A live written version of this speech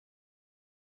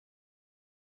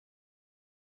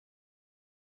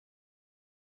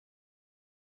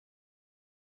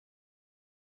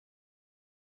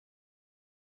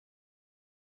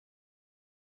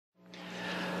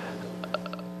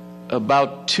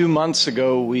About 2 months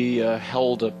ago, we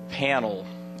held a panel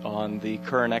on the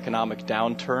current economic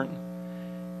downturn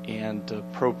and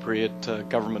appropriate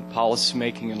government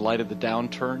policymaking in light of the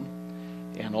downturn,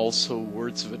 and also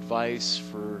words of advice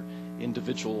for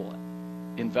individual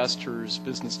investors,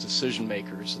 business decision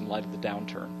makers in light of the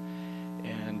downturn.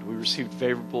 And we received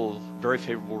very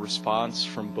favorable response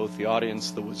from both the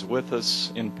audience that was with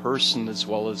us in person as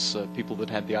well as people that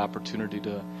had the opportunity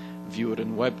to view it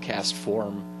in webcast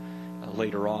form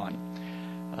later on.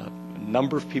 A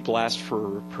number of people asked for a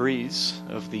reprise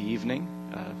of the evening.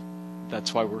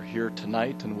 That's why we're here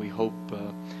tonight, and we hope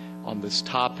on this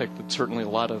topic that certainly a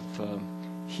lot of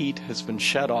heat has been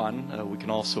shed on. We can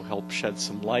also help shed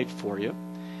some light for you.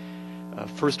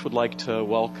 First, would like to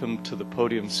welcome to the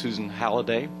podium Susan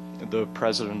Halliday, the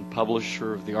president and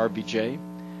publisher of the RBJ,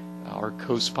 our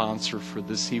co-sponsor for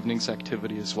this evening's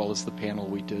activity, as well as the panel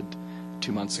we did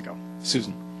 2 months ago.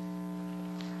 Susan.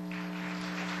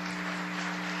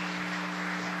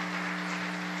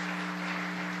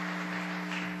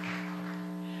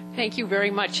 Thank you very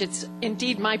much. It's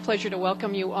indeed my pleasure to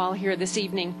welcome you all here this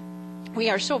evening. We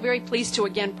are so very pleased to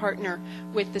again partner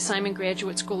with the Simon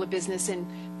Graduate School of Business in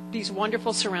these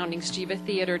wonderful surroundings, Jiva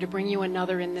Theater, to bring you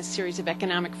another in this series of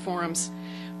economic forums.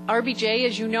 RBJ,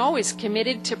 as you know, is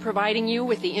committed to providing you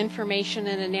with the information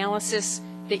and analysis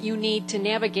that you need to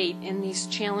navigate in these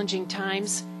challenging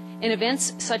times. And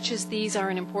events such as these are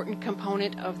an important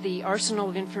component of the arsenal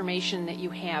of information that you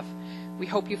have. We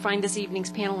hope you find this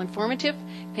evening's panel informative.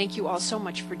 Thank you all so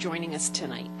much for joining us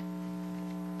tonight.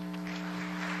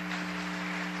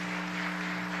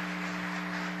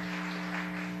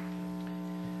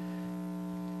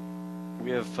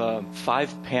 We have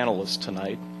 5 panelists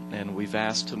tonight, and we've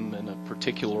asked them in a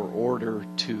particular order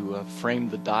to frame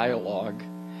the dialogue,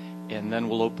 and then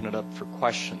we'll open it up for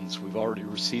questions. We've already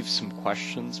received some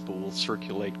questions, but we'll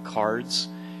circulate cards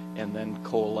and then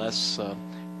coalesce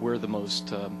where the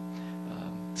most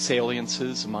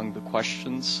saliences among the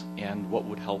questions and what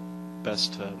would help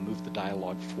best to move the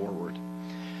dialogue forward.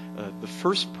 The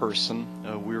first person,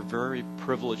 we're very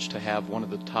privileged to have one of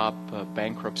the top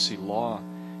bankruptcy law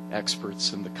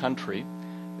experts in the country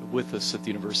with us at the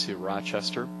University of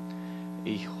Rochester.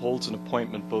 He holds an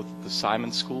appointment both at the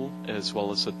Simon School as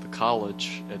well as at the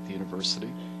college at the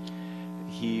university.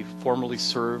 He formerly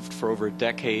served for over a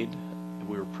decade.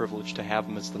 We were privileged to have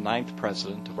him as the 9th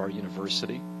president of our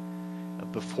university.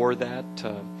 Before that,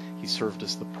 he served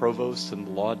as the provost and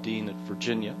the law dean at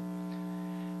Virginia.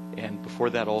 And before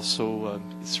that also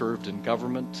served in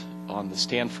government on the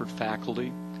Stanford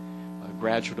faculty, a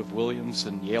graduate of Williams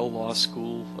and Yale Law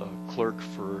School, clerk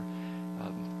for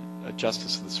a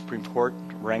Justice of the Supreme Court,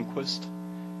 Rehnquist,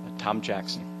 Tom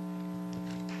Jackson.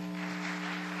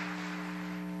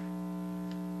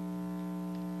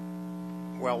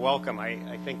 Well, welcome.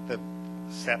 I think the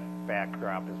set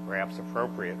backdrop is perhaps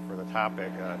appropriate for the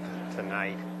topic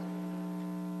tonight.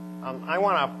 I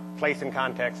want to place in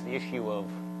context the issue of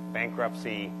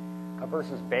bankruptcy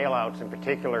versus bailouts in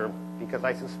particular, because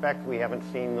I suspect we haven't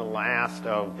seen the last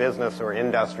of business or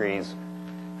industries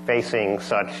facing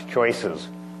such choices.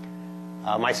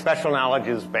 My special knowledge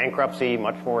is bankruptcy,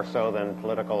 much more so than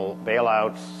political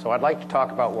bailouts, so I'd like to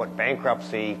talk about what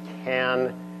bankruptcy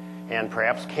can and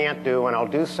perhaps can't do, and I'll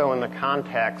do so in the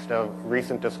context of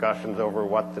recent discussions over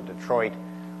what the Detroit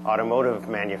automotive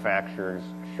manufacturers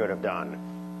should have done.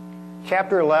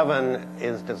 Chapter 11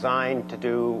 is designed to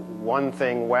do one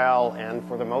thing well, and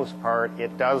for the most part,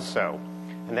 it does so.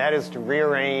 And that is to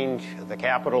rearrange the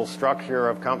capital structure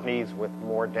of companies with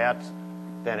more debts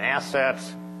than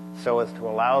assets, so as to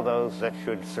allow those that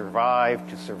should survive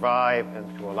to survive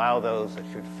and to allow those that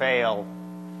should fail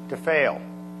to fail.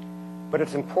 But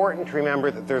it's important to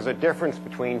remember that there's a difference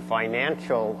between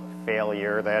financial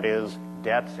failure, that is,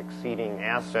 debts exceeding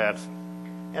assets,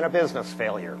 and a business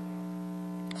failure.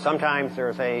 Sometimes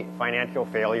there's a financial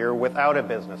failure without a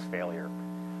business failure.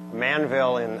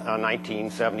 Manville in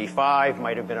 1975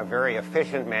 might have been a very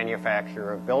efficient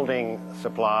manufacturer of building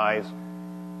supplies,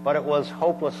 but it was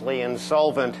hopelessly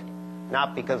insolvent,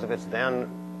 not because of its then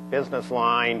business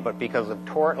line, but because of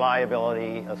tort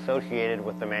liability associated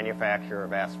with the manufacture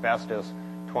of asbestos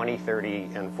 20, 30,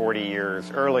 and 40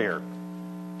 years earlier.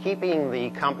 Keeping the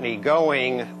company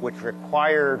going, which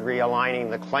required realigning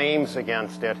the claims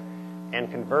against it and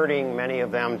converting many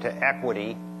of them to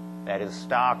equity, that is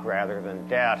stock rather than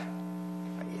debt,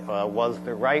 was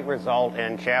the right result,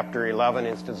 and Chapter 11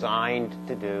 is designed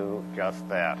to do just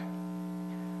that.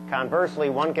 Conversely,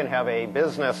 one can have a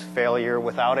business failure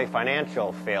without a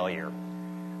financial failure.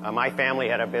 My family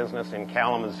had a business in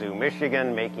Kalamazoo,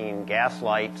 Michigan, making gas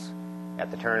lights at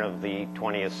the turn of the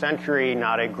 20th century,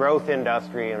 not a growth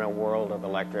industry in a world of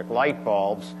electric light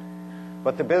bulbs.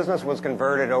 But the business was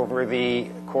converted over the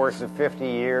course of 50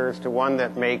 years to one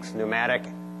that makes pneumatic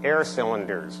air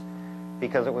cylinders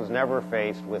because it was never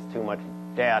faced with too much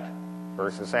debt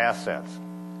versus assets.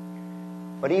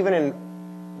 But even in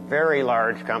very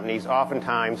large companies,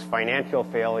 oftentimes financial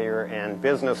failure and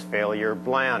business failure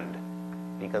blend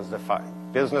because the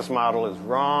business model is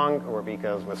wrong or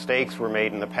because mistakes were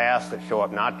made in the past that show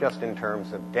up not just in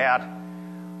terms of debt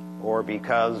or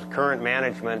because current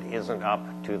management isn't up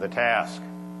to the task.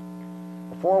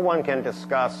 Before one can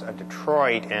discuss a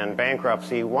Detroit and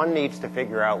bankruptcy, one needs to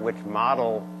figure out which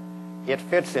model it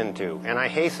fits into. And I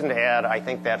hasten to add, I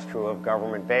think that's true of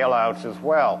government bailouts as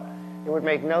well. It would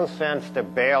make no sense to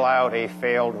bail out a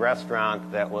failed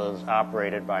restaurant that was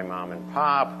operated by mom and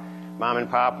pop. Mom and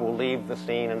pop will leave the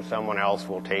scene and someone else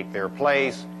will take their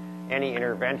place. Any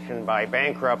intervention by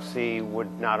bankruptcy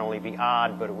would not only be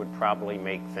odd, but it would probably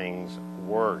make things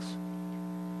worse.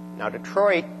 Now,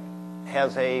 Detroit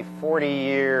has a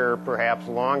 40-year, perhaps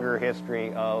longer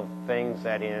history of things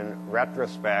that in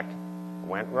retrospect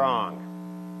went wrong.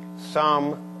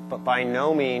 Some, but by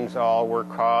no means all, were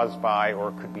caused by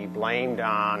or could be blamed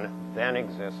on then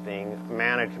existing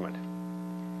management.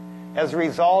 As a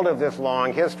result of this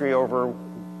long history, over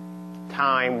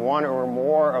time, one or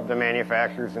more of the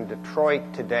manufacturers in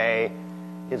Detroit today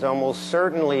is almost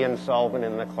certainly insolvent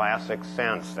in the classic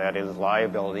sense, that is,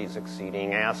 liabilities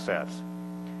exceeding assets.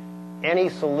 Any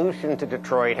solution to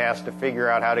Detroit has to figure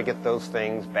out how to get those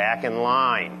things back in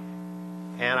line.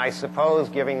 And I suppose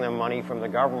giving them money from the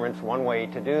government's one way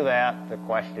to do that. The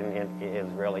question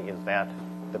is really, is that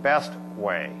the best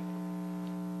way?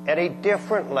 At a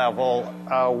different level,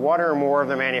 one or more of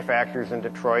the manufacturers in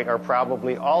Detroit are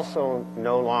probably also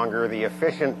no longer the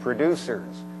efficient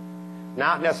producers,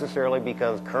 not necessarily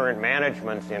because current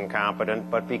management's incompetent,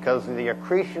 but because the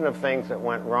accretion of things that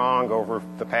went wrong over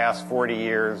the past 40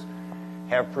 years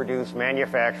have produced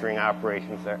manufacturing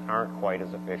operations that aren't quite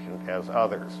as efficient as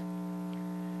others.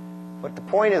 But the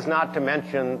point is not to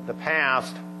mention the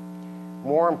past.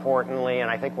 More importantly,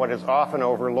 and I think what is often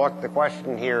overlooked, the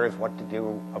question here is what to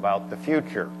do about the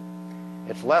future.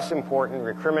 It's less important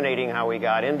recriminating how we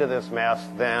got into this mess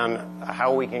than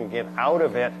how we can get out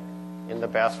of it in the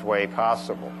best way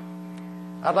possible.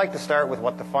 I'd like to start with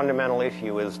what the fundamental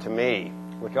issue is to me,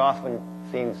 which often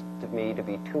seems to me to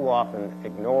be too often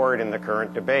ignored in the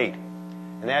current debate.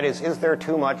 And that is there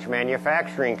too much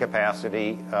manufacturing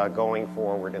capacity going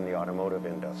forward in the automotive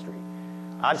industry?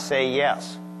 I'd say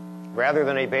yes. Rather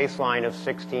than a baseline of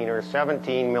 16 or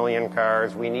 17 million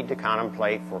cars, we need to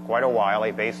contemplate for quite a while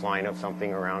a baseline of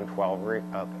something around 12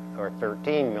 or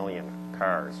 13 million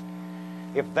cars.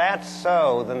 If that's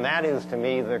so, then that is, to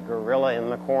me, the gorilla in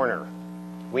the corner.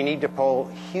 We need to pull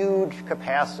huge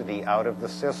capacity out of the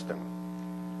system.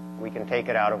 We can take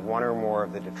it out of one or more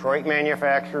of the Detroit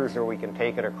manufacturers, or we can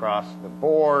take it across the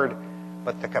board,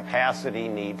 but the capacity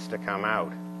needs to come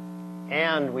out.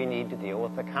 And we need to deal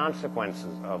with the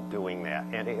consequences of doing that.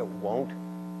 And it won't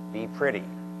be pretty.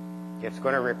 It's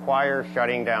going to require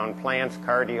shutting down plants,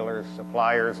 car dealers,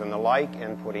 suppliers, and the like,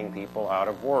 and putting people out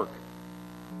of work.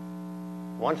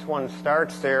 Once one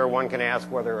starts there, one can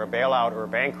ask whether a bailout or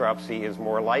bankruptcy is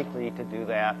more likely to do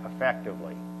that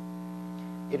effectively.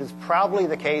 It is probably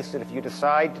the case that if you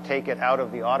decide to take it out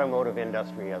of the automotive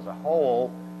industry as a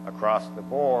whole, across the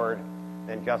board,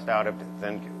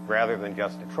 rather than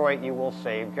just Detroit, you will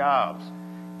save jobs.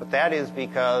 But that is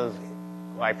because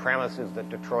my premise is that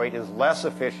Detroit is less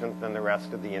efficient than the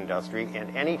rest of the industry,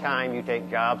 and any time you take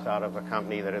jobs out of a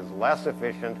company that is less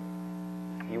efficient,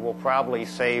 you will probably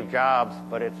save jobs,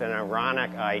 but it's an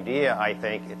ironic idea, I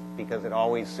think, because it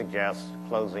always suggests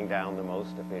closing down the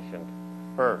most efficient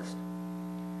first.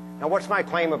 Now, what's my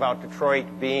claim about Detroit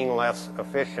being less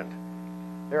efficient?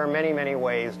 There are many, many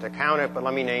ways to count it, but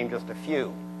let me name just a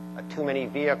few. Too many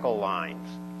vehicle lines.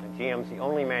 GM's the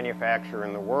only manufacturer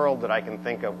in the world that I can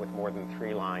think of with more than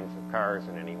 3 lines of cars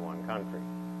in any one country.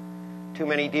 Too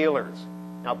many dealers.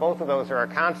 Now, both of those are a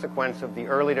consequence of the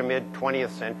early to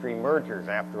mid-20th century mergers.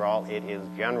 After all, it is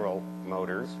General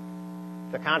Motors.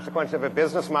 The consequence of a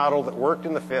business model that worked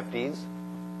in the 50s.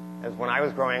 As when I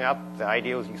was growing up, the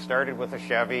idea was you started with a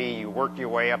Chevy, you worked your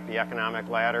way up the economic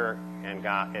ladder, and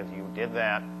got, as you did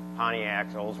that,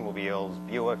 Pontiacs, Oldsmobiles,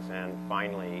 Buicks, and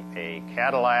finally a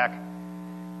Cadillac.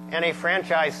 And a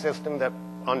franchise system that,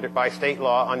 by state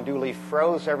law, unduly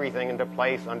froze everything into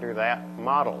place under that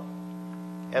model,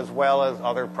 as well as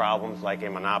other problems like a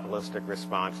monopolistic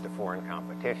response to foreign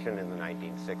competition in the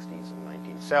 1960s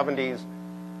and 1970s.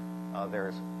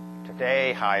 There's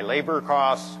today high labor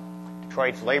costs,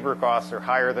 Detroit's labor costs are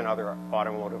higher than other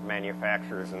automotive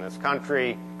manufacturers in this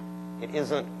country. It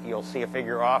isn't, you'll see a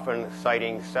figure often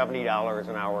citing $70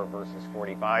 an hour versus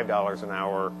 $45 an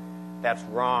hour. That's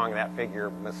wrong. That figure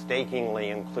mistakenly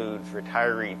includes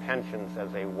retiree pensions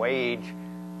as a wage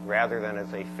rather than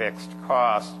as a fixed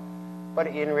cost. But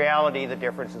in reality, the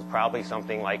difference is probably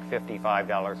something like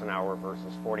 $55 an hour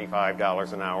versus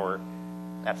 $45 an hour.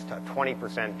 That's a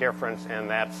 20% difference, and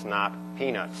that's not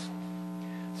peanuts.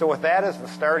 So with that as the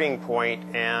starting point,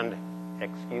 and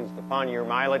excuse the pun, your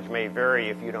mileage may vary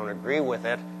if you don't agree with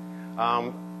it,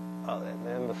 and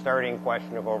the starting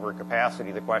question of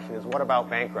overcapacity, the question is, what about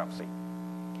bankruptcy?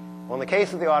 Well, in the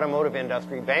case of the automotive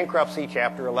industry, bankruptcy,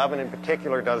 Chapter 11 in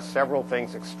particular, does several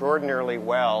things extraordinarily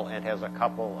well and has a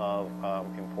couple of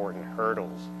important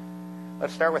hurdles.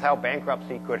 Let's start with how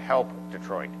bankruptcy could help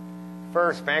Detroit.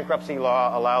 First, bankruptcy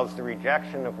law allows the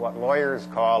rejection of what lawyers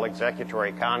call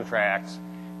executory contracts,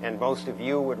 and most of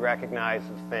you would recognize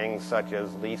as things such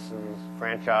as leases,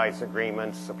 franchise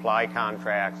agreements, supply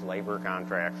contracts, labor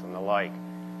contracts, and the like.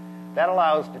 That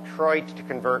allows Detroit to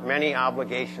convert many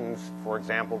obligations, for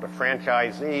example, to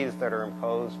franchisees that are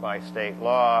imposed by state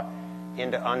law,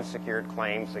 into unsecured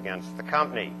claims against the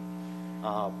company.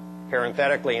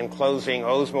 Parenthetically, in closing,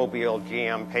 Oldsmobile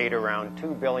GM paid around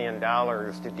 $2 billion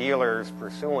to dealers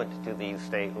pursuant to these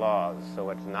state laws,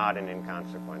 so it's not an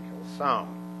inconsequential sum.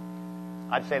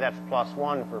 I'd say that's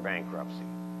 +1 for bankruptcy.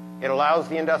 It allows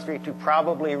the industry to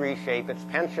probably reshape its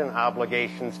pension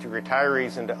obligations to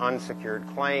retirees into unsecured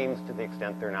claims to the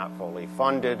extent they're not fully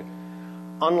funded.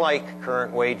 Unlike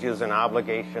current wages, an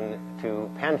obligation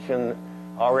to pension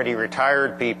already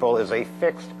retired people is a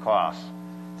fixed cost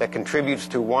that contributes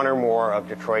to one or more of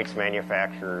Detroit's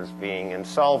manufacturers being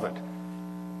insolvent.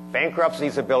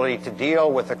 Bankruptcy's ability to deal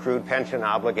with accrued pension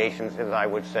obligations is, I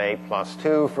would say,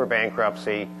 +2 for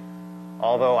bankruptcy,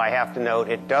 although I have to note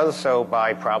it does so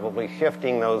by probably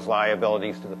shifting those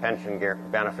liabilities to the Pension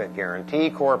Benefit Guarantee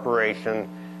Corporation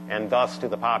and thus to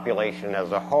the population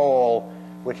as a whole,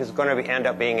 which is going to end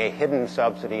up being a hidden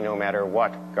subsidy no matter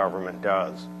what government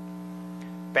does.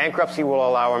 Bankruptcy will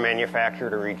allow a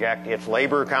manufacturer to reject its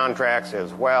labor contracts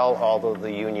as well, although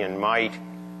the union might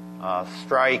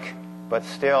strike, but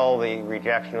still the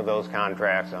rejection of those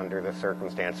contracts under the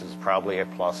circumstances is probably a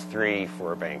 +3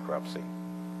 for bankruptcy.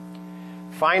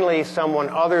 Finally, someone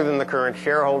other than the current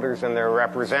shareholders and their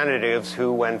representatives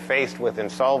who, when faced with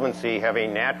insolvency, have a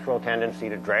natural tendency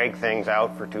to drag things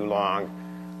out for too long,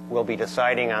 will be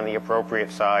deciding on the appropriate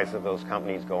size of those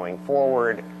companies going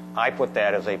forward. I put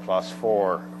that as a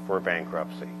 +4 for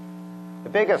bankruptcy. The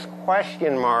biggest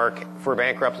question mark for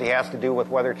bankruptcy has to do with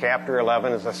whether Chapter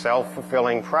 11 is a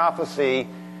self-fulfilling prophecy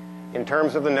in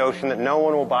terms of the notion that no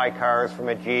one will buy cars from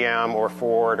a GM or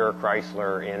Ford or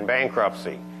Chrysler in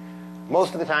bankruptcy.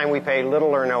 Most of the time, we pay little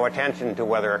or no attention to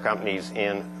whether a company's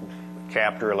in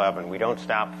Chapter 11. We don't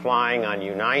stop flying on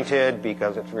United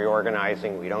because it's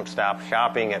reorganizing. We don't stop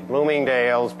shopping at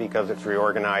Bloomingdale's because it's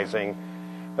reorganizing.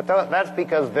 But that's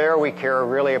because there we care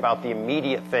really about the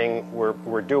immediate thing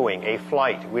we're doing, a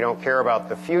flight. We don't care about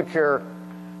the future,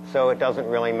 so it doesn't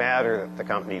really matter that the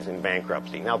company's in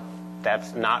bankruptcy. Now,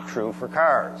 that's not true for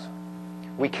cars.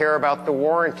 We care about the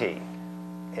warranty.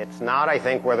 It's not, I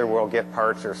think, whether we'll get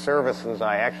parts or services.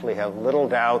 I actually have little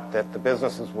doubt that the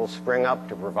businesses will spring up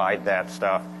to provide that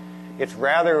stuff. It's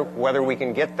rather whether we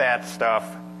can get that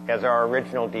stuff as our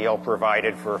original deal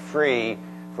provided for free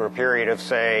for a period of,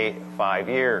 say, 5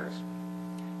 years.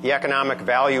 The economic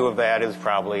value of that is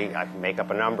probably, I can make up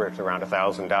a number, it's around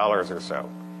 $1,000 or so.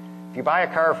 If you buy a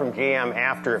car from GM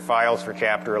after it files for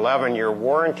Chapter 11, your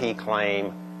warranty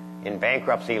claim in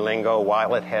bankruptcy lingo,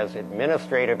 while it has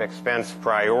administrative expense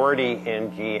priority in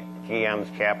GM's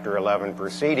Chapter 11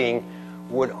 proceeding,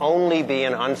 would only be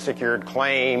an unsecured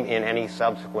claim in any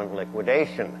subsequent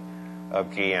liquidation of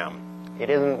GM.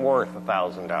 It isn't worth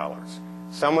 $1,000.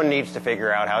 Someone needs to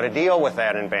figure out how to deal with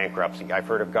that in bankruptcy. I've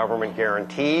heard of government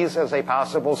guarantees as a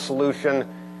possible solution,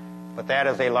 but that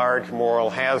is a large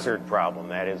moral hazard problem.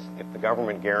 That is, if the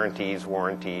government guarantees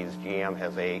warranties, GM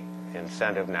has an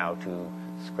incentive now to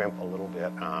scrimp a little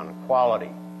bit on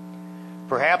quality.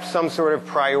 Perhaps some sort of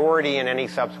priority in any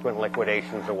subsequent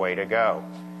liquidation is a way to go.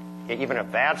 Even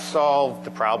if that solved, the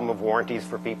problem of warranties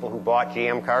for people who bought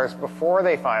GM cars before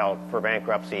they filed for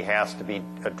bankruptcy has to be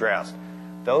addressed.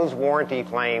 Those warranty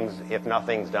claims, if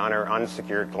nothing's done, are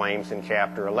unsecured claims in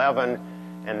Chapter 11,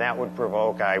 and that would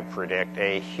provoke, I predict,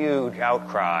 a huge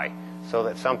outcry, so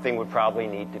that something would probably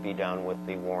need to be done with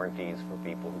the warranties for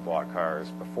people who bought cars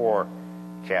before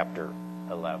Chapter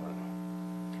 11.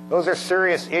 Those are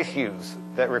serious issues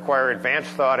that require advanced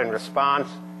thought and response,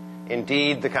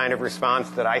 Indeed, the kind of response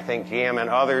that I think GM and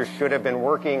others should have been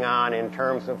working on in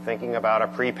terms of thinking about a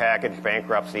prepackaged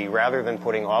bankruptcy rather than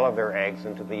putting all of their eggs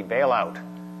into the bailout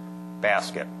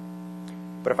basket.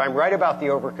 But if I'm right about the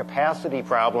overcapacity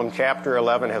problem, Chapter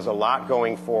 11 has a lot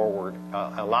going forward,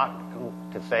 a lot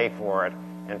to say for it,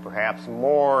 and perhaps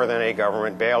more than a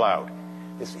government bailout.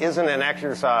 This isn't an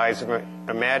exercise of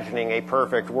imagining a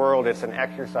perfect world. It's an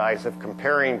exercise of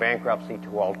comparing bankruptcy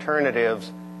to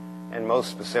alternatives, and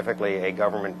most specifically, a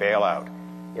government bailout.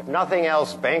 If nothing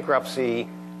else, bankruptcy,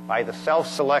 by the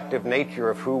self-selective nature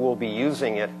of who will be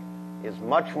using it, is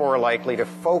much more likely to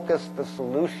focus the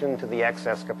solution to the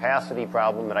excess capacity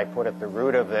problem that I put at the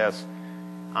root of this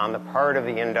on the part of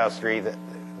the industry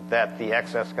that the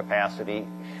excess capacity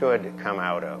should come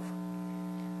out of.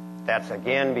 That's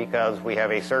again because we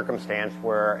have a circumstance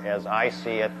where, as I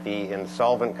see it, the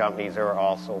insolvent companies are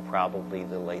also probably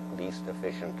the least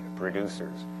efficient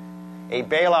producers. A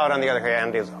bailout, on the other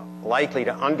hand, is likely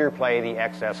to underplay the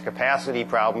excess capacity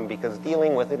problem because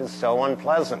dealing with it is so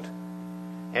unpleasant,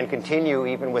 and continue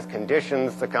even with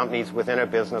conditions the companies within a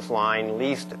business line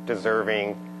least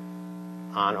deserving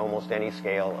on almost any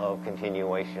scale of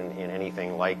continuation in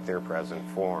anything like their present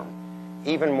form.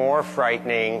 Even more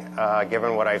frightening,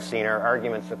 given what I've seen, are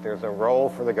arguments that there's a role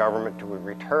for the government to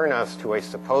return us to a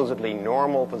supposedly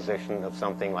normal position of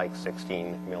something like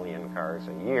 16 million cars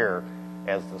a year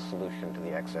as the solution to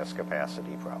the excess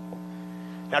capacity problem.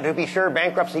 Now, to be sure,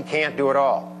 bankruptcy can't do it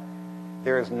all.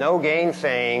 There is no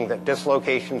gainsaying that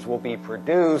dislocations will be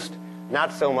produced,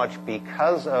 not so much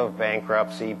because of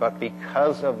bankruptcy, but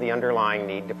because of the underlying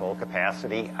need to pull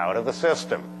capacity out of the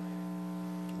system.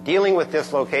 Dealing with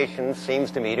dislocations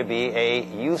seems to me to be a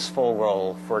useful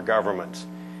role for governments,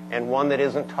 and one that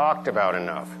isn't talked about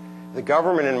enough. The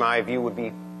government, in my view, would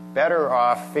be better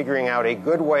off figuring out a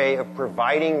good way of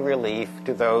providing relief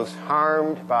to those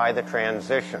harmed by the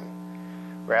transition,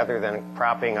 rather than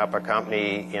propping up a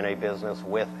company in a business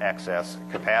with excess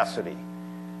capacity.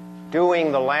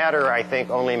 Doing the latter, I think,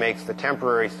 only makes the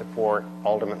temporary support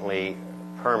ultimately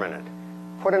permanent.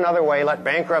 Put another way, let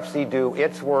bankruptcy do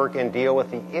its work and deal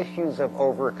with the issues of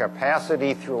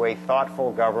overcapacity through a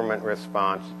thoughtful government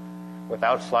response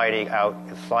without sliding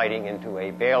into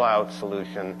a bailout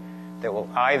solution that will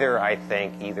either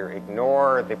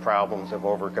ignore the problems of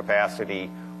overcapacity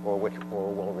or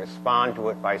will respond to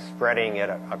it by spreading it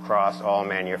across all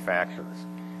manufacturers.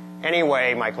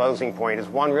 Anyway, my closing point is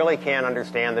one really can't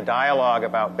understand the dialogue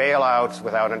about bailouts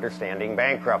without understanding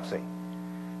bankruptcy.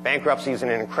 Bankruptcy is an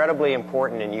incredibly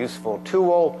important and useful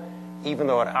tool. Even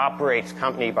though it operates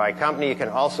company by company, it can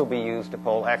also be used to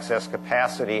pull excess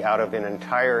capacity out of an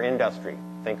entire industry.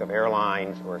 Think of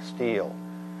airlines or steel.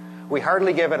 We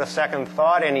hardly give it a second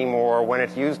thought anymore when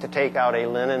it's used to take out a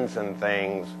Linens and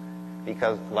Things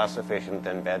because less efficient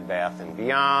than Bed Bath &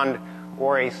 Beyond,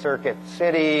 or a Circuit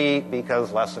City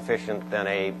because less efficient than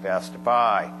a Best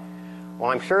Buy.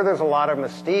 Well, I'm sure there's a lot of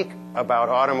mystique about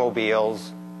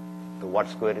automobiles. The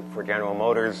what's good for General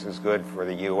Motors is good for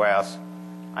the U.S.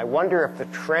 I wonder if the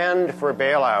trend for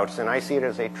bailouts, and I see it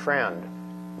as a trend,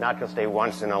 not just a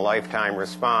once-in-a-lifetime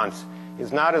response,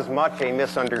 is not as much a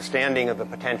misunderstanding of the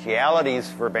potentialities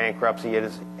for bankruptcy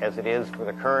as it is for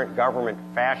the current government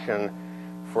fashion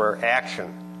for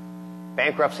action.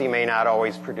 Bankruptcy may not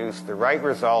always produce the right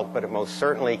result, but it most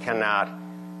certainly cannot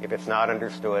if it's not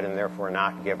understood and therefore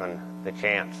not given the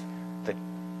chance.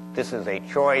 This is a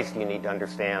choice. You need to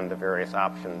understand the various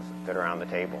options that are on the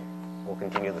table. We'll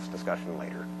continue this discussion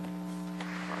later.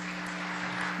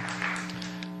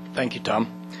 Thank you, Tom.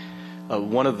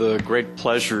 One of the great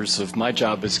pleasures of my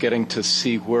job is getting to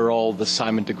see where all the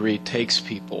Simon degree takes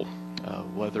people,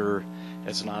 whether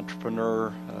as an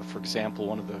entrepreneur, for example,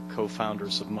 one of the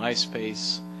co-founders of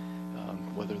MySpace,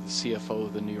 whether the CFO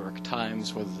of the New York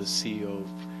Times, whether the CEO of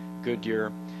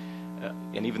Goodyear.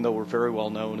 And even though we're very well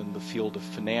known in the field of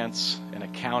finance and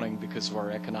accounting because of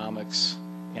our economics,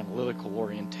 analytical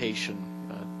orientation,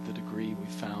 the degree we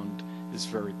found is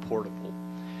very portable.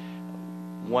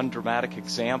 One dramatic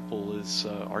example is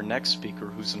our next speaker,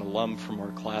 who's an alum from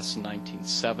our class in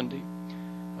 1970,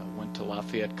 went to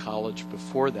Lafayette College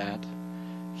before that.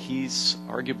 He's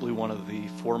arguably one of the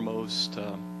foremost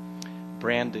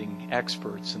branding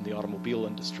experts in the automobile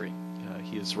industry.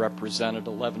 He has represented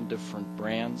 11 different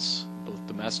brands, both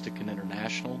domestic and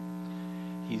international.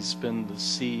 He's been the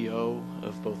CEO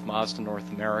of both Mazda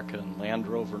North America and Land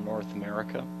Rover North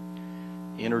America.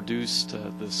 Introduced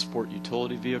the sport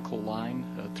utility vehicle line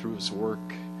through his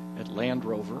work at Land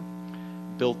Rover.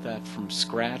 Built that from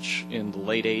scratch in the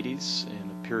late 80s in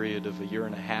a period of a year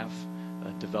and a half.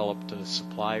 Developed a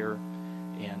supplier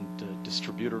and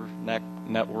distributor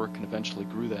network and eventually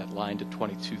grew that line to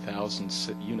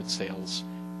 22,000 unit sales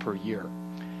per year.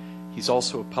 He's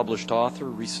also a published author,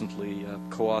 recently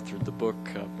co-authored the book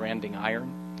Branding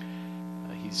Iron.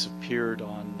 He's appeared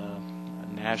on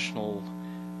national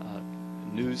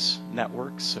news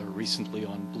networks, recently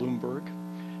on Bloomberg,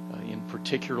 in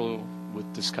particular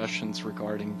with discussions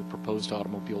regarding the proposed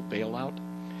automobile bailout.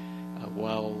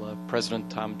 While President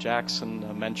Tom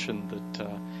Jackson mentioned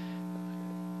that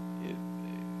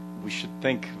we should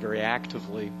think very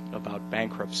actively about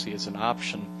bankruptcy as an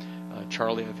option,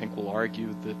 Charlie, I think, will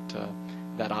argue that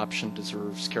that option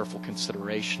deserves careful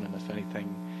consideration, and if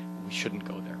anything, we shouldn't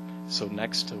go there. So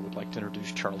next, I would like to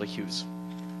introduce Charlie Hughes.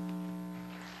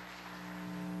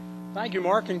 Thank you,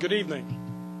 Mark, and good evening.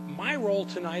 My role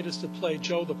tonight is to play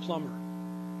Joe the plumber.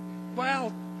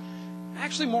 Well,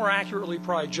 actually more accurately,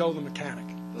 probably Joe the mechanic.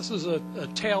 This is a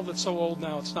tale that's so old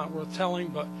now it's not worth telling,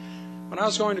 but when I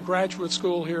was going to graduate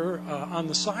school here, on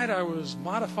the side I was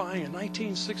modifying a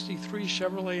 1963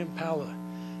 Chevrolet Impala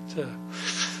to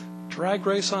drag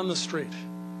race on the street.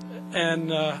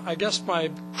 And I guess my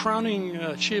crowning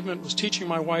achievement was teaching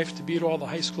my wife to beat all the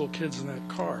high school kids in that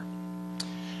car.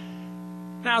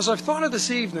 Now, as I've thought of this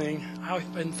evening,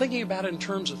 I've been thinking about it in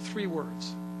terms of three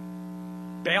words: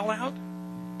 bailout,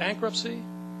 bankruptcy,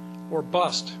 or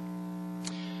bust.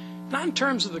 Not in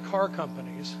terms of the car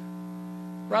companies,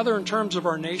 rather in terms of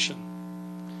our nation.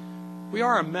 We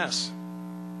are a mess.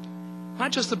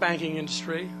 Not just the banking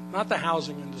industry, not the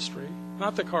housing industry,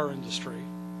 not the car industry.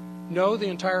 No, the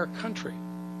entire country.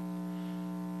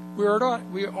 We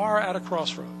are at a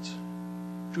crossroads.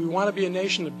 Do we want to be a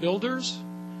nation of builders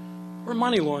or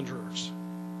money launderers?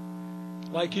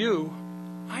 Like you,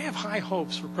 I have high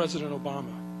hopes for President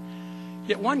Obama.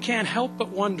 Yet one can't help but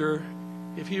wonder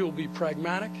if he will be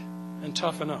pragmatic and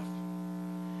tough enough.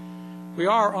 We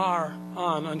are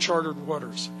on uncharted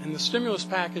waters, and the stimulus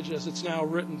package as it's now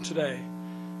written today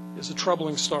is a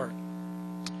troubling start.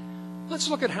 Let's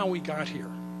look at how we got here.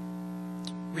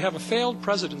 We have a failed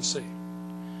presidency,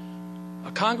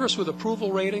 a Congress with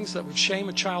approval ratings that would shame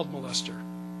a child molester,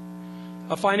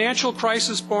 a financial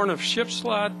crisis born of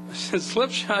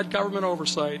slipshod government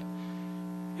oversight,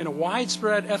 and a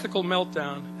widespread ethical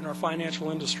meltdown in our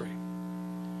financial industry.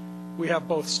 We have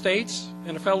both states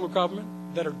and a federal government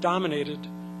that are dominated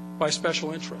by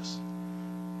special interests.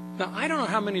 Now, I don't know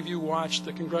how many of you watched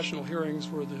the congressional hearings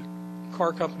where the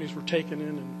car companies were taken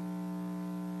in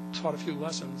and taught a few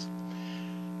lessons,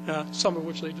 some of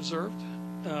which they deserved.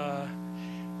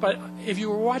 But if you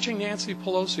were watching Nancy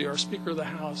Pelosi, our Speaker of the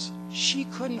House, she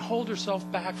couldn't hold herself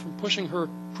back from pushing her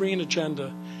green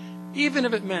agenda, even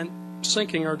if it meant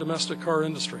sinking our domestic car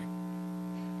industry.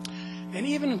 And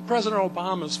even President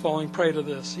Obama is falling prey to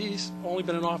this. He's only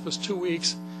been in office 2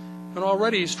 weeks, and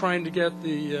already he's trying to get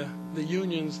the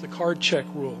unions the card check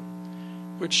rule,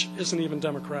 which isn't even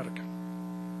democratic.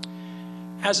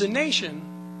 As a nation,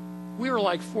 we are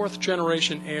like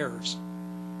fourth-generation heirs.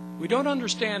 We don't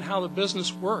understand how the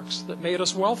business works that made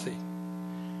us wealthy,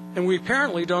 and we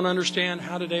apparently don't understand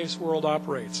how today's world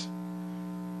operates.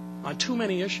 On too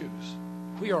many issues,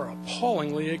 we are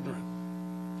appallingly ignorant.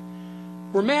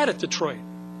 We're mad at Detroit.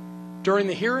 During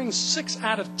the hearings, 6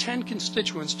 out of 10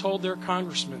 constituents told their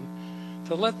congressman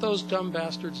to let those dumb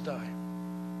bastards die.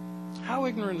 How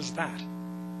ignorant is that?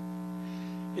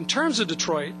 In terms of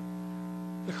Detroit,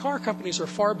 the car companies are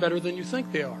far better than you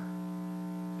think they are,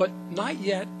 but not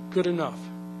yet good enough.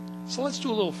 So let's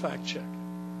do a little fact check.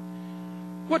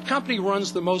 What company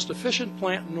runs the most efficient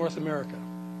plant in North America?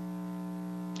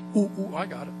 I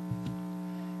got it.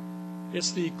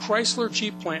 It's the Chrysler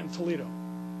Jeep plant in Toledo.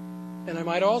 And I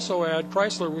might also add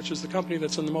Chrysler, which is the company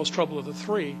that's in the most trouble of the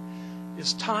three,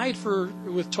 is tied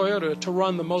with Toyota to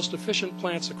run the most efficient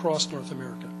plants across North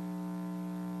America.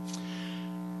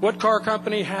 What car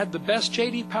company had the best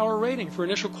J.D. Power rating for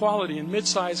initial quality in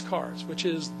mid-size cars, which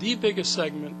is the biggest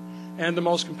segment and the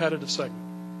most competitive segment?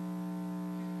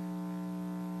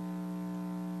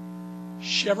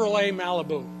 Chevrolet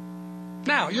Malibu.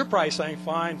 Now, you're probably saying,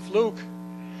 fine, fluke.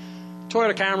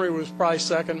 Toyota Camry was probably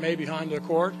second, maybe Honda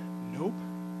Accord. Nope,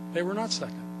 they were not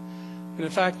second. And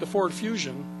in fact, the Ford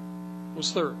Fusion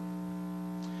was third.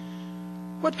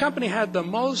 What company had the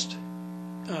most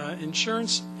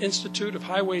Insurance Institute of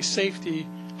Highway Safety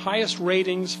highest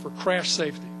ratings for crash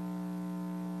safety?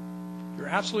 You're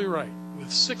absolutely right,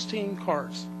 with 16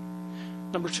 cars.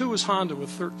 Number 2 is Honda with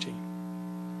 13.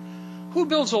 Who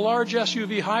builds a large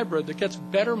SUV hybrid that gets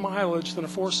better mileage than a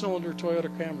 4-cylinder Toyota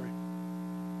Camry?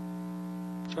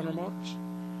 General Motors.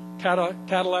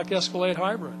 Cadillac Escalade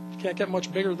hybrid. You can't get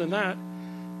much bigger than that,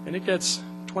 and it gets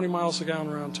 20 miles a gallon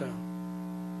around town.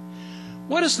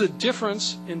 What is the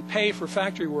difference in pay for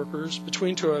factory workers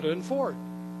between Toyota and Ford?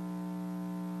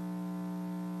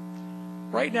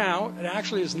 Right now, it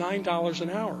actually is $9 an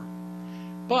hour.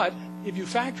 But if you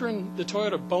factor in the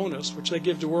Toyota bonus, which they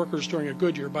give to workers during a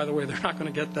good year, by the way, they're not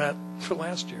going to get that for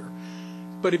last year.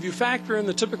 But if you factor in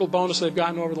the typical bonus they've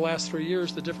gotten over the last 3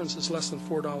 years, the difference is less than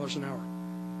 $4 an hour.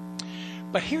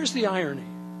 But here's the irony.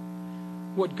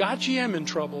 What got GM in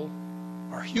trouble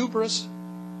are hubris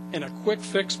and a quick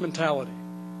fix mentality.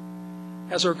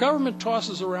 As our government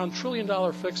tosses around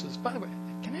trillion-dollar fixes, by the way,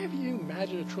 can any of you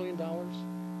imagine $1 trillion?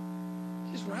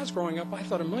 Geez, when I was growing up, I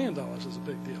thought $1 million was a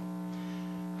big deal.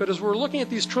 But as we're looking at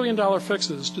these trillion-dollar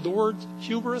fixes, do the words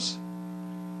hubris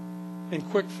and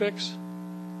quick fix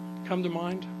come to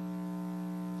mind?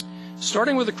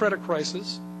 Starting with the credit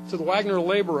crisis, to the Wagner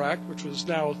Labor Act, which was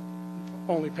now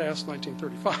only passed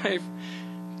 1935,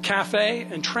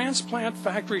 CAFE and transplant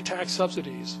factory tax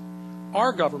subsidies,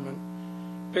 our government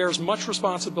bears much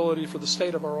responsibility for the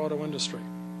state of our auto industry.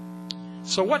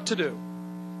 So what to do?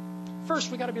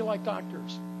 First, we got to be like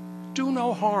doctors. Do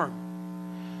no harm.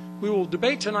 We will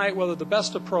debate tonight whether the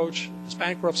best approach is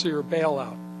bankruptcy or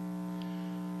bailout.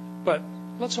 But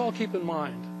let's all keep in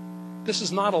mind, this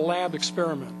is not a lab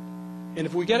experiment. And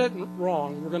if we get it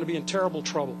wrong, we're going to be in terrible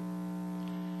trouble.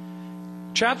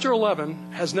 Chapter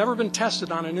 11 has never been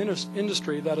tested on an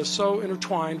industry that is so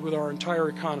intertwined with our entire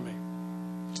economy.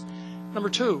 Number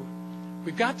two,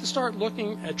 we've got to start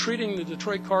looking at treating the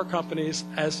Detroit car companies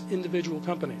as individual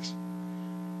companies.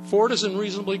 Ford is in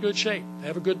reasonably good shape. They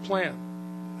have a good plan.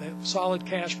 They have a solid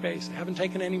cash base. They haven't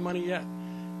taken any money yet.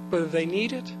 But if they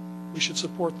need it, we should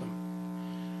support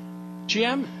them.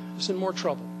 GM is in more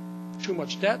trouble. Too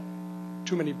much debt,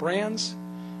 too many brands,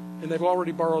 and they've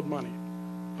already borrowed money.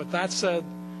 But that said,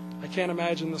 I can't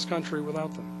imagine this country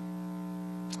without them.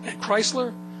 And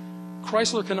Chrysler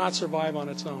cannot survive on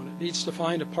its own. It needs to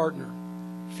find a partner.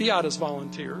 Fiat has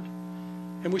volunteered,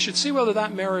 and we should see whether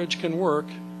that marriage can work,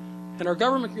 and our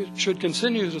government should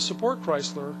continue to support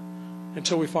Chrysler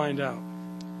until we find out.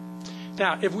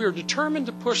 Now, if we are determined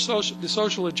to push the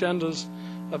social agendas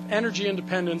of energy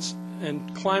independence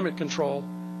and climate control,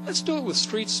 let's do it with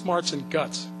street smarts and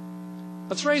guts.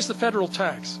 Let's raise the federal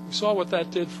tax. We saw what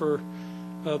that did for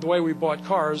the way we bought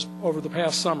cars over the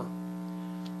past summer.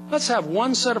 Let's have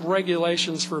one set of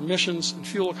regulations for emissions and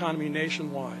fuel economy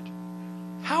nationwide.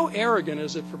 How arrogant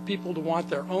is it for people to want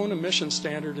their own emission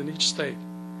standard in each state?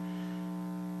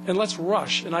 And let's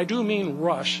rush, and I do mean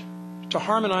rush, to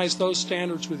harmonize those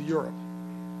standards with Europe.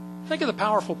 Think of the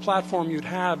powerful platform you'd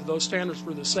have if those standards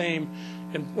were the same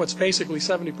in what's basically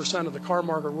 70% of the car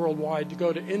market worldwide, to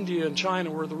go to India and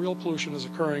China where the real pollution is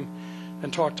occurring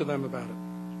and talk to them about it.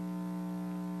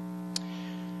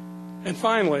 And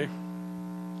finally,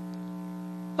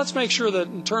 let's make sure that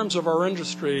in terms of our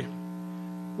industry,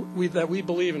 that we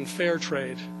believe in fair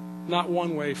trade, not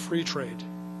one-way free trade.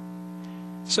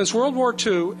 Since World War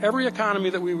II, every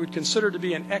economy that we would consider to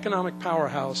be an economic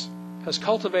powerhouse has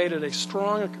cultivated a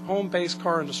strong home-based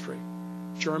car industry.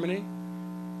 Germany,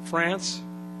 France,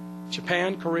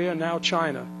 Japan, Korea, and now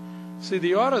China. See,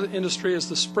 the auto industry is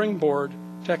the springboard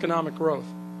to economic growth,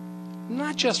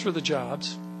 not just for the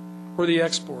jobs or the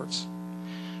exports,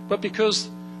 but because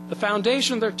the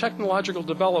foundation of their technological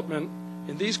development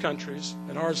in these countries,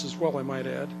 and ours as well, I might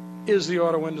add, is the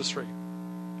auto industry.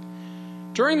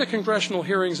 During the congressional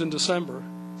hearings in December,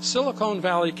 Silicon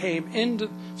Valley came in to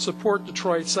support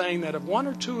Detroit, saying that if one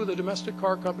or two of the domestic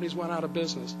car companies went out of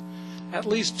business, at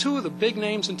least two of the big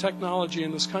names in technology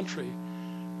in this country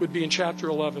would be in Chapter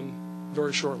 11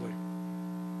 very shortly.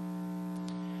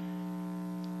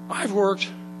 I've worked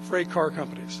for 8 car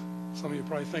companies. Some of you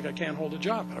probably think I can't hold a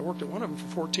job, but I worked at one of them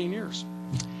for 14 years.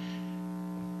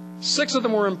 6 of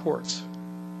them were imports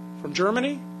from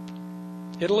Germany,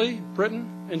 Italy, Britain,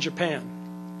 and Japan.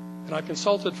 And I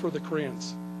consulted for the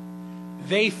Koreans.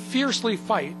 They fiercely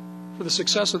fight for the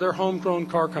success of their homegrown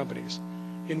car companies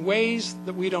in ways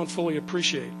that we don't fully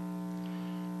appreciate.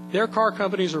 Their car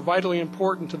companies are vitally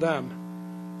important to them,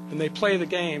 and they play the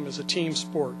game as a team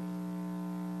sport.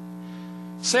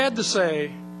 Sad to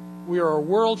say, we are a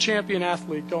world champion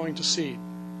athlete going to seed.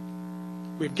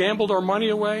 We've gambled our money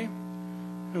away,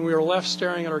 and we are left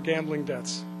staring at our gambling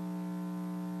debts.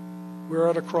 We're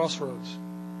at a crossroads.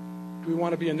 Do we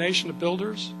want to be a nation of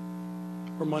builders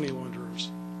or money launderers?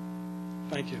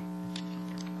 Thank you.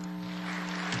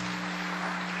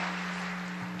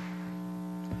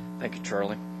 Thank you,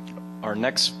 Charlie. Our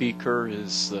next speaker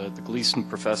is the Gleason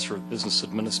Professor of Business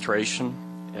Administration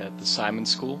at the Simon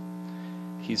School.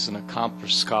 He's an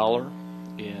accomplished scholar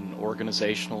in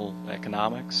organizational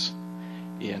economics,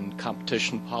 in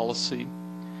competition policy,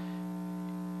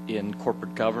 in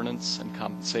corporate governance and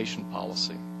compensation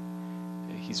policy.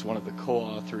 He's one of the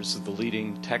co-authors of the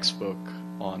leading textbook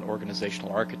on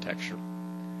organizational architecture.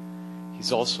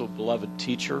 He's also a beloved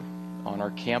teacher on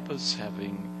our campus,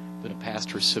 having been a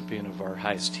past recipient of our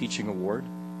highest teaching award.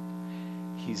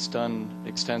 He's done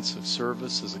extensive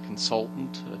service as a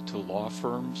consultant to law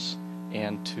firms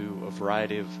and to a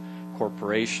variety of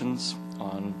corporations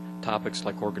on topics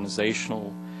like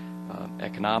organizational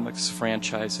economics,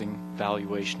 franchising,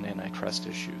 valuation, antitrust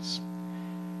issues.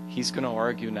 He's going to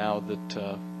argue now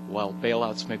that while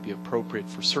bailouts may be appropriate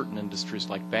for certain industries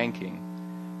like banking,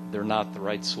 they're not the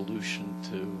right solution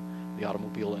to the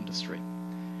automobile industry.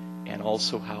 And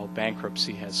also how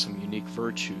bankruptcy has some unique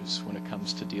virtues when it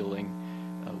comes to dealing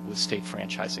with state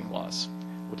franchising laws.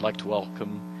 Would like to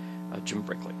welcome Jim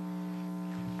Brinkley.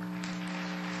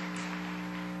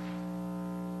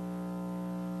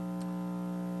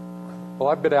 Well,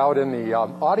 I've been out in the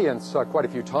audience quite a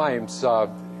few times,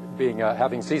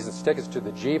 having season tickets to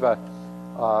the Jiva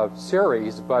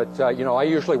series, but I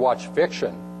usually watch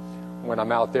fiction when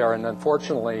I'm out there, and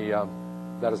unfortunately,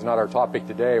 that is not our topic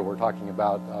today. We're talking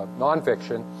about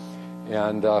nonfiction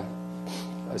and a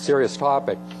serious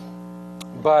topic.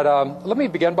 But let me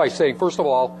begin by saying, first of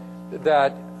all,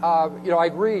 that I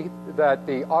agree that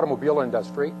the automobile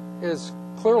industry is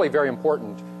clearly very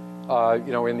important,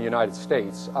 in the United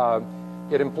States.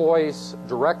 It employs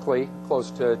directly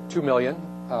close to 2 million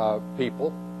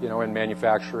people, in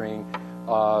manufacturing,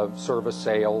 service,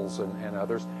 sales, and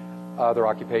other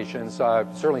occupations.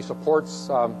 Certainly supports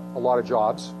a lot of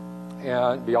jobs,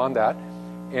 and beyond that,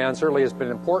 and certainly has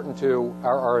been important to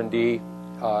our R&D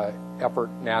effort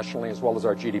nationally as well as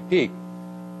our GDP.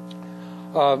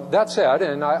 That said,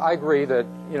 and I agree that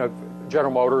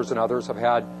General Motors and others have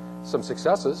had some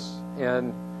successes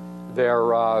in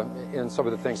in some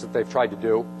of the things that they've tried to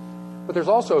do, but there's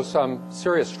also some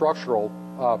serious structural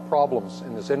problems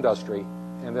in this industry,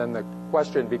 and then the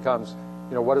question becomes,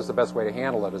 what is the best way to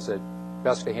handle it? Is it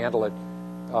best to handle it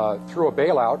through a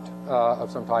bailout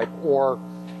of some type, or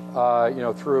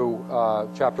through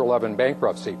Chapter 11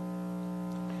 bankruptcy?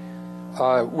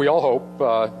 We all hope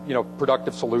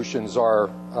productive solutions are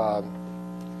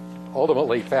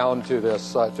ultimately found to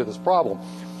this problem.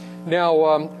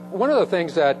 Now, one of the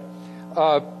things that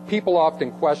people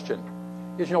often question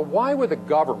is, why would the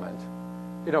government,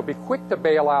 be quick to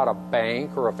bail out a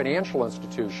bank or a financial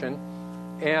institution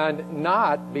and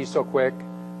not be so quick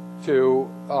to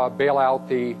bail out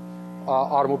the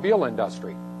automobile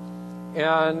industry?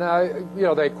 And,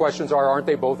 the questions aren't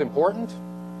they both important?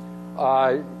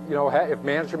 If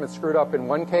management screwed up in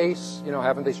one case,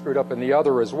 haven't they screwed up in the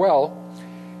other as well?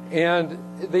 And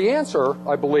the answer,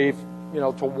 I believe,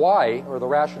 to why, or the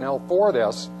rationale for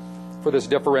this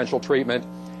differential treatment,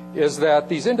 is that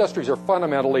these industries are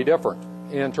fundamentally different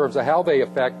in terms of how they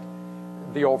affect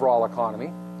the overall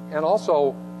economy, and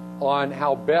also on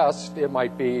how best it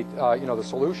might be, the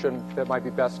solution that might be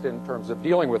best in terms of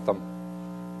dealing with them.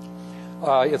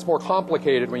 It's more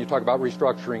complicated when you talk about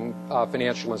restructuring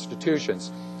financial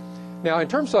institutions. Now, in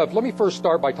terms of, let me first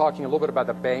start by talking a little bit about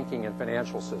the banking and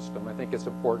financial system. I think it's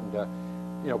important to,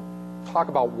 talk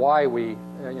about why we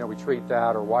treat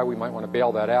that, or why we might want to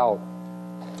bail that out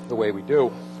the way we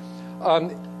do.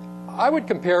 I would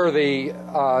compare the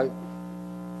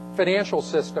financial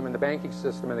system and the banking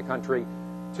system in the country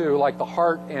to like the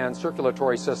heart and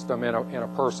circulatory system in a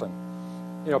person.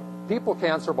 People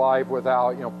can't survive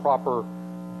without proper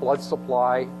blood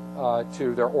supply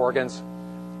to their organs,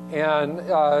 and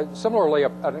similarly,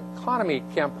 an economy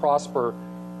can't prosper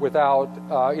without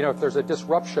if there's a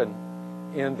disruption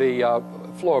in the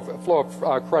flow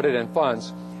of credit and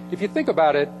funds. If you think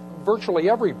about it, virtually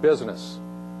every business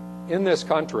in this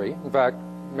country, in fact,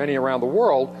 many around the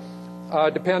world,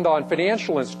 depend on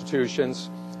financial institutions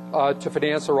to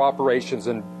finance their operations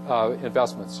and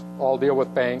investments. All deal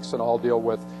with banks, and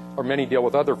many deal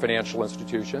with other financial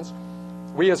institutions.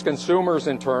 We as consumers,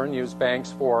 in turn, use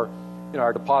banks for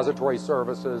our depository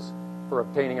services, for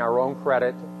obtaining our own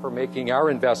credit, for making our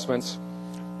investments,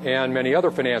 and many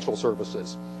other financial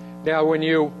services. Now, when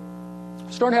you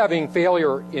start having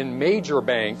failure in major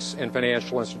banks and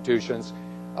financial institutions,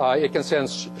 it can send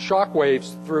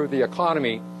shockwaves through the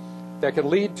economy that can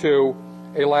lead to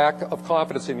a lack of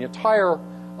confidence in the entire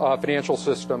financial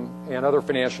system and other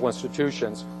financial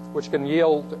institutions, which can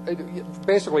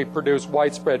basically produce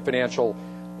widespread financial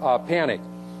panic.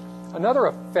 Another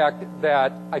effect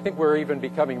that I think we're even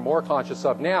becoming more conscious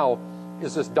of now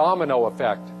is this domino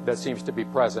effect that seems to be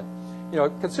present.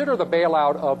 Consider the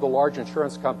bailout of the large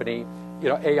insurance company,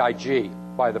 AIG,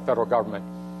 by the federal government.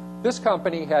 This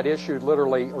company had issued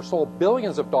literally or sold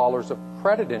billions of dollars of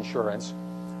credit insurance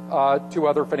to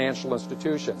other financial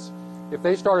institutions. If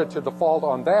they started to default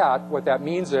on that, what that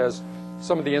means is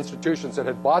some of the institutions that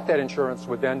had bought that insurance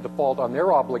would then default on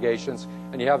their obligations,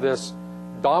 and you have this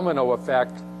domino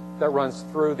effect that runs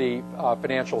through the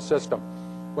financial system.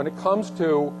 When it comes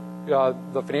to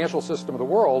the financial system of the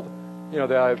world,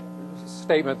 the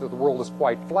statement that the world is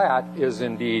quite flat is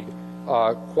indeed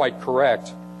quite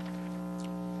correct.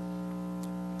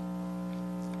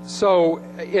 So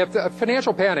if the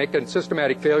financial panic and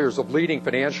systematic failures of leading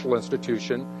financial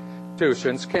institutions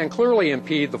can clearly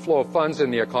impede the flow of funds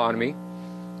in the economy,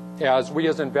 as we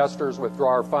as investors withdraw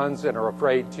our funds and are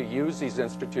afraid to use these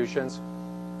institutions,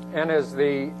 and as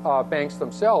the banks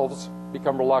themselves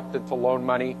become reluctant to loan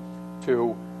money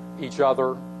to each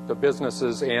other, to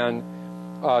businesses, and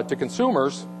to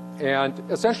consumers, and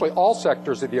essentially all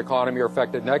sectors of the economy are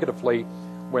affected negatively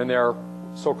when their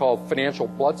so-called financial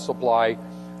blood supply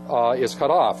is cut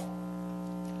off.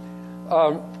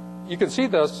 You can see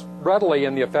this readily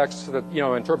in the effects that,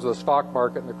 in terms of the stock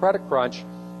market and the credit crunch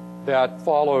that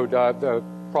followed the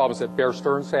problems that Bear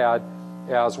Stearns had,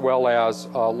 as well as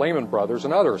Lehman Brothers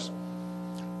and others.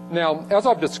 Now, as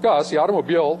I've discussed, the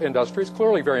automobile industry is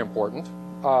clearly very important.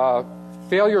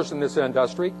 Failures in this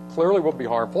industry clearly will be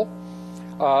harmful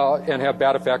and have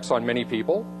bad effects on many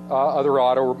people. Other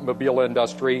automobile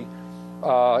industry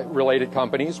related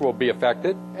companies will be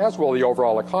affected, as will the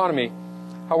overall economy.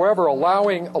 However,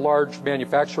 allowing a large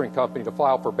manufacturing company to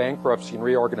file for bankruptcy and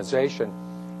reorganization,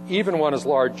 even one as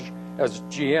large as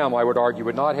GM, I would argue,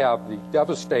 would not have the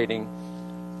devastating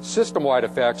system-wide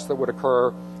effects that would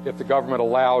occur if the government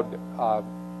allowed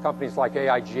companies like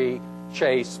AIG,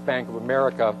 Chase, Bank of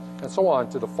America, and so on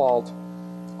to default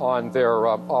on their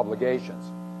obligations.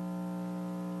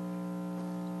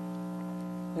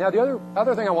 Now, the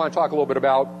other thing I want to talk a little bit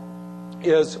about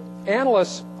is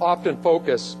analysts often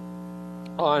focus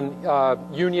on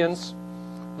unions,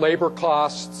 labor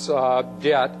costs,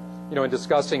 debt, in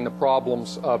discussing the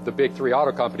problems of the big three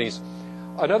auto companies.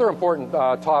 Another important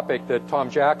topic that Tom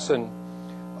Jackson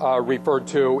referred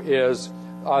to is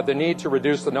the need to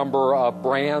reduce the number of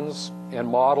brands and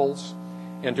models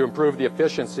and to improve the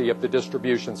efficiency of the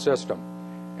distribution system.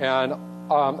 And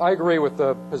I agree with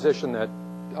the position that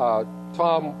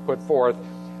Tom put forth,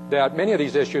 that many of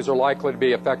these issues are likely to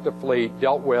be effectively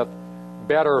dealt with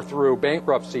better through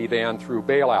bankruptcy than through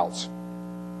bailouts.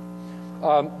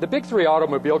 The big three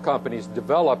automobile companies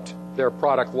developed their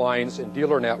product lines and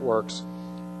dealer networks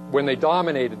when they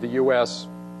dominated the U.S.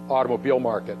 automobile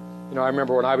market. I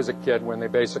remember when I was a kid when they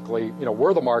basically,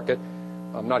 were the market.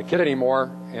 I'm not a kid anymore,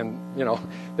 and,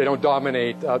 they don't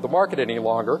dominate the market any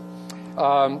longer.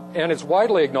 And it's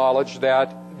widely acknowledged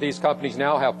that these companies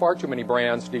now have far too many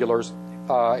brands, dealers,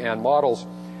 and models,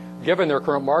 given their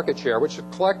current market share, which is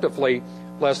collectively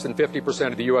less than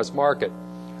 50% of the U.S. market.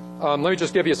 Let me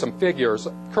just give you some figures.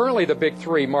 Currently, the big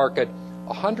three market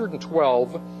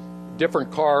 112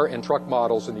 different car and truck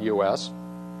models in the U.S.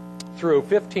 through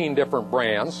 15 different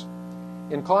brands.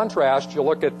 In contrast, you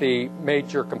look at the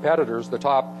major competitors, the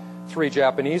top three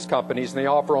Japanese companies, and they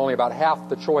offer only about half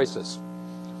the choices.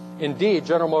 Indeed,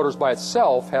 General Motors by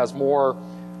itself has more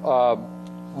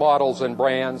models and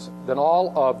brands than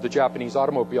all of the Japanese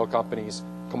automobile companies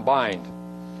combined.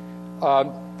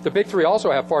 The big three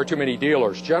also have far too many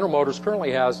dealers. General Motors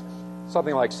currently has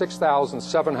something like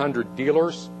 6,700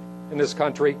 dealers in this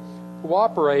country who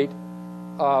operate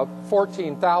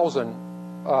 14,000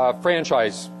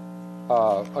 franchise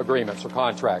agreements or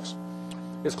contracts.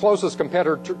 Its closest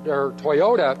competitor,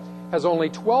 Toyota, has only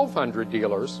 1,200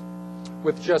 dealers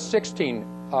with just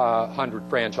 1,600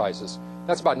 franchises.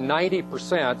 That's about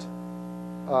 90%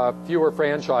 fewer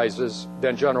franchises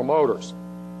than General Motors.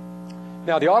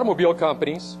 Now, the automobile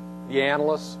companies, the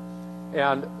analysts,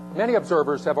 and many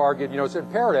observers have argued, it's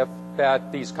imperative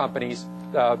that these companies,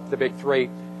 the big three,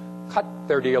 cut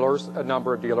their dealers, a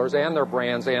number of dealers, and their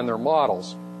brands and their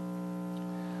models.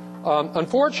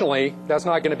 Unfortunately, that's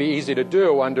not going to be easy to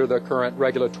do under the current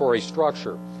regulatory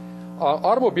structure.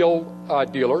 Automobile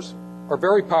dealers are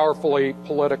very powerful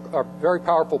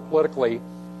politically,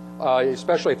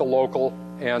 especially at the local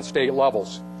and state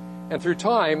levels. And through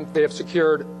time, they have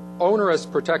secured onerous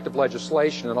protective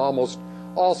legislation in almost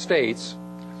all states.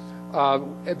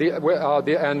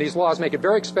 And these laws make it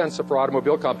very expensive for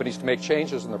automobile companies to make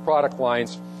changes in their product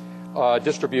lines,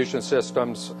 distribution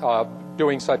systems,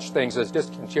 doing such things as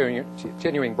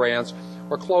discontinuing brands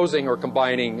or closing or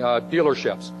combining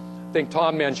dealerships. I think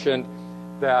Tom mentioned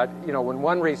that, in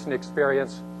one recent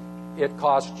experience, it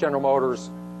cost General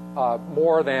Motors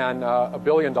more than $1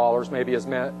 billion, maybe as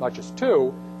much as $2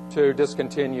 billion, to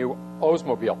discontinue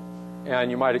Oldsmobile. And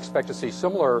you might expect to see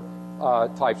similar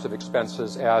types of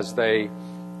expenses as they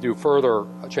do further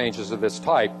changes of this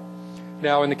type.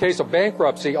 Now, in the case of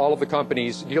bankruptcy, all of the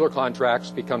company's dealer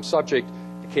contracts become subject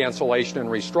to cancellation and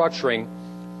restructuring,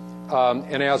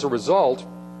 and as a result,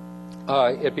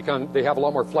 they have a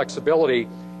lot more flexibility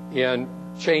in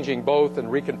changing both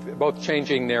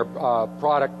changing their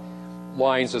product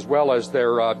lines as well as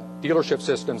their dealership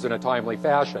systems in a timely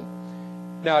fashion.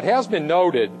 Now, it has been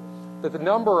noted that the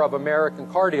number of American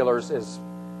car dealers is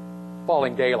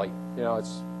falling daily. You know,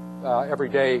 it's every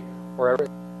day or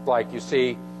like you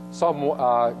see some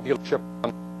dealership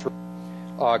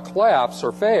collapse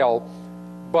or fail,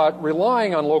 but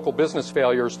relying on local business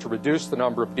failures to reduce the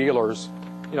number of dealers,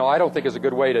 you know, I don't think is a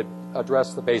good way to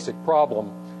address the basic problem,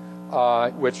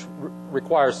 which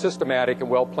requires systematic and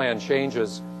well-planned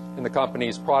changes in the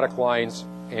company's product lines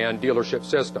and dealership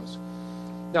systems.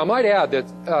 Now, I might add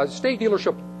that state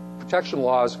dealership protection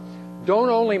laws don't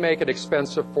only make it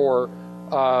expensive for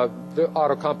the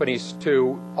auto companies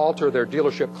to alter their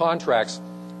dealership contracts,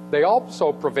 they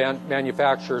also prevent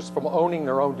manufacturers from owning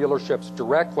their own dealerships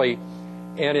directly,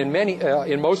 and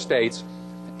in most states,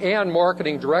 and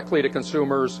marketing directly to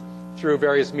consumers through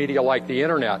various media like the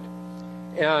internet.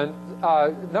 And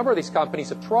a number of these companies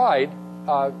have tried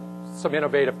some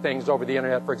innovative things over the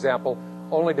internet, for example,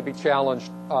 only to be challenged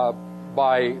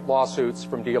by lawsuits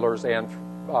from dealers and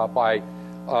by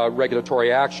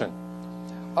regulatory action.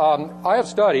 I have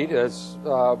studied, as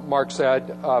Mark said,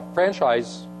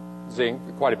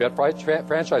 franchising quite a bit,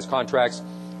 franchise contracts,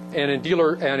 and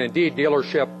indeed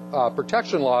dealership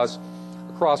protection laws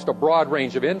across a broad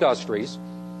range of industries.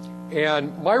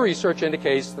 And my research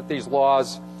indicates that these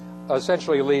laws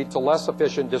essentially lead to less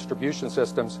efficient distribution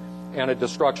systems and a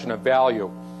destruction of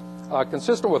value.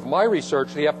 Consistent with my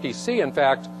research, the FTC, in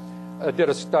fact, did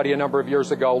a study a number of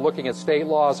years ago looking at state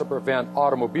laws that prevent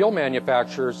automobile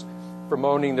manufacturers from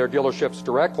owning their dealerships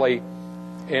directly,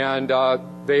 and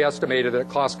they estimated that it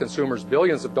cost consumers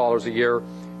billions of dollars a year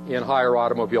in higher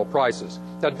automobile prices.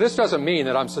 Now, this doesn't mean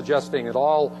that I'm suggesting that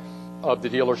all of the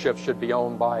dealerships should be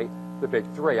owned by the big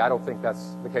three. I don't think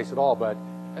that's the case at all, but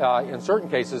in certain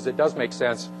cases it does make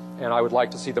sense, and I would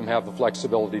like to see them have the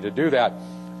flexibility to do that.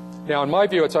 Now, in my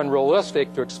view, it's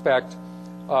unrealistic to expect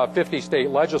 50 state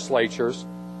legislatures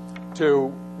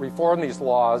to reform these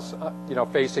laws,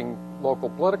 facing local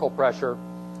political pressure.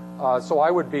 So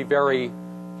I would be very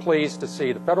pleased to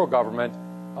see the federal government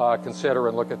consider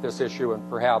and look at this issue and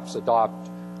perhaps adopt,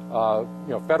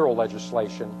 federal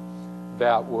legislation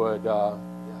that would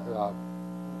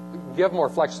give more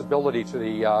flexibility to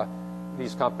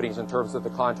these companies in terms of the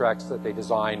contracts that they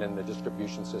design and the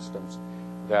distribution systems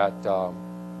that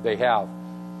they have.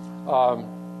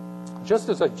 Just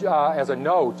as a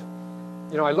note,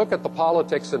 I look at the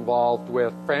politics involved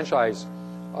with franchise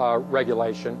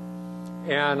regulation,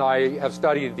 and I have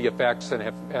studied the effects and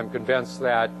am convinced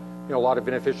that a lot of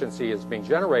inefficiency is being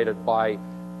generated by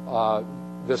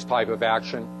this type of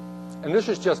action. And this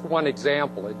is just one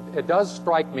example. It does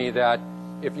strike me that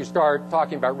if you start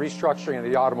talking about restructuring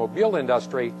the automobile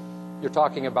industry, you're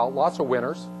talking about lots of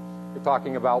winners, you're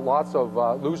talking about lots of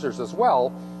losers as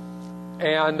well,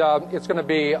 and it's going to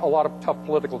be a lot of tough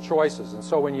political choices. And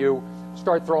so when you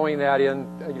start throwing that in,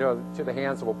 to the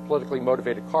hands of a politically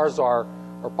motivated car czar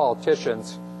or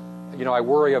politicians, I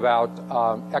worry about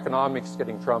economics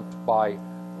getting trumped by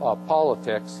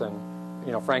politics, and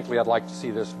frankly, I'd like to see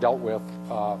this dealt with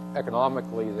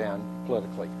economically than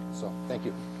politically. So, thank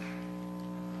you.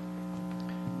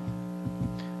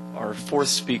 Our fourth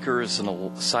speaker is an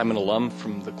assignment alum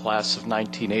from the class of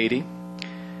 1980.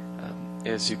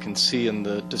 As you can see in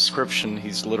the description,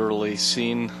 he's literally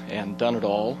seen and done it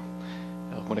all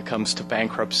when it comes to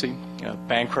bankruptcy.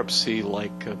 Bankruptcy,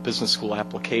 like business school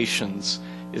applications,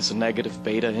 is a negative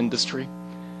beta industry.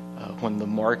 When the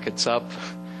market's up,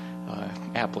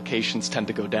 applications tend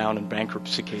to go down and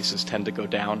bankruptcy cases tend to go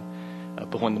down.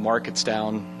 But when the market's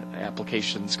down,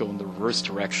 applications go in the reverse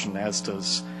direction, as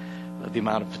does the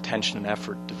amount of attention and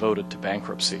effort devoted to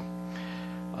bankruptcy.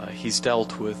 He's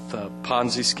dealt with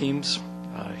Ponzi schemes.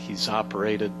 He's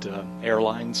operated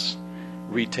airlines,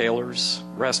 retailers,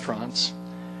 restaurants.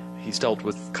 He's dealt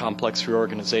with complex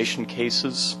reorganization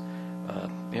cases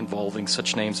involving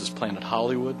such names as Planet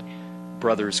Hollywood,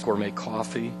 Brothers Gourmet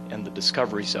Coffee, and the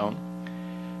Discovery Zone.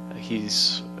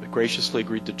 He's graciously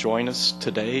agreed to join us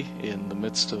today in the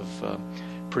midst of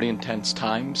pretty intense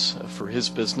times for his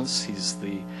business. He's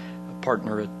the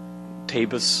partner at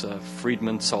Tabus,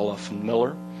 Friedman, Soloff, and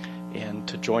Miller. And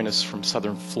to join us from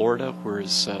southern Florida, where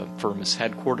his firm is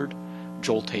headquartered,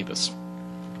 Joel Tabus.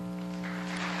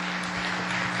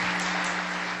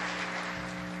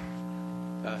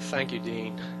 Thank you,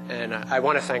 Dean. And I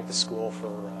want to thank the school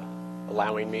for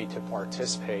allowing me to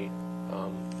participate.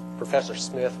 Professor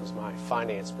Smith was my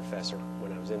finance professor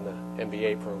when I was in the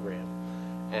MBA program.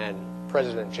 And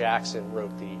President Jackson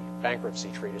wrote the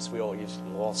bankruptcy treatise we all used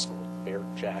in law school, Mayor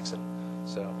Jackson.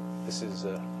 So this is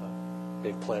a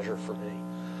big pleasure for me.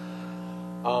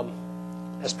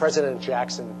 As President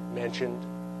Jackson mentioned,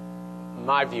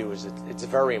 my view is it's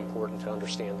very important to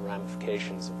understand the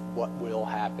ramifications of what will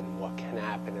happen, what can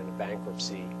happen in a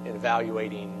bankruptcy, in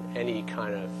evaluating any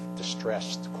kind of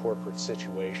distressed corporate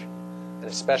situation, and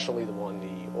especially the one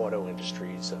the auto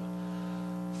industry is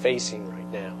facing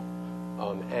right now.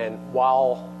 And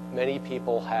while many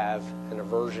people have an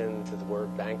aversion to the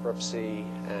word bankruptcy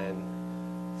and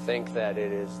think that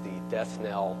it is the death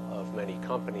knell of many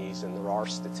companies, and there are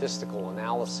statistical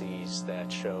analyses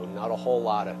that show not a whole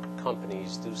lot of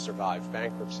companies do survive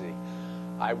bankruptcy,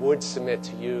 I would submit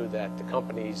to you that the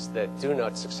companies that do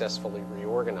not successfully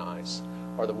reorganize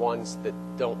are the ones that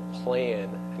don't plan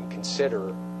and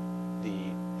consider the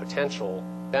potential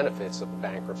benefits of the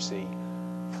bankruptcy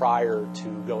prior to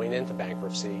going into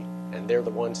bankruptcy, and they're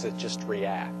the ones that just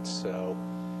react. So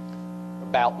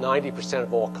about 90%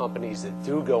 of all companies that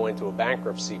do go into a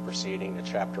bankruptcy proceeding, a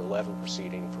Chapter 11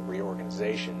 proceeding for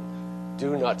reorganization,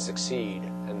 do not succeed,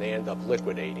 and they end up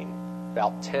liquidating.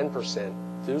 About 10%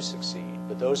 do succeed,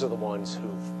 but those are the ones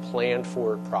who've planned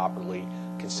for it properly,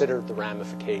 considered the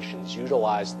ramifications,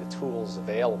 utilized the tools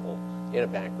available in a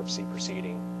bankruptcy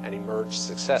proceeding, and emerged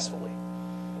successfully.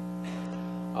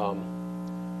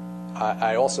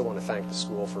 I also want to thank the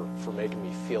school for making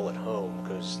me feel at home,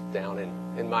 because down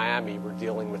in Miami we're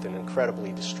dealing with an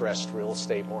incredibly distressed real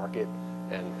estate market,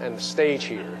 and the stage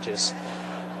here just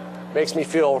makes me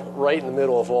feel right in the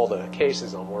middle of all the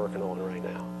cases I'm working on right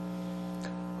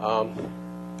now.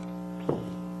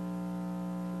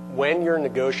 When you're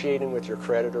negotiating with your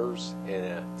creditors in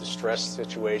a distressed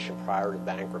situation prior to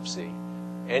bankruptcy,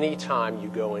 anytime you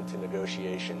go into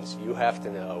negotiations, you have to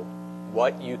know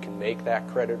what you can make that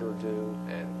creditor do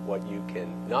and what you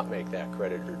can not make that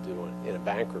creditor do in a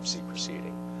bankruptcy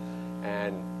proceeding.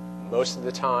 And most of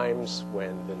the times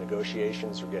when the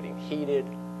negotiations are getting heated,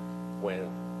 when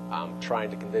I'm trying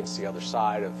to convince the other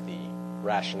side of the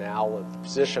rationale of the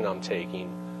position I'm taking,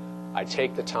 I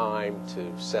take the time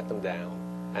to set them down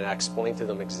and I explain to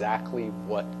them exactly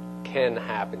what can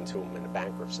happen to them in a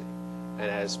bankruptcy.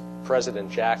 And as President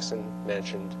Jackson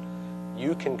mentioned,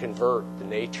 you can convert the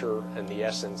nature and the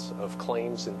essence of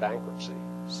claims in bankruptcy.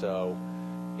 So,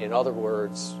 in other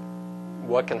words,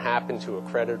 what can happen to a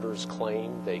creditor's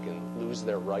claim? They can lose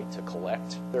their right to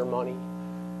collect their money.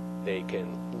 They can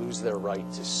lose their right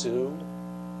to sue.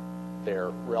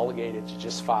 They're relegated to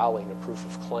just filing a proof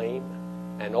of claim.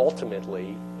 And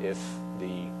ultimately, if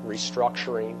the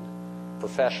restructuring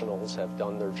professionals have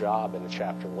done their job in a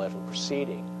Chapter 11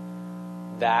 proceeding,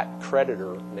 that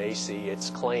creditor may see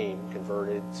its claim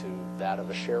converted to that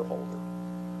of a shareholder.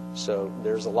 So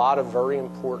there's a lot of very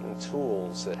important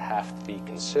tools that have to be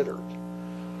considered.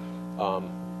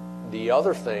 The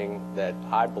other thing that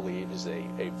I believe is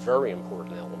a very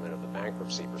important element of the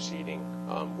bankruptcy proceeding,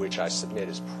 which I submit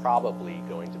is probably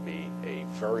going to be a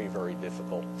very, very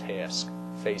difficult task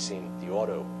facing the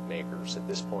automakers at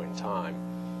this point in time,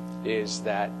 is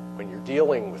that when you're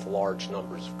dealing with large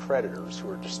numbers of creditors who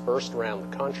are dispersed around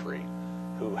the country,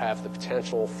 who have the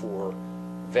potential for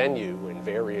venue in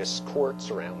various courts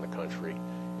around the country,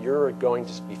 you're going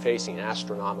to be facing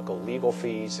astronomical legal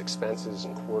fees, expenses,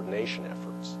 and coordination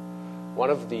efforts. One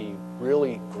of the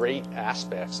really great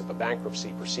aspects of a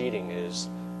bankruptcy proceeding is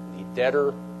the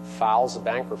debtor files a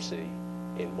bankruptcy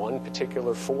in one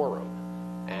particular forum,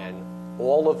 and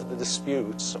all of the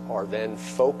disputes are then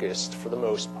focused, for the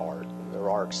most part, there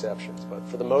are exceptions, but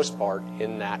for the most part,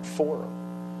 in that forum.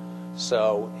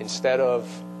 So instead of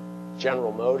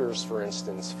General Motors, for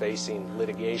instance, facing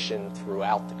litigation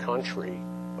throughout the country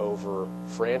over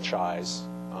franchise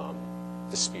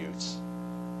disputes,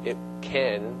 it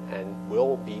can and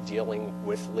will be dealing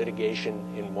with litigation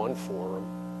in one forum,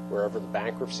 wherever the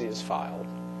bankruptcy is filed,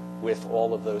 with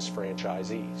all of those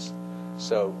franchisees.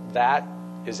 So that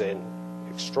is an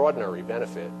extraordinary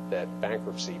benefit that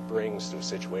bankruptcy brings to a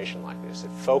situation like this.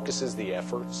 It focuses the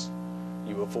efforts.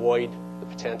 You avoid the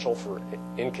potential for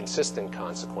inconsistent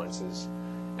consequences.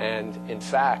 And in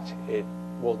fact, it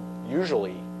will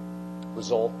usually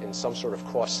result in some sort of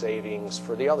cost savings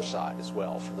for the other side as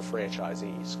well, for the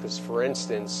franchisees. Because, for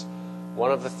instance,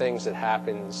 one of the things that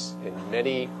happens in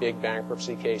many big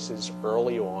bankruptcy cases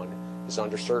early on is,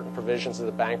 under certain provisions of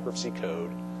the bankruptcy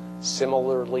code,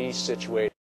 similarly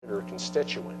situated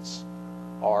constituents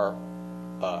are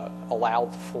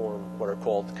allowed to form what are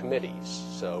called committees.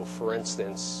 So, for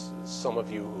instance, some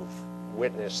of you who've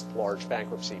witnessed large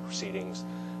bankruptcy proceedings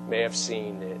may have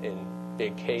seen in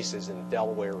big cases in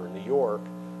Delaware or New York,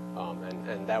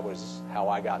 and that was how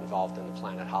I got involved in the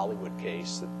Planet Hollywood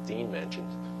case that Dean mentioned.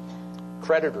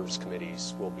 Creditors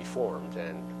committees will be formed,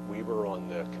 and we were on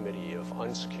the committee of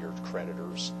unsecured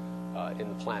creditors in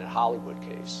the Planet Hollywood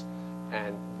case.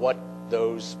 And what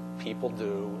those people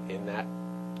do in that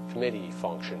committee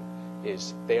function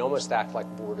is they almost act like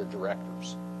board of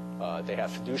directors. They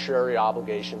have fiduciary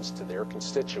obligations to their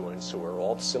constituents who are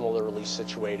all similarly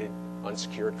situated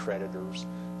unsecured creditors.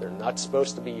 They're not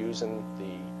supposed to be using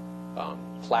the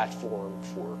platform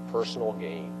for personal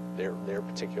gain, their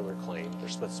particular claim. They're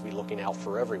supposed to be looking out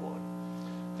for everyone.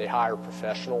 They hire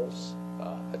professionals,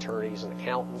 attorneys and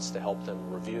accountants to help them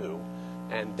review,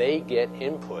 and they get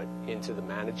input into the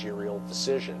managerial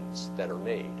decisions that are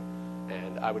made.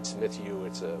 And I would submit to you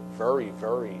it's a very,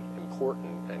 very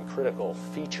important and critical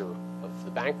feature of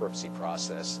the bankruptcy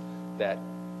process that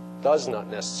does not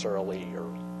necessarily or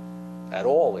at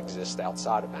all exist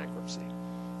outside of bankruptcy.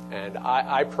 And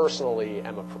I personally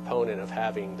am a proponent of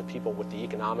having the people with the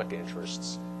economic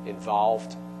interests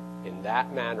involved in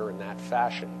that manner, in that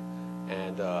fashion.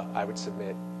 And I would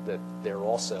submit that they're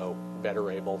also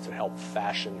better able to help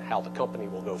fashion how the company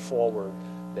will go forward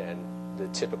than the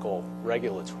typical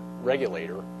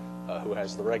regulator who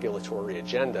has the regulatory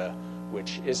agenda,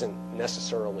 which isn't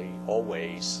necessarily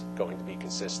always going to be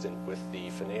consistent with the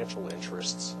financial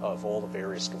interests of all the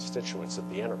various constituents of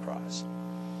the enterprise.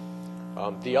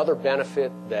 The other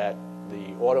benefit that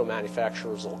the auto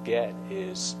manufacturers will get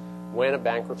is when a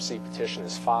bankruptcy petition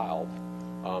is filed,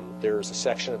 there's a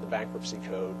section of the bankruptcy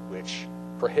code which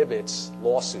prohibits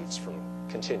lawsuits from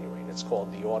continuing. It's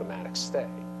called the automatic stay.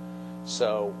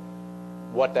 So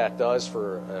what that does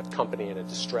for a company in a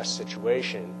distressed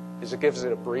situation is it gives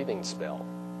it a breathing spell.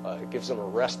 It gives them a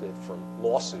respite from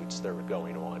lawsuits that are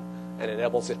going on, and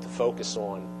enables it to focus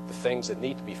on the things that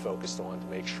need to be focused on to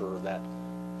make sure that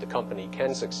the company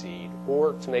can succeed,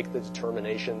 or to make the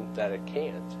determination that it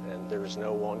can't, and there's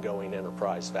no ongoing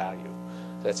enterprise value.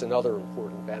 That's another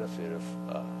important benefit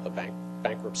of a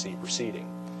bankruptcy proceeding.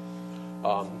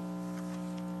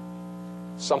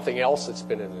 Something else that's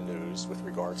been in the news with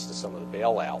regards to some of the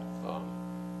bailout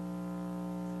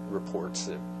reports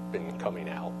that have been coming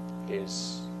out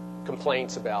is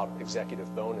complaints about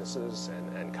executive bonuses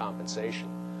and compensation.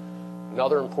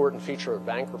 Another important feature of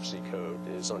bankruptcy code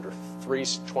is under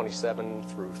 327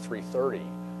 through 330.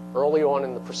 Early on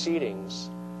in the proceedings,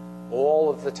 all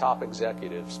of the top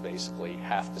executives basically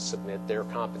have to submit their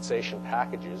compensation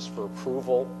packages for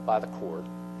approval by the court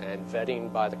and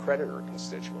vetting by the creditor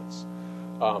constituents.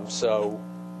 So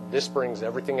this brings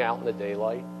everything out in the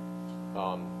daylight.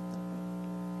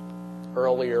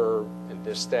 Earlier in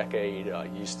this decade,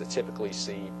 you used to typically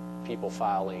see people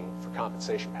filing for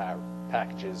compensation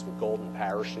packages with golden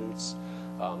parachutes.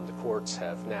 The courts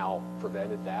have now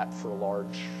prevented that to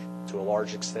a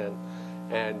large extent,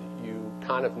 and you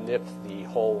kind of nip the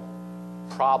whole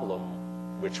problem,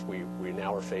 which we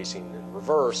now are facing in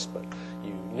reverse, but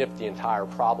you nip the entire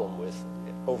problem with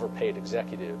overpaid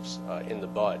executives in the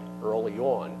bud early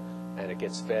on, and it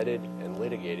gets vetted and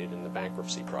litigated in the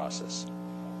bankruptcy process.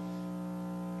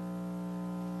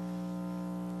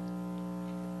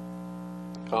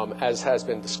 As has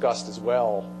been discussed as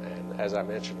well, and as I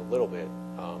mentioned a little bit,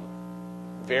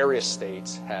 various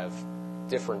states have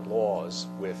different laws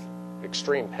with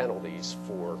extreme penalties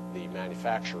for the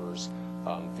manufacturers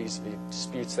vis-a-vis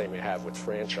disputes they may have with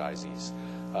franchisees.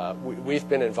 We've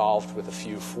been involved with a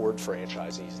few Ford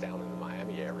franchisees down in the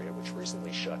Miami area, which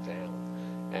recently shut down.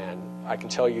 And I can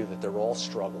tell you that they're all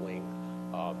struggling.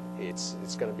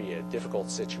 It's going to be a difficult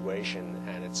situation,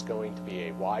 and it's going to be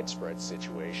a widespread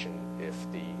situation if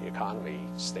the economy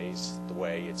stays the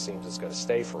way it seems it's going to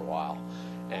stay for a while.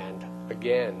 And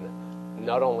again,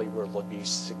 not only will there be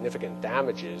significant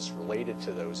damages related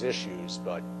to those issues,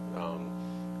 but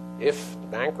if the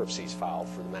bankruptcy is filed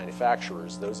for the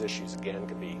manufacturers, those issues again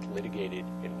can be litigated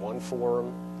in one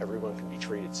forum. Everyone can be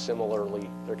treated similarly.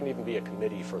 There can even be a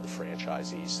committee for the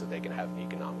franchisees so they can have an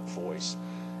economic voice.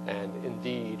 And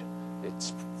indeed,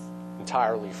 it's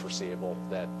entirely foreseeable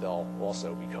that they'll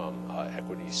also become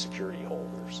equity security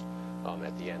holders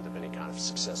at the end of any kind of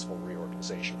successful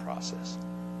reorganization process.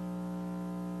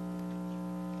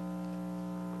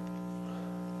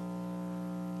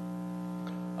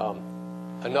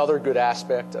 Another good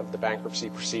aspect of the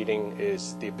bankruptcy proceeding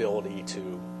is the ability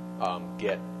to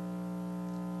get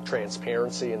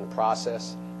transparency in the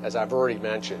process. As I've already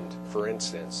mentioned, for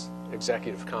instance,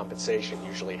 executive compensation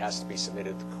usually has to be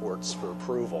submitted to courts for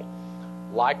approval.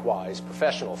 Likewise,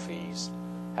 professional fees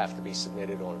have to be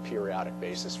submitted on a periodic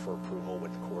basis for approval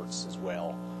with the courts as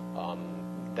well.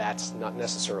 That's not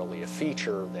necessarily a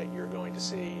feature that you're going to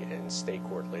see in state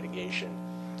court litigation.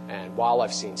 And while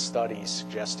I've seen studies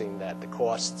suggesting that the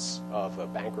costs of a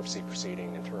bankruptcy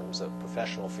proceeding in terms of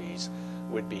professional fees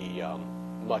would be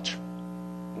much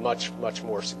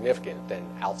more significant than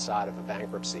outside of a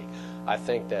bankruptcy, I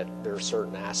think that there are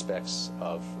certain aspects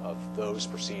of those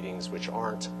proceedings which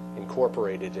aren't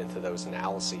incorporated into those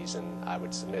analyses, and I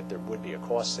would submit there would be a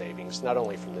cost savings, not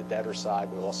only from the debtor side,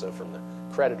 but also from the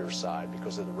creditor side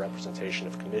because of the representation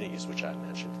of committees, which I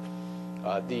mentioned.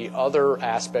 The other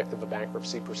aspect of a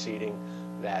bankruptcy proceeding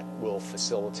that will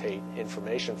facilitate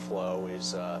information flow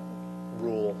is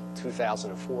Rule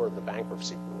 2004 of the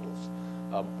bankruptcy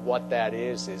rules. What that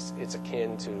is it's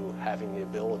akin to having the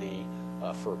ability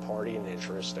for a party in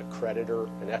interest, a creditor,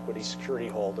 an equity security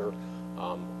holder,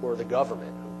 or the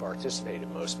government who participate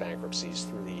in most bankruptcies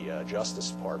through the Justice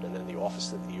Department and the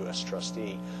Office of the U.S.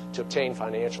 Trustee to obtain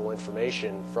financial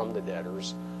information from the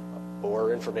debtors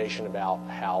or information about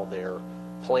how they're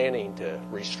planning to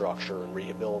restructure and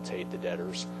rehabilitate the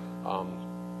debtors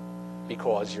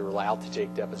because you're allowed to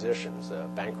take depositions. A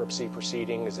bankruptcy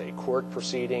proceeding is a court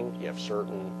proceeding. You have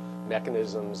certain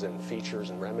mechanisms and features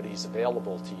and remedies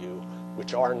available to you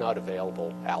which are not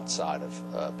available outside of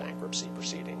a bankruptcy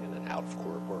proceeding in an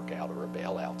out-of-court workout or a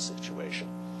bailout situation.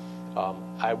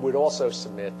 I would also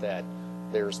submit that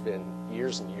there's been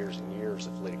years and years and years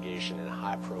of litigation in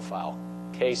high-profile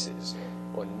cases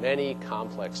on many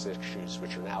complex issues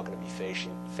which are now going to be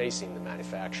facing the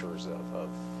manufacturers of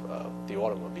the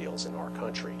automobiles in our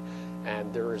country.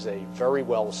 And there is a very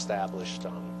well-established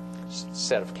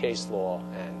set of case law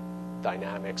and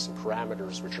dynamics and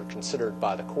parameters which are considered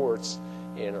by the courts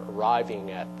in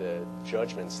arriving at the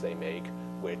judgments they make,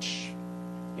 which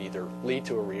either lead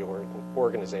to a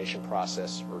reorganization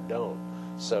process or don't.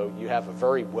 So you have a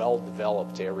very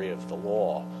well-developed area of the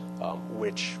law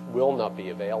which will not be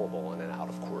available in an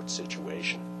out-of-court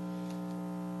situation.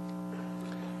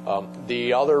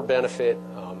 The other benefit,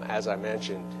 as I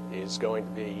mentioned, is going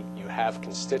to be you have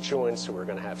constituents who are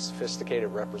going to have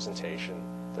sophisticated representation.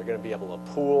 They're going to be able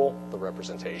to pool the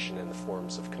representation in the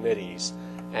forms of committees,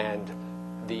 and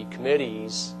the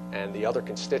committees and the other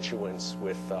constituents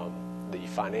with the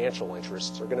financial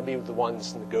interests are going to be the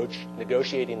ones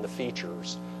negotiating the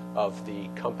features of the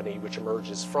company which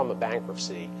emerges from a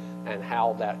bankruptcy and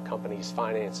how that company's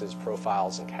finances,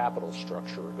 profiles, and capital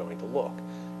structure are going to look.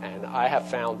 And I have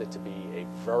found it to be a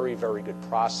very, very good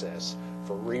process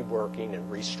for reworking and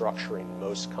restructuring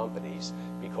most companies,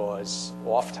 because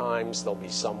oftentimes there'll be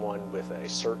someone with a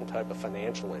certain type of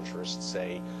financial interest,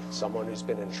 say someone who's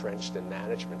been entrenched in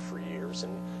management for years,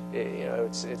 and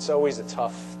it's always a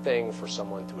tough thing for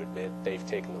someone to admit they've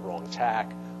taken the wrong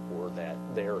tack or that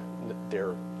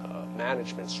their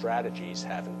management strategies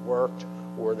haven't worked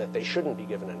or that they shouldn't be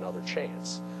given another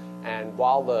chance. And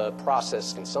while the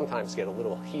process can sometimes get a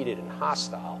little heated and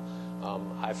hostile,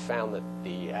 I've found that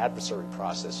the adversary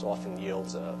process often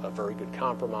yields a very good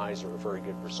compromise or a very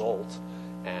good result.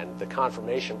 And the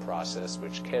confirmation process,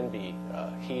 which can be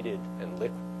heated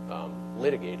and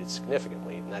litigated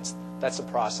significantly, and that's a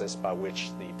process by which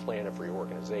the plan of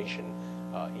reorganization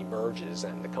emerges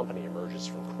and the company emerges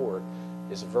from court,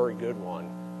 is a very good one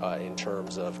in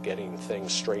terms of getting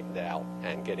things straightened out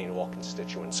and getting all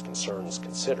constituents' concerns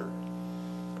considered.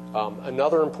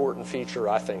 Another important feature,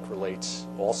 I think, relates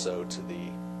also to the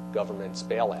government's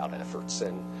bailout efforts,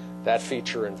 and that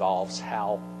feature involves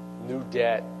how new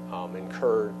debt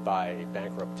incurred by a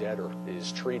bankrupt debtor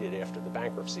is treated after the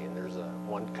bankruptcy. And there's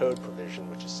one code provision,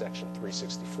 which is Section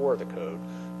 364 of the code,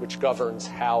 which governs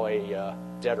how a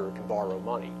debtor can borrow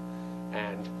money.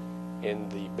 And in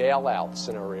the bailout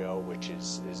scenario, which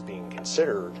is being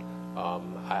considered,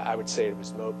 I would say it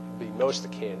would be most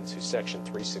akin to Section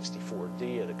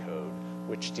 364D of the code,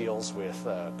 which deals with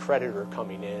a creditor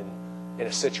coming in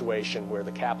a situation where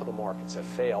the capital markets have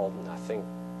failed. And I think,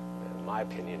 in my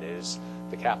opinion, is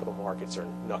the capital markets are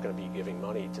not going to be giving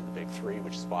money to the big three,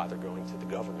 which is why they're going to the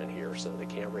government here. So they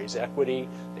can't raise equity,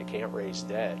 they can't raise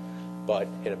debt. But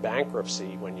in a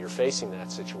bankruptcy, when you're facing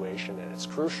that situation, and it's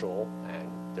crucial, and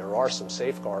there are some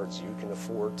safeguards you can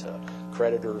afford to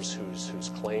creditors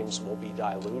whose claims will be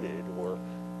diluted or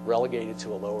relegated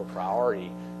to a lower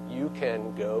priority, you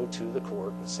can go to the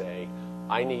court and say,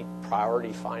 I need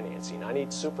priority financing, I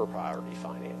need super priority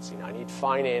financing, I need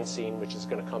financing which is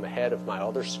going to come ahead of my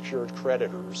other secured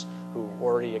creditors who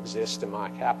already exist in my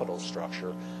capital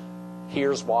structure.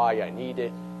 Here's why I need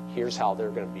it, here's how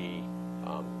they're going to be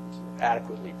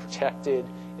adequately protected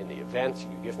in the event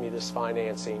you give me this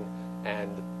financing.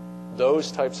 And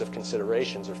those types of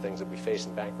considerations are things that we face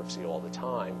in bankruptcy all the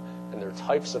time, and they're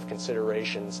types of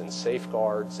considerations and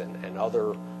safeguards and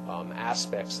other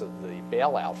aspects of the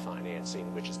bailout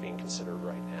financing which is being considered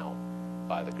right now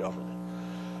by the government.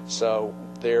 So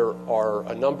there are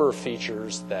a number of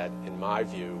features that, in my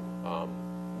view,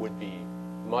 would be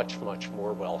much, much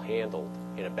more well handled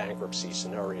in a bankruptcy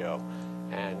scenario.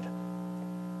 And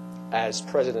as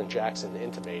President Jackson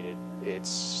intimated,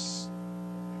 it's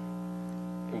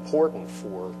important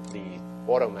for the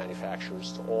auto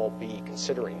manufacturers to all be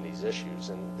considering these issues.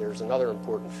 And there's another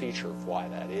important feature of why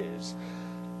that is.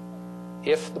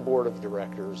 If the board of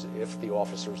directors, if the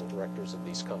officers and directors of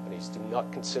these companies do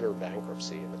not consider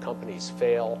bankruptcy and the companies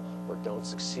fail or don't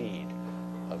succeed,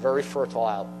 a very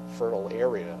fertile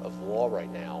area of law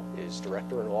right now is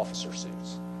director and officer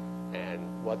suits. And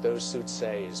what those suits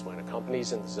say is when a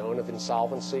company's in the zone of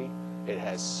insolvency, it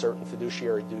has certain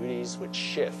fiduciary duties which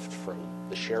shift from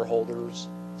the shareholders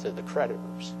to the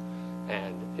creditors.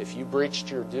 And if you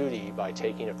breached your duty by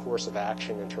taking a course of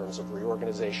action in terms of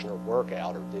reorganization or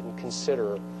workout, or didn't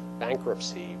consider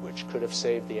bankruptcy, which could have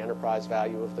saved the enterprise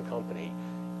value of the company,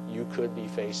 you could be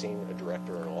facing a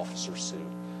director and officer suit.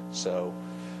 So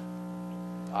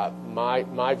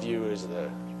my view is the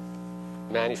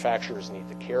manufacturers need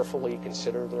to carefully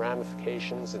consider the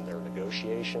ramifications in their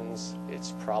negotiations.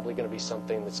 It's probably going to be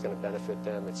something that's going to benefit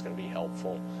them. It's going to be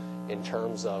helpful. In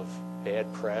terms of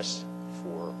bad press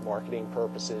for marketing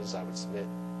purposes, I would submit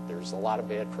there's a lot of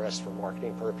bad press for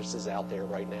marketing purposes out there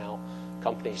right now.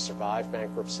 Companies survive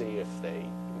bankruptcy if they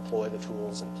employ the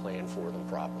tools and plan for them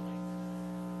properly.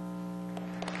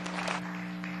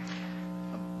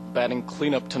 Batting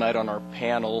cleanup tonight on our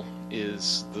panel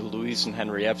is the Louise and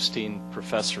Henry Epstein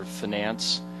Professor of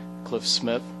Finance, Cliff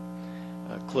Smith.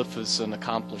 Cliff is an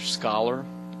accomplished scholar.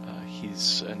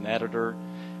 He's an editor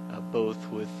both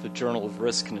with the Journal of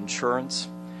Risk and Insurance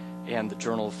and the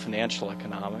Journal of Financial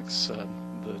Economics,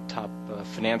 the top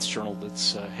finance journal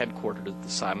that's headquartered at the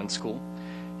Simon School.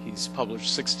 He's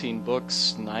published 16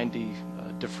 books, 90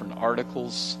 different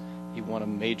articles. He won a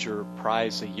major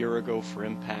prize a year ago for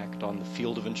impact on the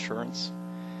field of insurance.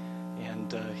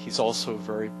 And he's also a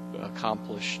very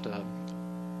accomplished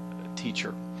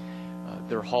teacher.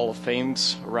 There are Hall of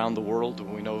Fames around the world.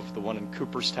 We know of the one in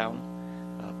Cooperstown.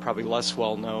 Probably less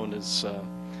well known is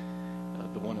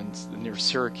the one near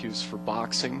Syracuse for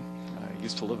boxing. I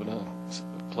used to live in a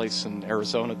place in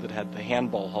Arizona that had the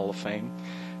Handball Hall of Fame.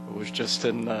 It was just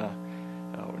in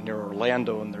near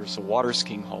Orlando, and there's a Water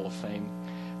Skiing Hall of Fame.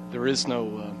 There is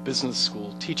no business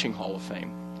school teaching Hall of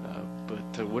Fame,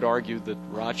 but would argue that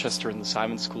Rochester and the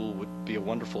Simon School would be a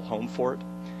wonderful home for it.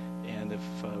 And if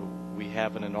we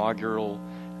have an inaugural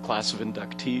class of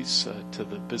inductees to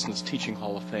the Business Teaching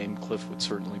Hall of Fame, Cliff would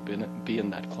certainly be in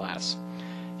that class.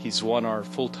 He's won our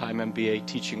full-time MBA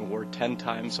Teaching Award 10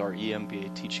 times, our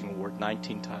EMBA Teaching Award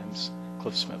 19 times.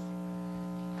 Cliff Smith.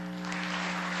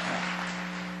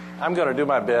 I'm going to do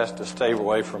my best to stay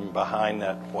away from behind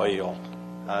that whale.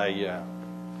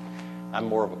 I'm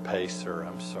more of a pacer,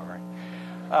 I'm sorry.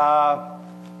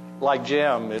 Like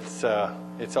Jim, it's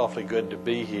awfully good to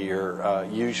be here.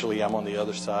 Usually I'm on the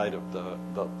other side of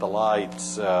the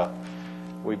lights.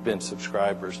 We've been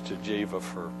subscribers to Jiva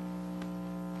for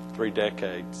 3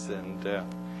 decades, and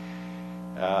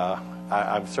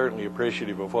I'm certainly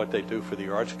appreciative of what they do for the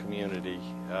arts community,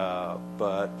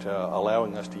 but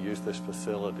allowing us to use this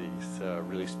facility is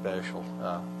really special.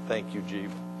 Thank you,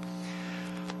 Jiva.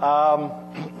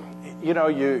 You know,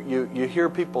 you hear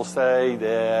people say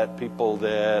that people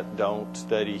that don't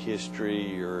study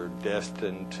history are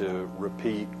destined to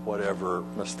repeat whatever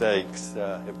mistakes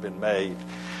have been made.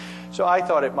 So I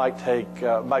thought it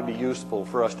might be useful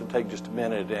for us to take just a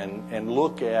minute and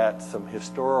look at some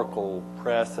historical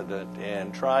precedent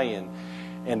and try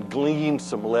and glean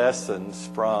some lessons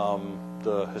from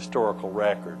the historical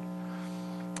record.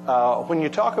 When you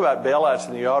talk about bailouts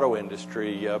in the auto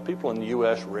industry, people in the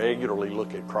U.S. regularly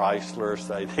look at Chrysler,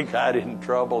 say they got in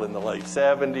trouble in the late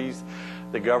 70s.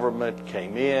 The government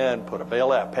came in, put a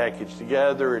bailout package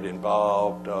together. It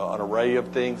involved an array of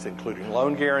things, including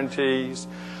loan guarantees.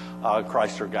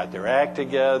 Chrysler got their act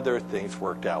together. Things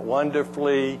worked out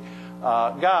wonderfully.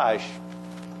 Gosh,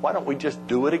 why don't we just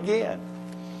do it again?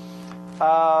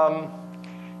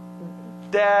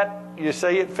 That, you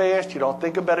say it fast, you don't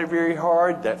think about it very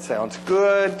hard. That sounds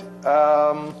good.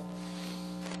 I'd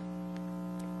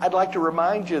like to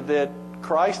remind you that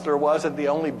Chrysler wasn't the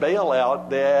only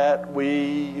bailout that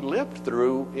we lived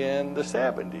through in the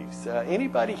 70s.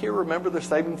 Anybody here remember the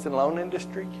savings and loan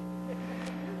industry?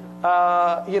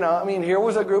 Here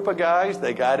was a group of guys,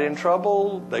 they got in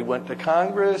trouble, they went to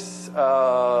Congress,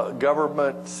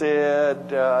 government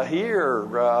said,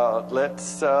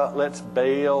 let's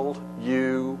bail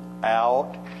you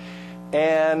out.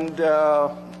 And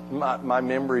my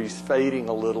memory's fading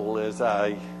a little as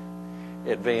I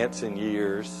advance in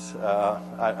years.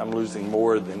 I'm losing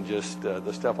more than just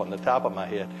the stuff on the top of my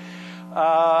head.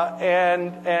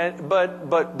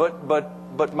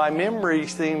 But my memory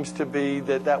seems to be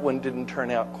that one didn't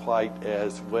turn out quite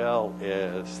as well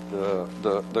as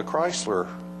the Chrysler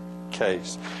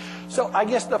case. So I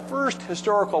guess the first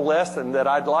historical lesson that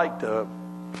I'd like to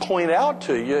point out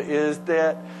to you is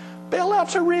that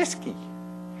bailouts are risky.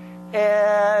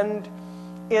 And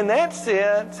in that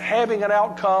sense, having an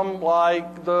outcome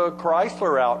like the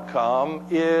Chrysler outcome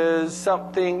is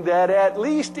something that at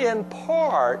least in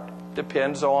part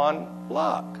depends on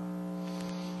luck.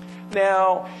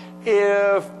 Now,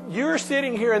 if you're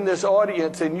sitting here in this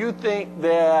audience and you think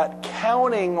that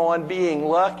counting on being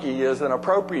lucky is an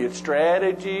appropriate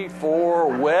strategy for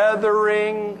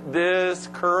weathering this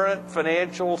current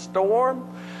financial storm,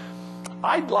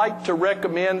 I'd like to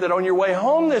recommend that on your way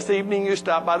home this evening you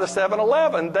stop by the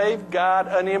 7-Eleven. They've got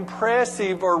an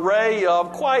impressive array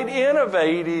of quite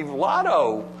innovative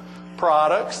lotto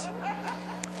products.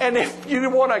 And if you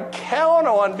want to count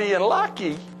on being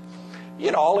lucky,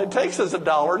 all it takes is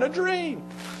 $1 and a dream.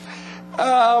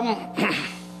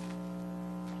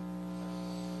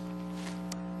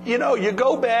 You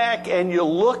go back and you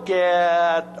look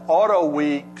at Auto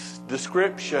Week's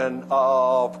description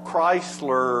of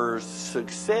Chrysler's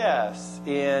success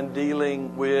in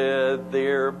dealing with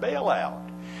their bailout.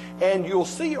 And you'll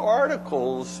see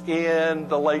articles in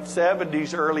the late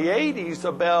 70s, early 80s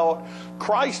about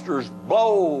Chrysler's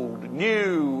bold,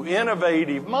 new,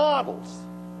 innovative models.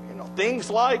 Things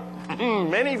like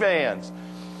minivans.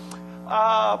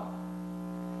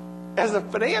 As a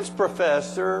finance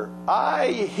professor, I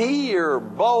hear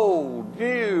bold,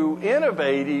 new,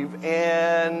 innovative,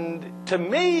 and to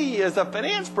me, as a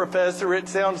finance professor, it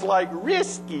sounds like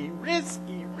risky,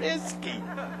 risky, risky.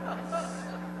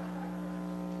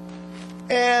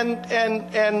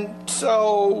 And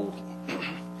so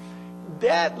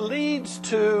that leads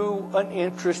to an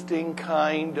interesting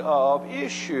kind of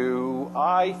issue.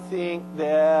 I think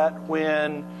that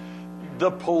when the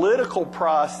political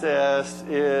process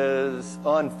is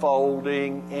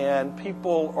unfolding and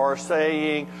people are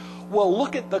saying, well,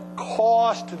 look at the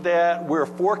cost that we're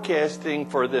forecasting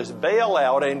for this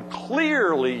bailout, and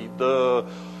clearly the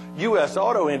U.S.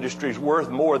 auto industry is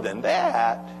worth more than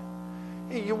that,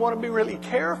 you want to be really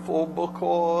careful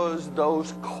because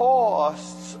those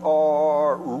costs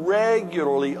are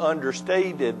regularly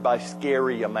understated by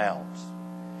scary amounts.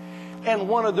 And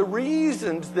one of the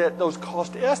reasons that those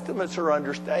cost estimates are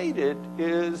understated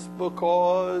is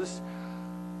because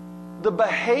the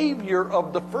behavior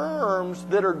of the firms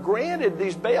that are granted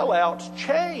these bailouts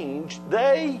change.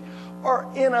 They are,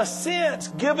 in a sense,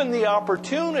 given the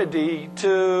opportunity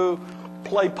to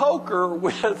play poker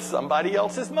with somebody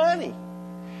else's money.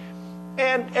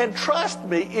 And trust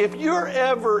me, if you're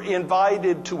ever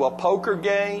invited to a poker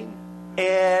game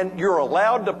and you're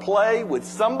allowed to play with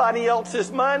somebody else's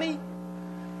money,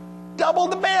 double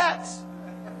the bets.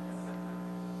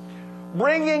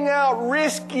 Bringing out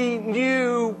risky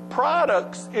new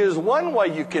products is one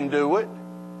way you can do it.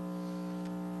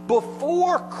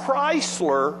 Before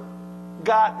Chrysler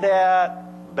got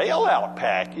that bailout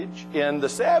package in the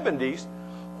 70s,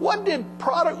 what did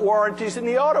product warranties in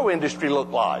the auto industry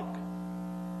look like?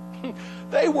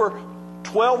 They were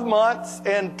 12 months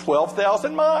and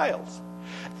 12,000 miles.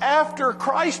 After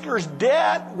Chrysler's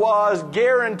debt was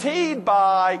guaranteed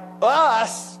by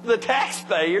us, the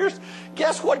taxpayers,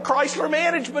 guess what Chrysler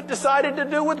management decided to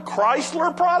do with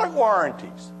Chrysler product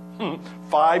warranties?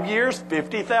 5 years,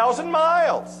 50,000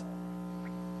 miles.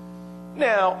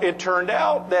 Now, it turned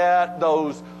out that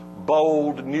those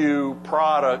bold new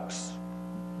products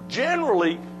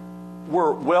generally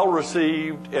were well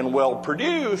received and well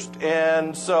produced,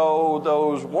 and so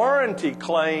those warranty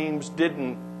claims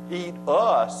didn't eat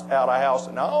us out of house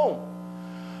and home.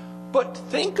 But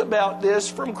think about this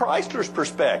from Chrysler's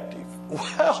perspective.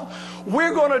 Well,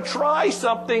 we're going to try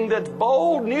something that's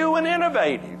bold, new, and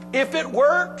innovative. If it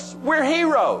works, we're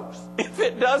heroes. If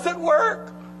it doesn't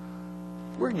work,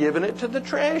 we're giving it to the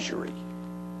Treasury.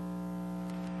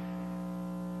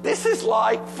 This is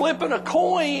like flipping a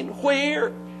coin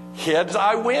where heads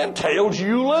I win, tails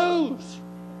you lose.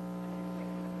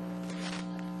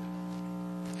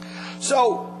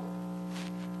 So,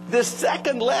 the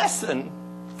second lesson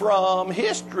from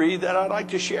history that I'd like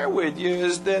to share with you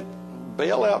is that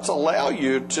bailouts allow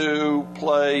you to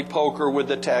play poker with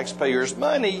the taxpayers'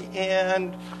 money,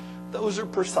 and those are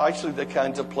precisely the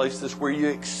kinds of places where you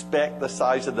expect the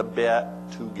size of the bet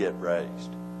to get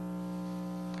raised.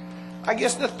 I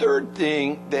guess the third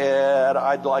thing that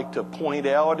I'd like to point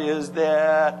out is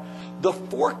that the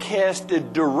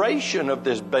forecasted duration of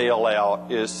this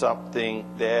bailout is something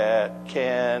that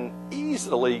can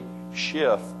easily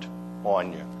shift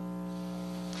on you.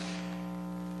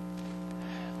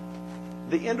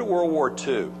 The end of World War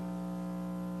II.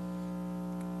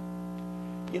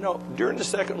 You know, during the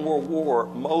Second World War,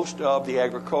 most of the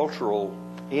agricultural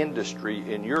industry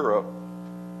in Europe,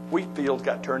 wheat fields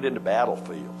got turned into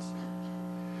battlefields.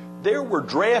 There were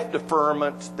draft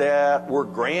deferments that were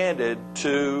granted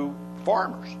to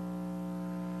farmers.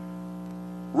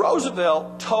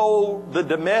 Roosevelt told the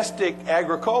domestic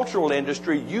agricultural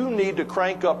industry, you need to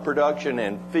crank up production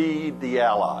and feed the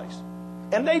Allies.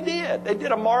 And they did. They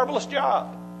did a marvelous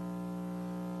job.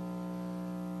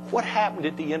 What happened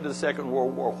at the end of the Second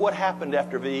World War? What happened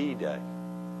after VE Day?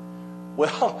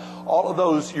 Well, all of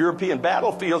those European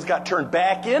battlefields got turned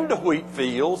back into wheat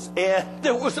fields, and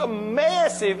there was a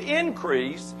massive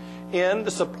increase in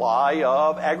the supply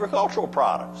of agricultural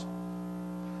products.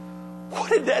 What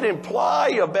did that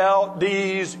imply about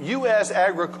these U.S.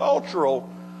 agricultural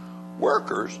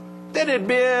workers that had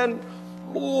been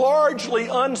largely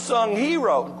unsung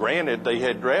heroes? Granted, they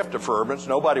had draft deferments.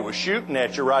 Nobody was shooting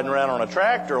at you riding around on a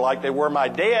tractor like they were my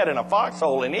dad in a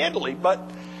foxhole in Italy, but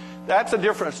that's a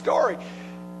different story.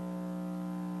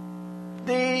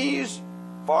 These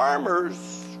farmers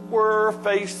were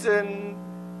facing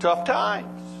tough times.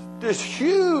 This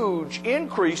huge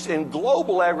increase in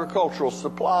global agricultural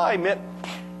supply meant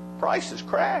prices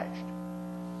crashed.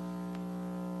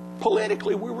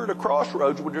 Politically, we were at a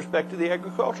crossroads with respect to the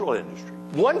agricultural industry.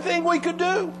 One thing we could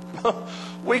do,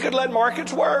 we could let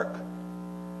markets work.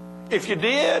 If you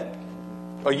did,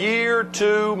 a year,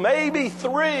 2, maybe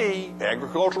 3,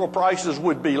 agricultural prices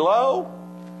would be low.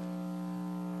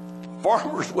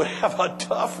 Farmers would have a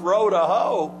tough row to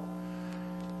hoe.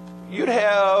 You'd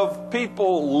have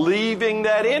people leaving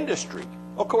that industry.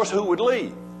 Of course, who would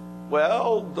leave?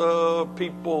 Well, the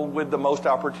people with the most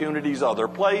opportunities other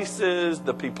places,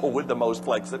 the people with the most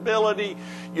flexibility.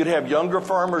 You'd have younger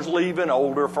farmers leaving,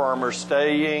 older farmers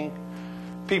staying.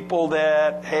 People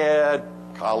that had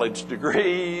college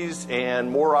degrees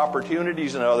and more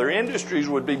opportunities in other industries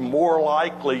would be more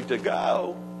likely to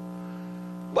go.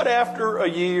 But after a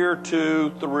year,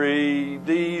 2, 3,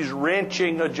 these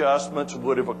wrenching adjustments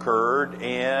would have occurred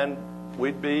and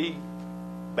we'd be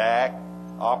back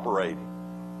operating.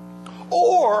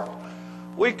 Or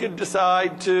we could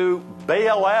decide to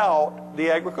bail out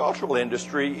the agricultural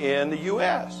industry in the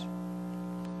U.S.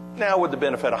 Now, with the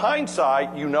benefit of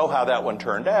hindsight, you know how that one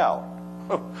turned out.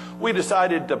 We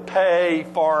decided to pay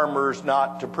farmers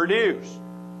not to produce.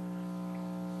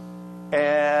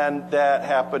 And that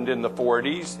happened in the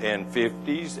 40s and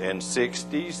 50s and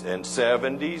 60s and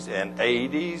 70s and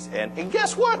 80s. And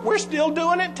guess what? We're still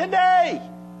doing it today.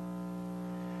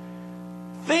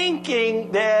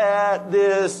 Thinking that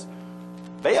this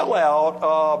bailout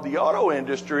of the auto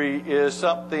industry is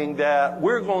something that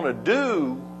we're going to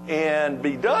do and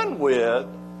be done with,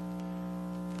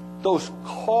 those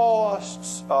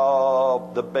costs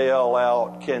of the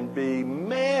bailout can be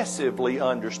massively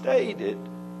understated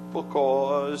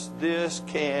because this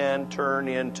can turn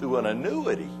into an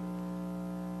annuity.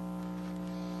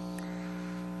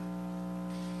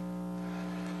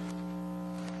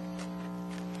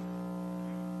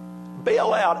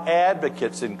 Bailout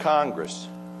advocates in Congress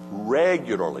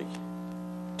regularly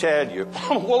tell you,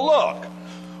 well, look,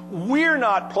 we're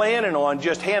not planning on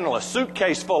just handing a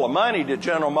suitcase full of money to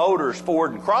General Motors,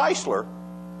 Ford, and Chrysler.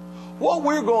 What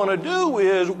we're going to do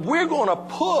is we're going to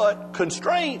put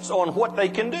constraints on what they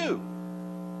can do.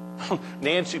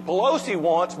 Nancy Pelosi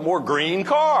wants more green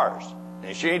cars.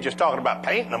 And she ain't just talking about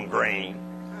painting them green.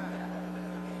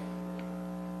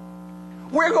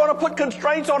 We're going to put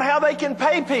constraints on how they can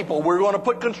pay people. We're going to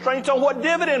put constraints on what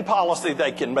dividend policy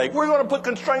they can make. We're going to put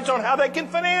constraints on how they can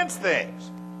finance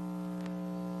things.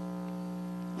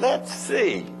 Let's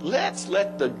see. Let's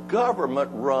let the government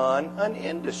run an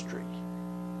industry.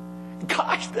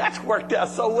 Gosh, that's worked out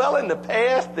so well in the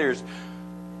past. There's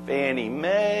Fannie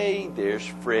Mae, there's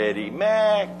Freddie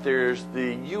Mac, there's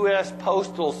the U.S.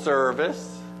 Postal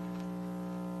Service.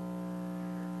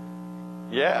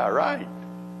 Yeah, right.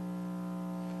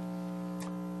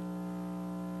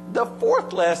 The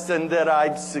fourth lesson that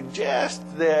I'd suggest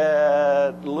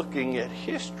that looking at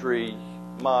history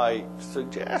might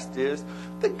suggest is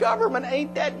the government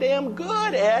ain't that damn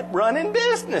good at running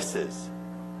businesses.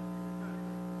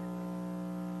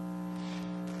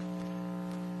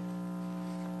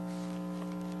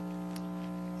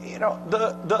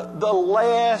 The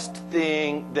last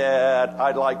thing that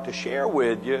I'd like to share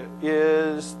with you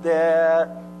is that,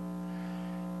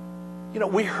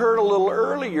 we heard a little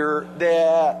earlier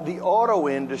that the auto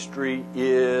industry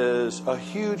is a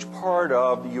huge part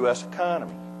of the U.S.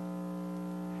 economy.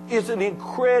 It's an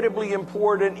incredibly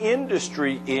important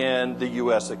industry in the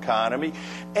U.S. economy,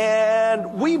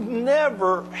 and we've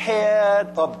never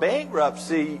had a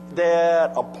bankruptcy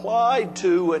that applied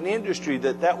to an industry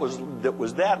that was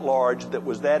that large, that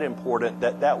was that important,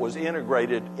 that was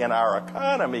integrated in our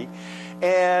economy.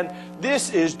 And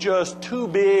this is just too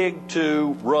big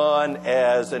to run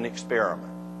as an experiment.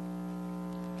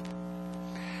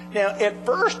 Now, at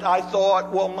first I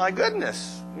thought, well, my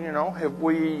goodness, have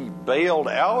we bailed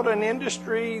out an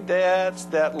industry that's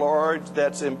that large,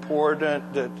 that's important?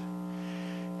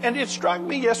 And it struck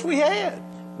me, yes, we had.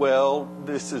 Well,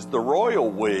 this is the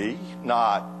royal we,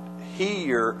 not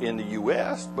here in the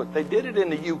U.S., but they did it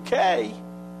in the U.K.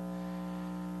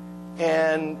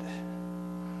 And,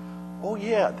 oh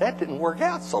yeah, that didn't work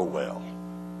out so well.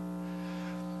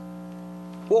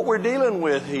 What we're dealing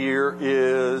with here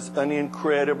is an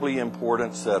incredibly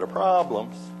important set of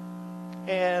problems.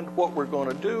 And what we're going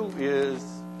to do is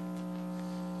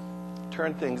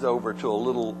turn things over to a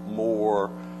little more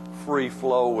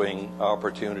free-flowing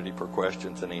opportunity for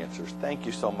questions and answers. Thank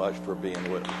you so much for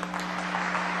being with me.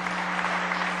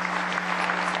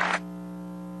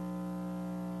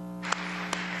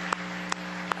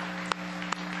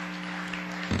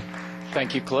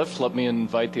 Thank you, Cliff. Let me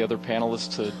invite the other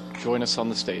panelists to join us on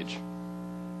the stage.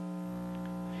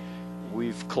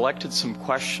 We've collected some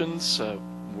questions.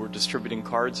 We're distributing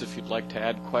cards if you'd like to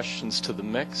add questions to the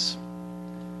mix.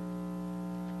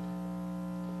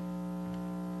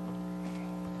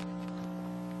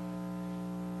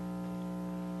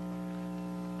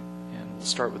 And we'll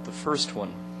start with the first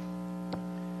one.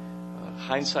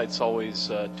 Hindsight's always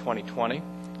 20/20,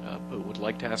 but would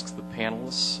like to ask the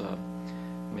panelists,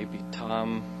 maybe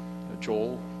Tom,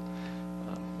 Joel,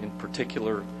 in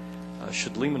particular,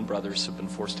 should Lehman Brothers have been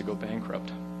forced to go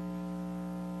bankrupt?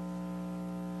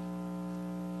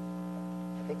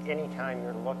 I think anytime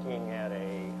you're looking at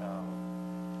a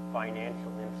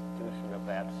financial institution of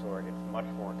that sort, it's much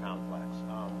more complex.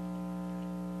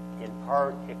 In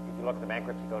part, if you look at the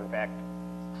bankruptcy code, in fact,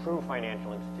 true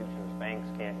financial institutions, banks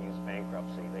can't use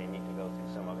bankruptcy. They need to go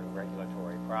through some other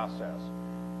regulatory process.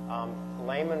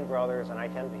 Lehman Brothers, and I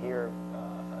tend to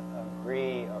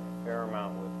agree a fair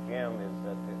amount with Jim, is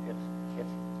that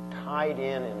it's tied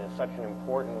in such an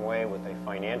important way with a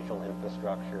financial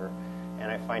infrastructure,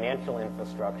 and a financial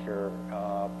infrastructure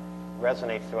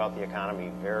resonates throughout the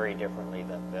economy very differently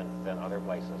than other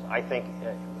places. I think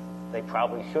they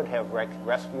probably should have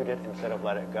rescued it instead of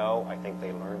let it go. I think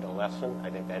they learned a lesson. I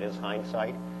think that is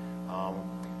hindsight.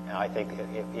 I think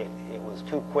it was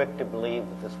too quick to believe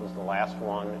that this was the last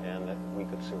one and that we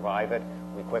could survive it.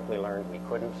 We quickly learned we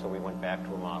couldn't, so we went back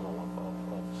to a model of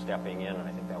stepping in, and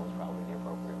I think that was probably the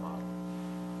appropriate model.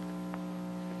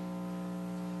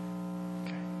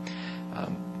 Okay.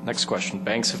 Next question.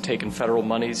 Banks have taken federal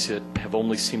monies that have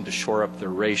only seemed to shore up their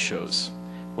ratios.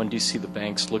 When do you see the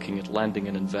banks looking at lending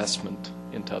and investment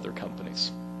into other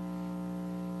companies?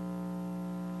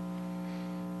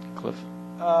 Cliff?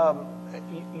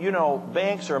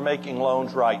 Banks are making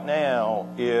loans right now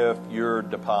if you're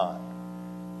DuPont.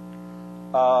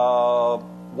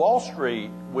 Wall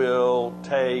Street will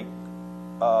take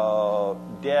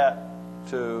debt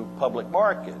to public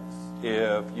markets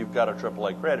if you've got a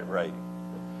AAA credit rating.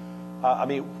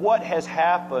 What has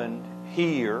happened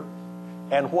here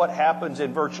and what happens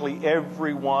in virtually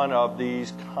every one of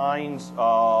these kinds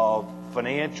of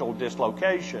financial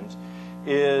dislocations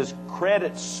is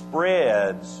credit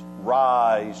spreads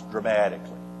rise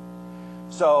dramatically.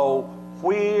 So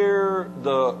where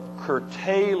the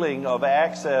curtailing of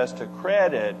access to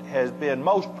credit has been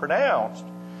most pronounced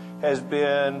has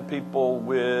been people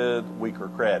with weaker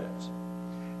credits.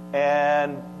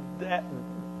 And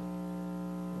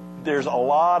there's a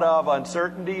lot of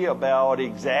uncertainty about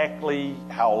exactly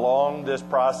how long this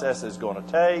process is going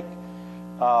to take,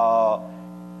 how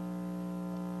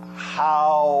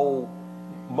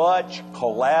much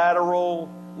collateral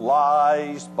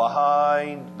lies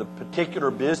behind the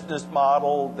particular business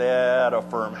model that a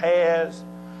firm has.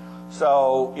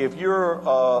 So if you're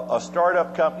a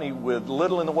startup company with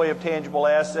little in the way of tangible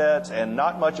assets and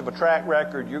not much of a track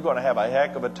record, you're going to have a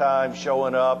heck of a time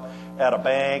showing up at a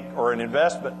bank or an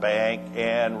investment bank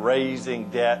and raising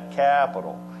debt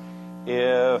capital.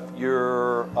 If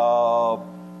you're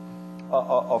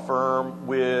a firm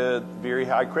with very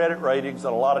high credit ratings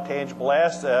and a lot of tangible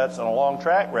assets and a long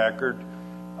track record,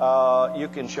 you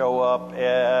can show up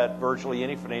at virtually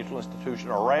any financial institution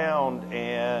around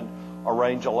and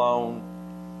arrange a loan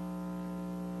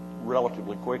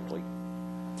relatively quickly.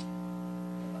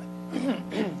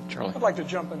 Charlie. I'd like to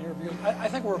jump in here because I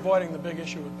think we're avoiding the big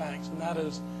issue with banks, and that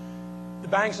is the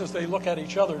banks, as they look at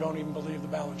each other, don't even believe the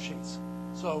balance sheets.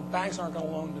 So banks aren't going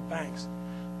to loan to banks.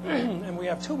 And we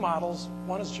have two models.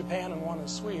 One is Japan and one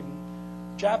is Sweden.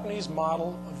 The Japanese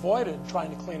model avoided trying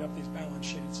to clean up these balance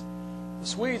sheets. The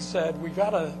Swedes said, we've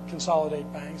got to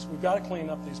consolidate banks. We've got to clean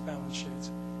up these balance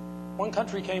sheets. One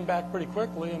country came back pretty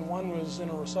quickly, and one was in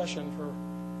a recession for,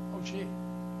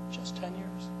 just 10 years.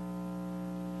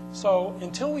 So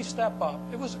until we step up,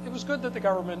 it was good that the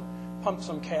government pumped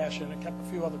some cash in and kept a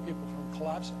few other people from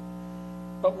collapsing.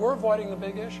 But we're avoiding the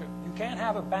big issue. You can't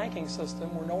have a banking system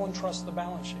where no one trusts the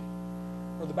balance sheet,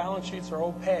 where the balance sheets are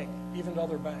opaque, even to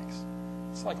other banks.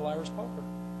 It's like liar's poker.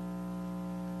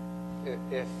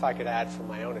 If I could add from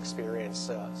my own experience,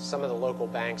 some of the local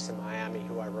banks in Miami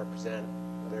who I represent,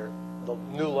 the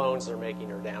new loans they're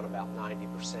making are down about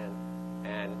 90%.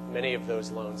 And many of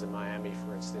those loans in Miami,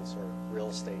 for instance, are real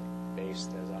estate based,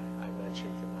 as I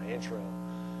mentioned in my intro.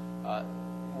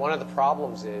 One of the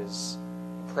problems is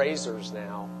appraisers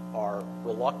now are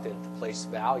reluctant to place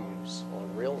values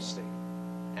on real estate.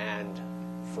 And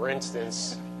for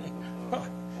instance,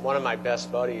 one of my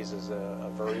best buddies is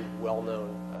a very well-known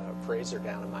appraiser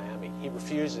down in Miami. He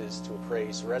refuses to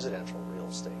appraise residential real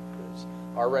estate because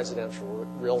our residential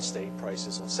real estate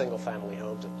prices on single-family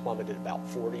homes have plummeted about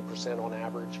 40% on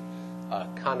average.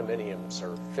 Condominiums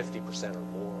are 50% or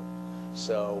more.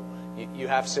 So you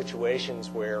have situations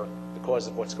where, because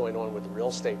of what's going on with the real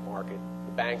estate market,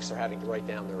 the banks are having to write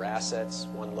down their assets.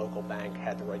 One local bank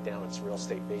had to write down its real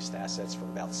estate-based assets from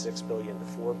about $6 billion to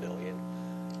 $4 billion.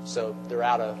 So they're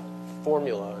out of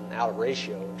formula and out of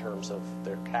ratio in terms of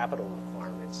their capital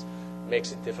requirements. It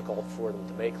makes it difficult for them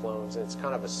to make loans, and it's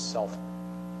kind of a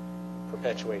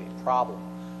self-perpetuating problem.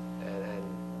 And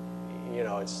you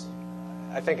know,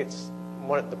 I think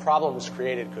the problem was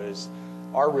created because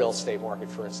our real estate market,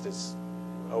 for instance,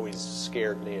 always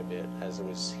scared me a bit as it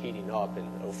was heating up in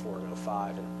 04 and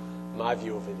 05. And my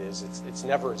view of it is it's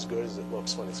never as good as it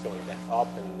looks when it's going up,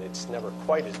 and it's never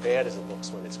quite as bad as it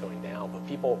looks when it's going down. But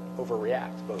people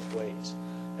overreact both ways.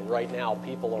 And right now,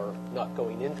 people are not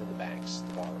going into the banks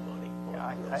to borrow money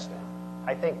on real estate.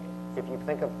 I think if you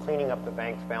think of cleaning up the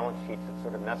bank's balance sheets, it's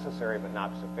sort of necessary but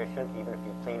not sufficient. Even if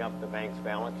you clean up the bank's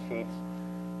balance sheets,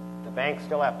 the banks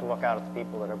still have to look out at the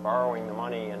people that are borrowing the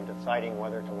money and deciding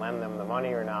whether to lend them the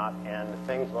money or not, and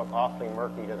things look awfully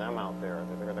murky to them out there.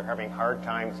 They're having hard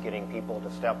times getting people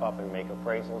to step up and make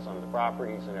appraisals on the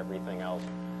properties and everything else.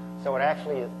 So it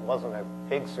actually wasn't a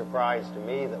big surprise to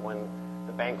me that when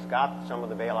the banks got some of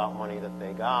the bailout money that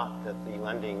they got, that the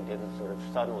lending didn't sort of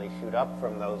suddenly shoot up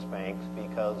from those banks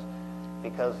because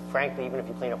frankly, even if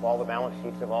you clean up all the balance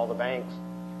sheets of all the banks,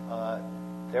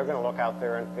 they're going to look out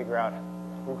there and figure out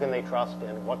who can they trust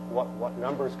and what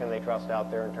numbers can they trust out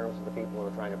there in terms of the people who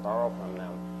are trying to borrow from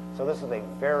them. So this is a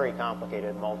very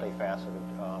complicated, multifaceted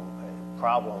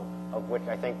problem, of which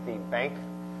I think the bank,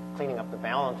 cleaning up the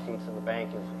balance sheets of the bank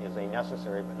is a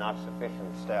necessary but not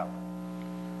sufficient step.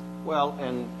 Well,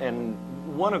 and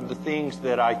one of the things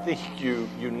that I think you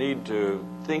need to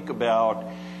think about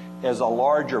as a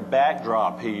larger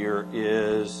backdrop here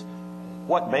is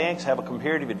what banks have a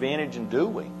comparative advantage in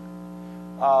doing.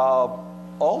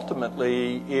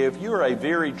 Ultimately, if you're a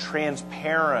very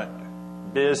transparent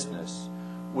business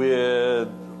with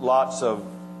lots of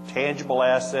tangible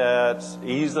assets,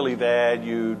 easily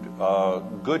valued,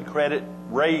 good credit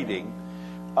rating,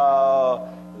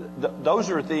 those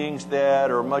are things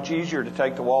that are much easier to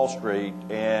take to Wall Street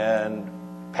and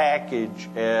package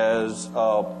as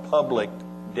a public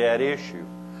debt issue.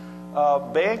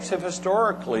 Banks have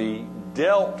historically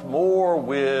dealt more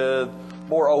with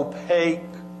more opaque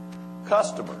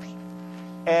customers,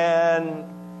 and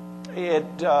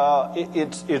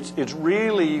it's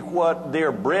really what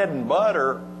their bread and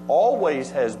butter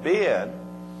always has been.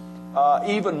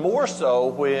 Even more so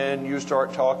when you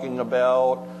start talking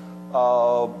about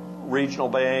regional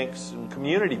banks and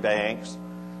community banks.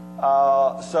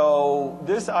 So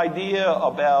this idea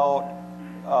about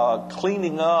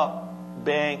cleaning up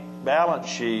bank balance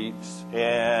sheets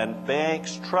and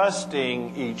banks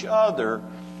trusting each other,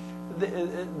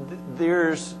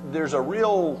 there's a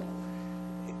real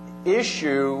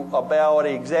issue about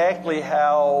exactly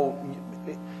how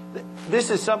this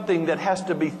is something that has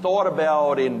to be thought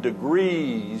about in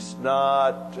degrees,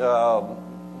 not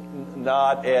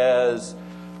as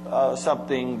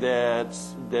something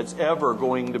that's ever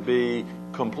going to be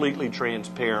completely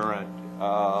transparent,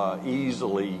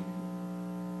 easily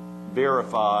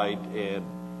verified and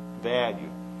valued.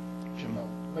 Jim?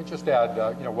 Let me just add,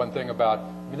 one thing about,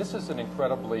 this is an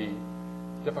incredibly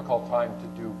difficult time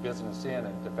to do business in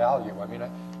and to value.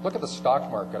 Look at the stock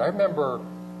market. I remember,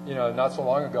 not so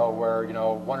long ago where,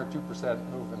 1 or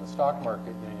 2% move in the stock market,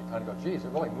 you kind of go, geez,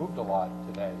 it really moved a lot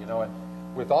today, and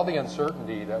with all the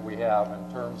uncertainty that we have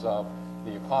in terms of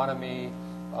the economy,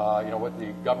 what the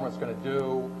government's going to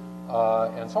do,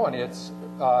 and so on,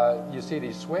 you see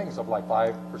these swings of like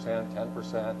 5%,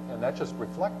 10%, and that's just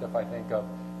reflective, I think, of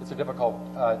it's a difficult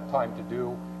time to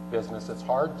do business. It's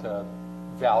hard to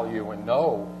value and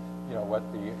know, what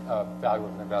the value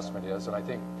of an investment is. And I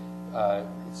think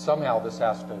somehow this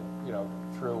has to,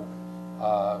 through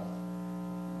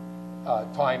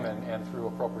time and through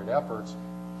appropriate efforts,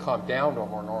 come down to a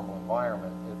more normal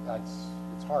environment.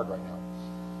 It's hard right now.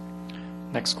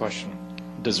 Next question.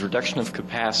 Does reduction of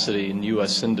capacity in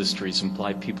U.S. industries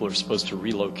imply people are supposed to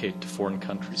relocate to foreign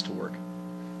countries to work?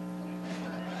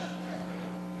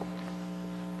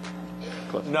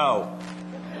 Cliff? No.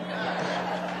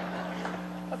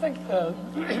 I think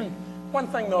one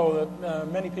thing, though,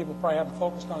 that many people probably haven't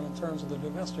focused on in terms of the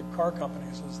domestic car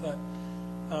companies is that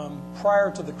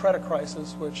prior to the credit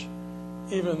crisis, which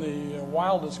even the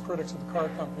wildest critics of the car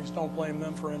companies don't blame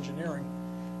them for engineering,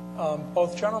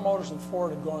 both General Motors and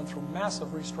Ford had gone through massive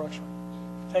restructuring,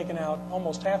 taken out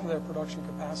almost half of their production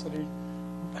capacity,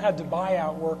 had to buy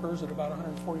out workers at about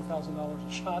 $140,000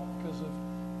 a shot because of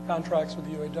contracts with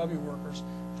the UAW workers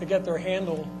to get their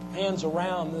hands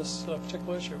around this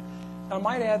particular issue. Now, I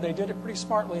might add they did it pretty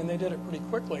smartly and they did it pretty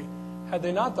quickly. Had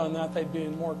they not done that, they'd be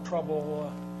in more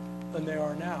trouble than they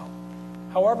are now.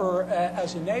 However,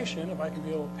 as a nation, if I can be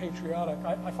a little patriotic,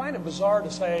 I find it bizarre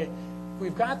to say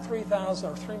we've got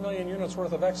 3,000 or 3 million units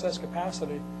worth of excess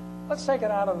capacity. Let's take it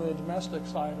out of the domestic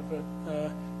side of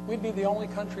it. We'd be the only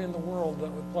country in the world that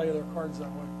would play their cards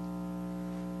that way.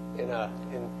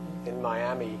 In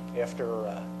Miami, after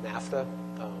NAFTA,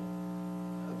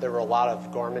 there were a lot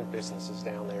of garment businesses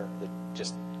down there that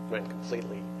just went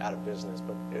completely out of business.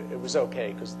 But it was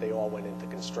okay because they all went into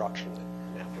construction.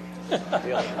 And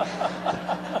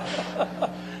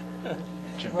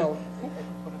Well,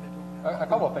 a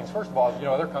couple of things. First of all,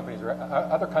 other countries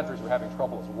are having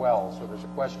trouble as well. So there's a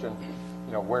question,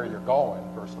 where you're going,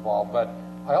 first of all. But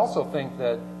I also think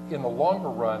that in the longer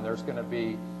run, there's going to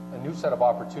be a new set of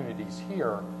opportunities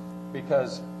here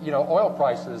because, oil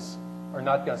prices are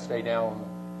not going to stay down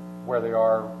where they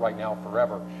are right now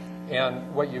forever.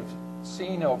 And what you've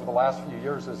seen over the last few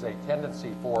years is a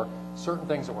tendency for certain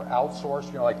things that were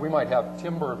outsourced. Like we might have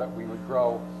timber that we would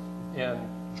grow in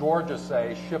Georgia,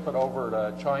 say, ship it over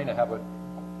to China, have it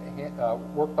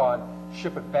worked on,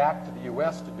 ship it back to the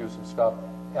U.S. to do some stuff.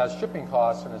 As shipping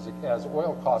costs and as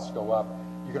oil costs go up,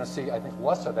 you're going to see, I think,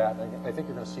 less of that. And I think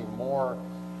you're going to see more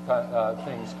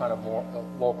things kind of more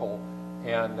local.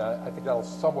 And I think that'll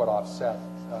somewhat offset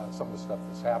some of the stuff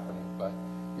that's happening. But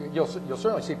you'll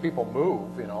certainly see people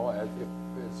move,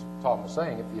 as Tom was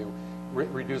saying, if you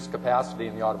reduce capacity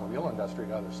in the automobile industry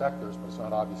to other sectors, but it's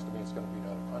not obvious to me it's going to be to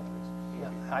other countries.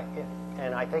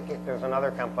 And I think there's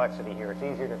another complexity here. It's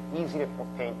easy to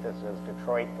paint this as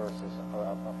Detroit versus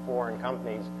foreign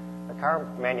companies. The car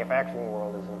manufacturing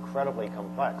world is incredibly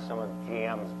complex. Some of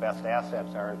GM's best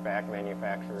assets are, in fact,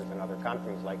 manufacturers in other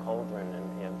countries, like Holdren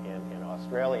in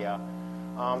Australia.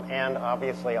 And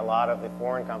obviously, a lot of the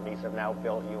foreign companies have now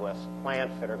built U.S.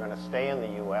 plants that are going to stay in the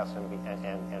U.S.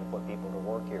 and put people to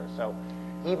work here. So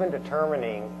even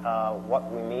determining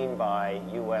what we mean by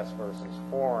U.S. versus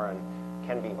foreign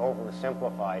can be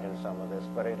oversimplified in some of this,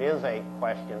 but it is a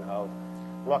question of,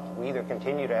 look, we either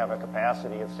continue to have a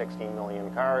capacity of 16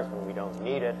 million cars when we don't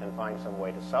need it and find some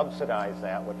way to subsidize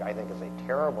that, which I think is a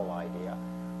terrible idea,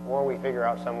 or we figure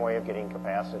out some way of getting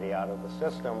capacity out of the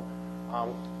system.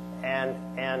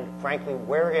 And frankly,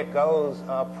 where it goes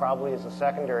probably is a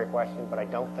secondary question, but I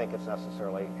don't think it's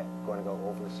necessarily going to go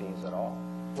overseas at all.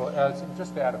 Well,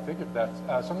 just to add a figure to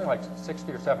that, something like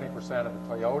 60 or 70% of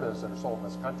the Toyotas that are sold in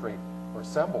this country are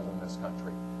assembled in this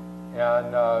country.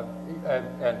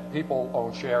 And people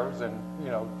own shares in,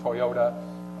 Toyota,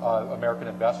 American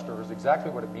investors. Exactly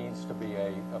what it means to be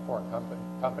a foreign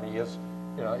company is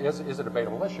a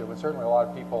debatable issue. And certainly a lot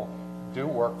of people do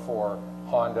work for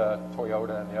Honda,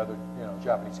 Toyota, and the other,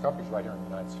 Japanese companies right here in the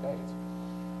United States.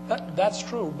 That's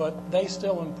true, but they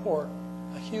still import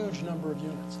a huge number of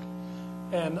units.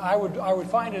 And I would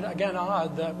find it, again,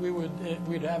 odd that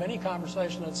we'd have any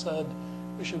conversation that said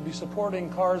we should be supporting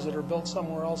cars that are built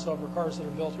somewhere else over cars that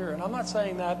are built here. And I'm not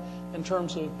saying that in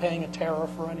terms of paying a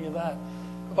tariff or any of that.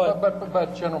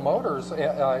 But General Motors,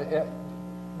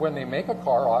 when they make a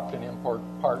car, often import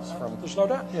parts from. There's no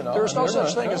doubt. You know, There's no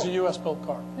such thing no. as a U.S. built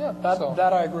car. Yeah,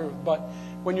 that I agree with. But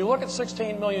when you look at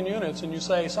 16 million units and you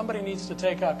say somebody needs to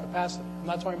take out capacity, I'm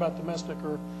not talking about domestic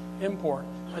or import.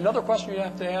 Another question you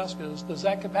have to ask is, does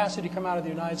that capacity come out of the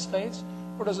United States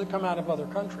or does it come out of other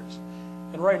countries?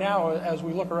 And right now, as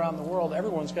we look around the world,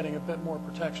 everyone's getting a bit more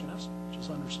protectionist, which is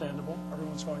understandable.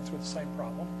 Everyone's going through the same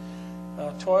problem.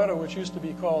 Toyota, which used to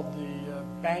be called the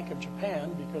Bank of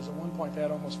Japan, because at one point they had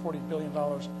almost $40 billion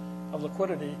of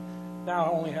liquidity,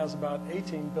 now only has about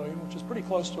 $18 billion, which is pretty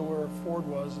close to where Ford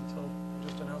was until they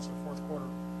just announced their fourth quarter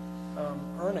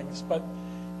earnings. But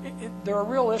there are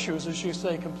real issues, as you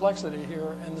say, complexity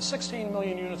here, and the 16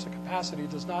 million units of capacity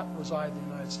does not reside in the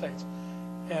United States.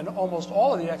 And almost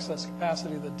all of the excess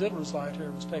capacity that did reside here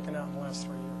was taken out in the last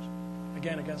 3 years,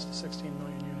 again against the 16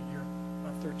 million unit year,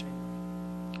 not 13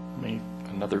 million.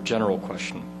 Another general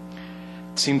question.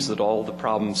 It seems that all the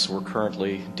problems we're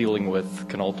currently dealing with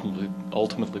can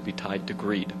ultimately be tied to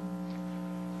greed.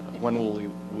 When will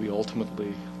we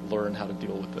ultimately learn how to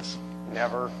deal with this?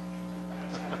 Never.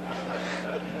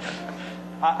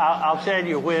 I'll tell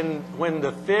you, when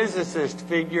the physicists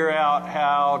figure out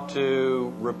how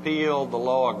to repeal the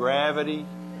law of gravity,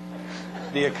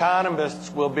 the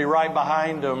economists will be right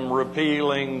behind them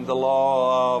repealing the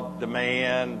law of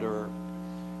demand or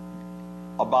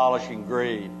abolishing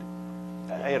greed.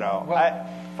 You know,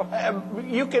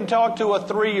 you can talk to a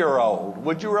 3-year-old.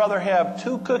 Would you rather have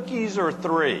 2 cookies or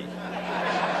 3?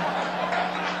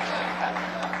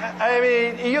 I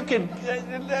mean, you could,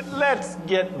 let's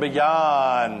get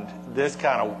beyond this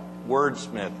kind of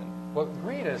wordsmithing. Well,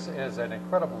 greed is an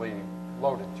incredibly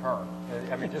loaded term.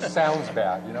 I mean, it just sounds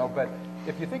bad, you know, but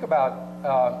if you think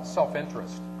about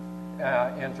self-interest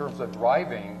in terms of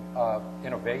driving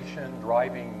innovation,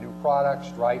 driving new products,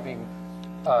 driving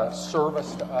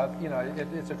service, you know,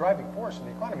 it's a driving force in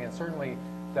the economy, and certainly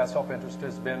that self-interest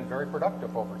has been very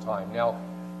productive over time. Now,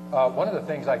 one of the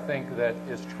things I think that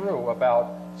is true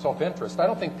about self-interest, I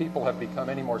don't think people have become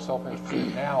any more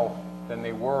self-interested now than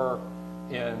they were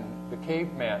in the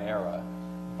caveman era,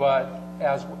 but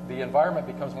as the environment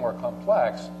becomes more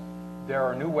complex, there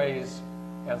are new ways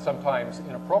and sometimes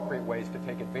inappropriate ways to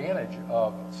take advantage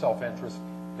of self-interest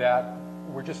that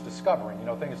we're just discovering. You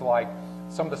know, things like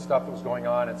some of the stuff that was going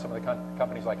on at some of the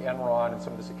companies like Enron and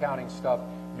some of this accounting stuff,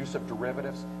 use of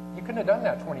derivatives. You couldn't have done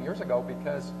that 20 years ago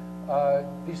because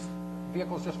these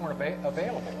vehicles just weren't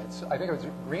available. I think it was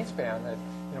Greenspan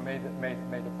that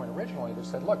made the point originally that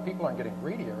said, look, people aren't getting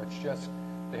greedier. It's just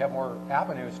they have more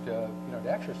avenues to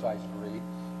exercise greed.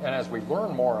 And as we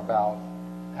learn more about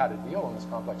how to deal in this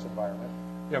complex environment,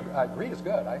 greed is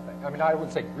good, I think. I mean, I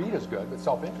wouldn't say greed is good, but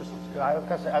self-interest is good. I was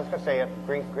going to say,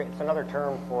 it's another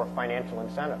term for financial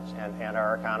incentives, and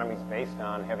our economy is based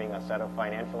on having a set of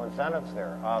financial incentives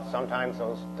there. Sometimes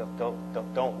those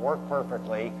don't work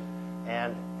perfectly,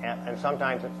 and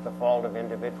sometimes it's the fault of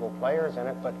individual players in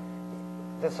it, but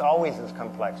this always is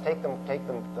complex. Take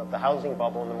the housing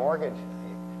bubble and the mortgage.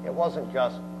 It wasn't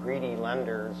just greedy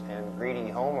lenders and greedy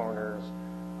homeowners.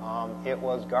 It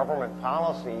was government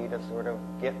policy to sort of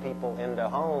get people into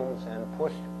homes and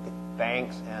push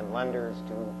banks and lenders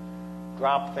to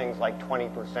drop things like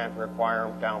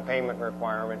 20% down payment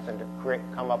requirements and to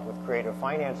come up with creative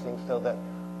financing so that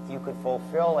you could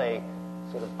fulfill a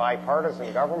sort of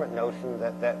bipartisan government notion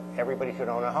that everybody should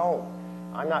own a home.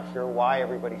 I'm not sure why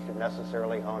everybody should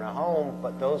necessarily own a home,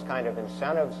 but those kind of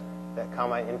incentives that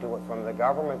come into it from the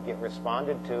government get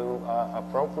responded to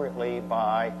appropriately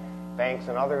by banks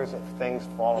and others if things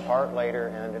fall apart later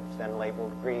and it's then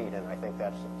labeled greed, and I think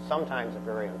that's sometimes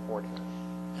very unfortunate.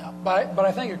 Yeah, but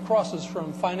I think it crosses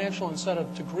from financial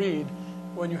incentive to greed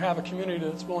when you have a community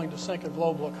that's willing to sink a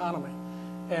global economy.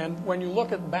 And when you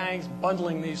look at banks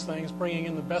bundling these things, bringing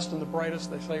in the best and the brightest,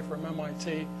 they say from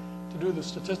MIT, to do the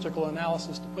statistical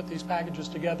analysis to put these packages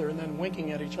together and then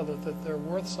winking at each other that they're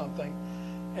worth something,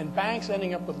 and banks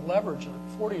ending up with leverage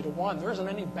at 40 to 1, there isn't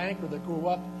any banker that grew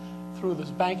up through this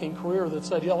banking career that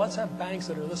said, yeah, let's have banks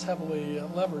that are this heavily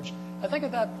leveraged. I think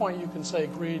at that point you can say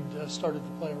greed started to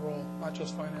play a role, not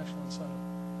just financial incentive.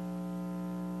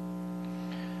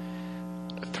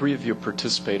 3 of you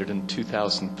participated in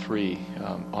 2003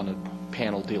 on a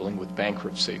panel dealing with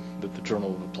bankruptcy that the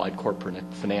Journal of Applied Corporate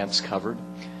Finance covered,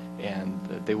 and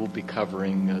they will be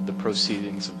covering the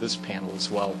proceedings of this panel as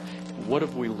well. What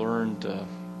have we learned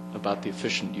about the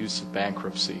efficient use of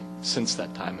bankruptcy since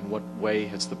that time? In what way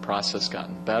has the process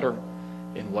gotten better?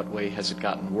 In what way has it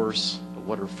gotten worse?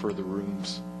 What are further room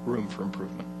for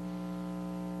improvement?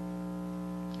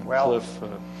 Well, Cliff,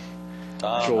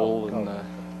 Joel, and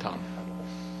Tom.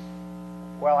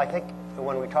 Well, I think So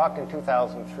when we talked in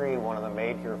 2003, one of the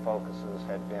major focuses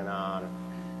had been on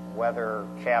whether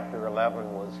Chapter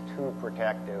 11 was too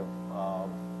protective of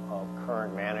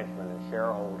current management and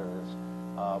shareholders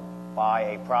by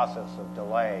a process of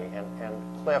delay. And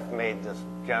Cliff made this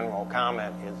general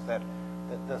comment, is that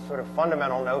the sort of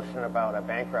fundamental notion about a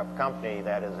bankrupt company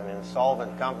that is an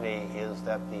insolvent company is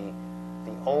that the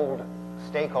old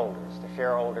stakeholders, the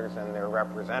shareholders and their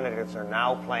representatives, are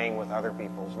now playing with other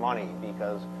people's money,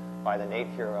 because by the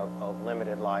nature of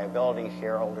limited liability,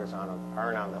 shareholders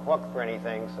aren't on the hook for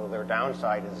anything, so their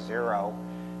downside is zero,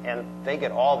 and they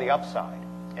get all the upside.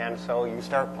 And so you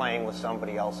start playing with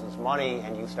somebody else's money,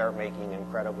 and you start making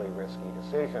incredibly risky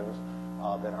decisions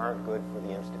that aren't good for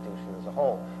the institution as a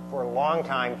whole. For a long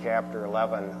time, Chapter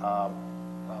 11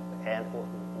 and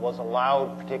was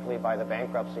allowed, particularly by the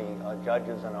bankruptcy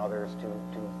judges and others, to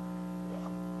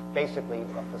basically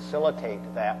facilitate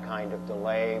that kind of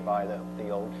delay by the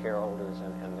old shareholders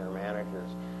and their managers.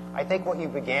 I think what you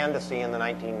began to see in the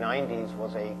 1990s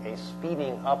was a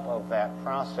speeding up of that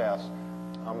process,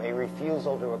 a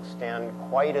refusal to extend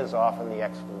quite as often the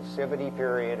exclusivity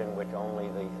period in which only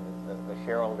the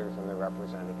shareholders and their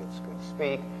representatives could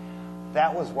speak.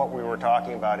 That was what we were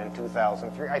talking about in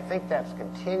 2003. I think that's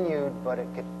continued, but it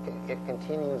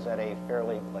continues at a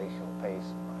fairly glacial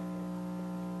pace.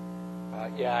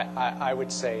 Yeah, I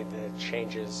would say the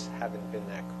changes haven't been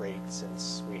that great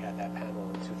since we had that panel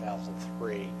in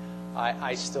 2003.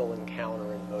 I still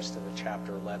encounter in most of the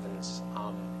Chapter 11s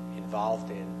I'm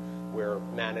involved in where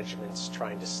management's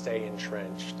trying to stay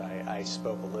entrenched. I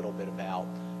spoke a little bit about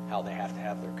how they have to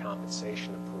have their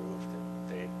compensation approved, and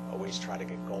they always try to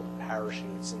get golden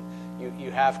parachutes, and you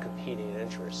have competing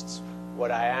interests. What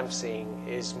I am seeing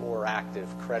is more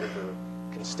active creditor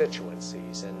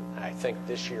constituencies, and I think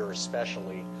this year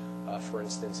especially, for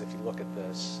instance, if you look at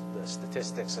the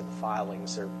statistics of the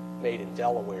filings, they're made in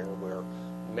Delaware, where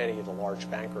many of the large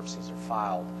bankruptcies are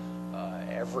filed.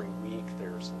 Every week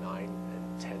there's 9-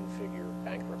 and 10-figure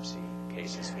bankruptcy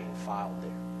cases being filed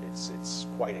there. It's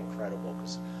quite incredible,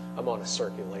 because I'm on a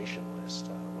circulation list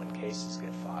when cases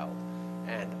get filed,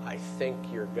 and I think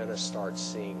you're going to start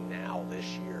seeing now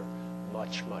this year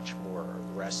much more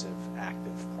aggressive,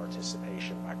 active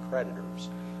participation by creditors.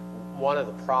 One of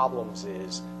the problems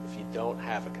is if you don't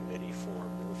have a committee formed,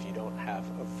 or if you don't have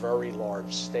a very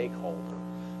large stakeholder,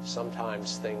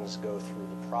 sometimes things go through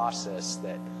the process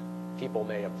that people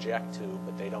may object to,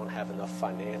 but they don't have enough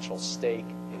financial stake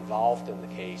involved in the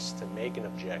case to make an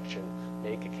objection,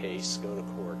 make a case, go to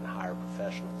court, and hire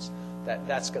professionals.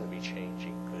 That's going to be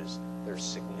changing, because there's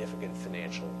significant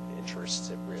financial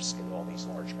interests at risk in all these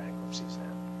large bankruptcies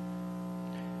now.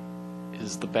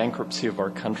 Is the bankruptcy of our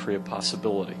country a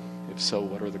possibility? If so,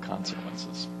 what are the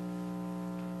consequences?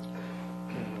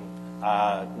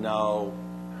 No.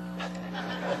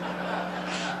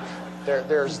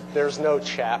 There's no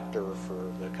chapter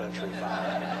for the country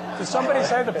filing. Did somebody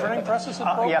say the printing press is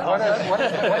broke? Yeah. What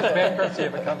does bankruptcy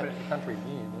of a country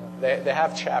mean? They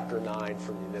have Chapter 9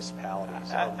 for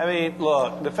municipalities. I mean,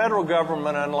 look, the federal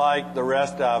government, unlike the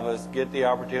rest of us, get the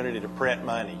opportunity to print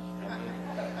money.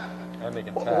 And they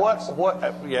can tax.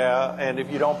 Yeah, and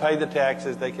if you don't pay the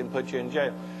taxes, they can put you in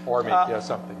jail. Or make you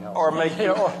something else. Or make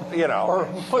you, you know.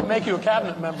 Or make you a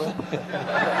cabinet member.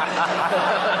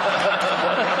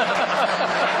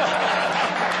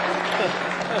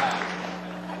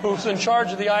 Who's in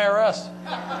charge of the IRS?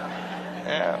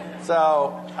 Yeah.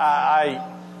 So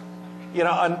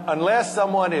unless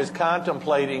someone is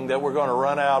contemplating that we're going to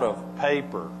run out of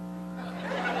paper.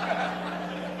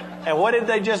 And what did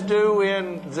they just do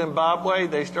in Zimbabwe?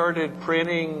 They started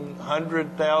printing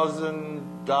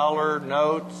 $100,000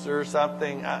 notes or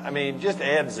something. I mean, just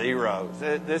add zeros.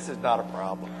 This is not a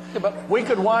problem. Yeah, but We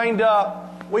could wind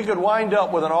up with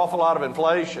an awful lot of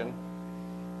inflation.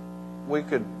 We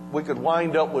could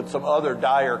wind up with some other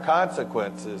dire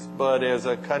consequences. But as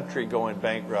a country going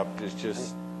bankrupt is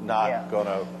just not going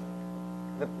to.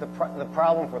 The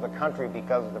problem for the country,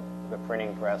 because of the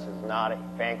printing press, is not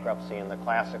bankruptcy in the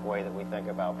classic way that we think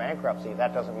about bankruptcy.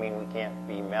 That doesn't mean we can't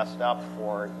be messed up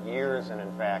for years and,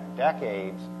 in fact,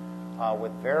 decades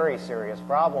with very serious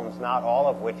problems, not all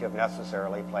of which have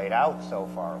necessarily played out so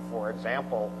far. For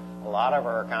example, a lot of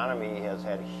our economy has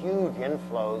had huge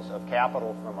inflows of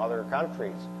capital from other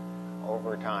countries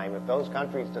over time. If those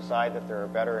countries decide that there are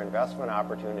better investment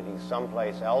opportunities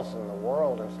someplace else in the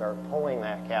world and start pulling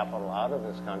that capital out of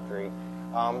this country,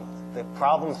 the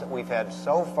problems that we've had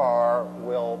so far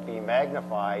will be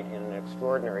magnified in an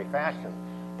extraordinary fashion.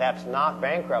 That's not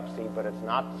bankruptcy, but it's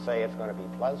not to say it's going to be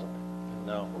pleasant.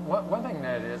 No. One thing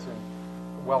that isn't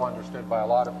well understood by a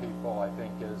lot of people, I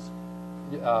think,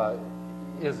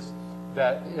 is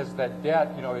that is that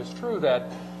debt, is true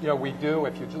that, we do,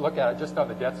 if you look at it just on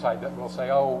the debt side, that we'll say,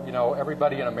 oh,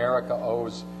 everybody in America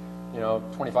owes,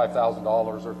 $25,000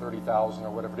 or $30,000 or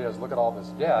whatever it is. Look at all this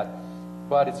debt.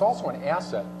 But it's also an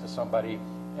asset to somebody,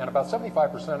 and about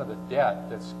 75% of the debt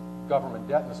that's government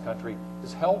debt in this country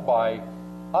is held by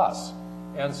us.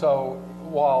 And so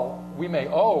while we may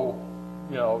owe,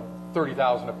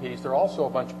 $30,000 apiece, there are also a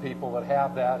bunch of people that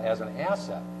have that as an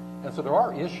asset. And so there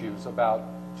are issues about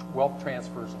wealth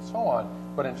transfers and so on.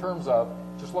 But in terms of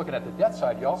just looking at the debt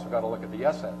side, you also got to look at the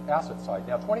asset side.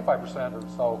 Now, 25% or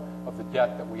so of the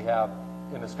debt that we have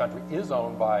in this country is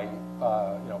owned by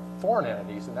foreign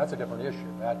entities, and that's a different issue.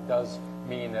 That does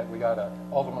mean that we got to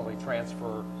ultimately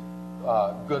transfer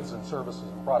goods and services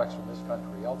and products from this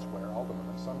country elsewhere,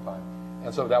 ultimately sometime.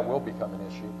 And so that will become an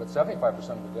issue. But 75%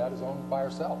 of the debt is owned by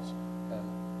ourselves, and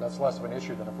that's less of an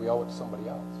issue than if we owe it to somebody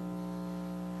else.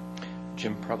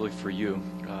 Jim, probably for you,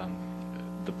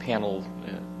 the panel,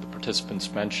 the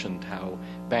participants mentioned how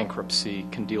bankruptcy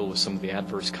can deal with some of the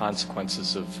adverse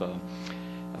consequences of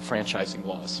franchising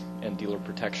laws and dealer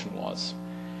protection laws.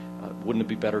 Wouldn't it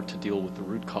be better to deal with the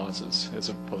root causes as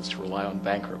opposed to rely on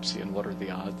bankruptcy? And what are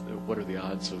the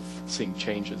odds of seeing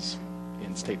changes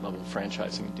in state-level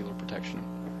franchising and dealer protection?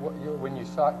 When you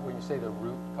say the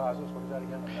root causes, what is that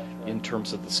again? I'm not sure. In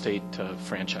terms of the state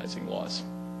franchising laws,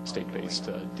 state-based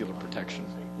dealer protection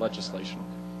legislation.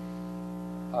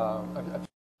 I'm not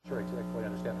sure I exactly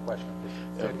understand the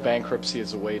question. Bankruptcy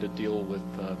is a way to deal with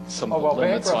some of of the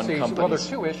limits on companies. Well, there's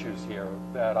two issues here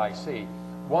that I see.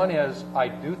 One is I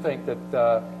do think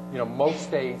that most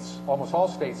states, almost all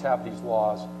states, have these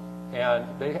laws, and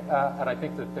I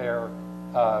think that they're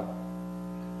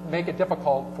make it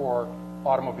difficult for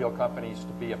automobile companies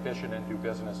to be efficient and do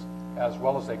business as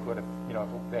well as they could if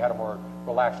they had a more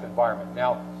relaxed environment.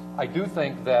 Now, I do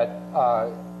think that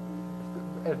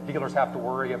dealers have to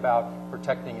worry about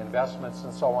protecting investments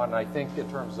and so on. And I think in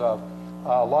terms of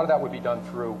a lot of that would be done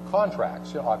through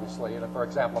contracts, obviously. And for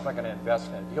example, I'm not going to invest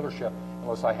in a dealership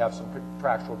unless I have some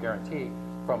contractual guarantee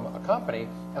from a company.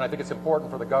 And I think it's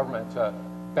important for the government to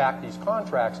back these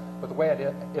contracts. But the way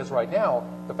it is right now,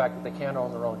 the fact that they can't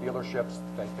own their own dealerships,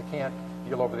 they can't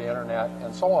deal over the internet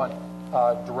and so on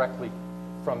directly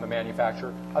from the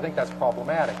manufacturer, I think that's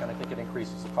problematic. And I think it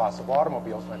increases the cost of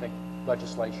automobiles. And I think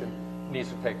legislation needs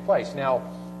to take place. Now,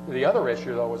 the other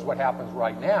issue, though, is what happens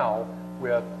right now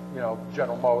with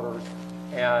General Motors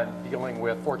and dealing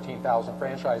with 14,000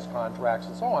 franchise contracts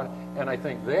and so on. And I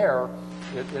think that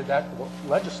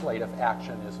legislative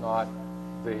action is not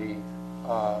the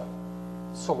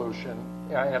solution,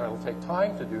 and it'll take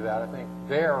time to do that. I think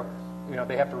they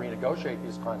have to renegotiate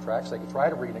these contracts. They could try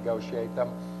to renegotiate them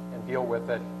and deal with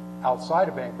it outside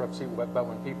of bankruptcy, but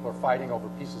when people are fighting over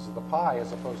pieces of the pie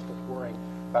as opposed to worrying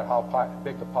about how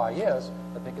big the pie is,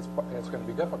 I think it's going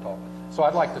to be difficult. So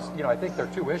I'd like to, I think there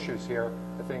are two issues here.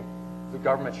 I think the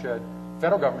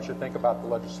federal government should think about the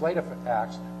legislative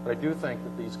acts, but I do think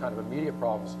that these kind of immediate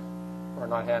problems are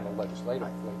not handled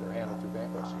legislatively. They're handled through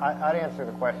bankruptcy. I'd answer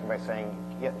the question by saying,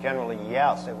 generally,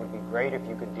 yes, it would be great if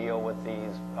you could deal with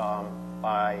these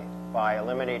by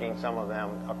eliminating some of them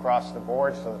across the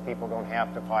board so that people don't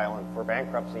have to file for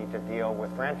bankruptcy to deal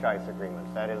with franchise agreements.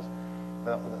 That is,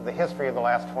 the history of the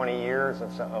last 20 years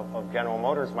of General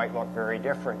Motors might look very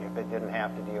different if it didn't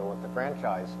have to deal with the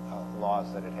franchise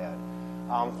laws that it had.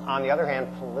 On the other hand,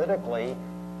 politically,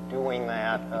 doing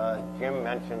that, Jim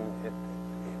mentioned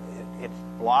it's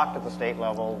blocked at the state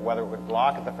level. Whether it would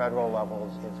block at the federal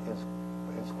level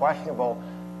is questionable.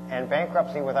 And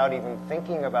bankruptcy, without even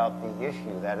thinking about the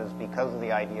issue, that is because of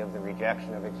the idea of the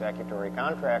rejection of executory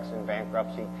contracts in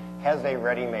bankruptcy, has a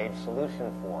ready-made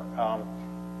solution for.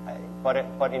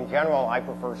 But in general, I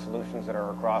prefer solutions that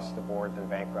are across the board than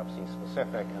bankruptcy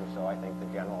specific, and so I think the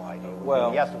general idea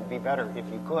would be, yes, it would be better if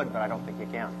you could, but I don't think you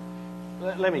can.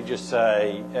 Let me just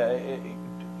say,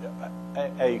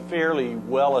 a fairly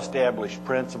well-established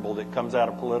principle that comes out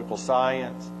of political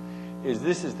science is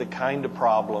this is the kind of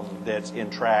problem that's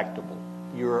intractable.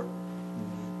 You're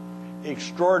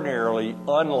extraordinarily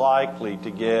unlikely to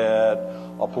get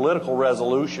a political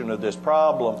resolution of this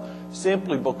problem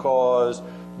simply because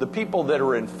the people that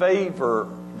are in favor,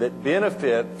 that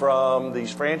benefit from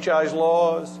these franchise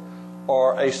laws,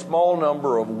 are a small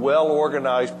number of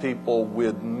well-organized people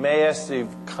with massive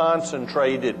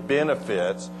concentrated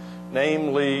benefits,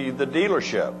 namely the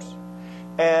dealerships.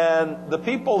 And the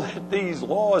people that these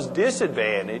laws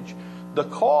disadvantage, the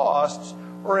costs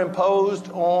are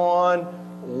imposed on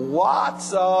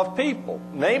lots of people,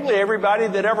 namely everybody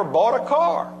that ever bought a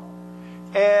car.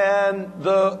 And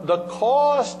the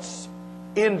costs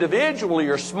individually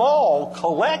are small,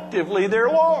 collectively they're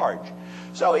large.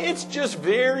 So it's just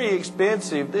very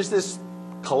expensive. There's this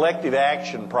collective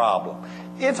action problem.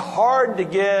 It's hard to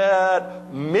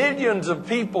get millions of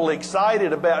people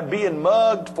excited about being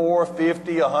mugged for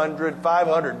 50, 100,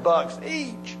 500 bucks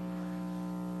each,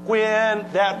 when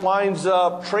that winds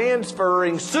up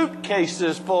transferring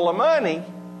suitcases full of money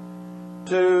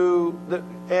to the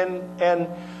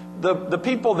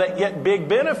people that get big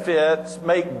benefits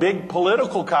make big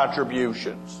political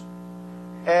contributions.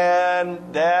 And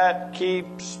that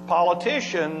keeps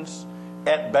politicians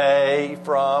at bay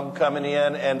from coming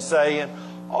in and saying,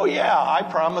 oh yeah, I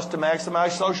promised to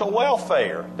maximize social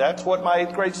welfare. That's what my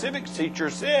 8th grade civics teacher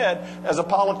said as a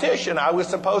politician I was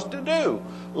supposed to do.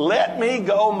 Let me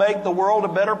go make the world a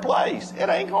better place. It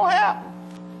ain't going to happen.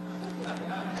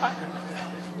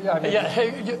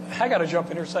 I got to jump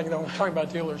in here a second, though. We're talking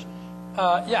about dealers.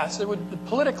 Yes,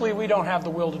 politically, we don't have the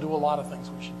will to do a lot of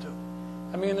things we should do.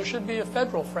 I mean, there should be a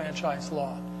federal franchise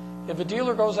law. If a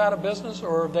dealer goes out of business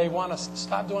or they want to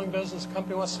stop doing business, a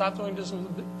company wants to stop doing business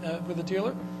with a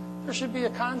dealer, there should be a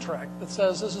contract that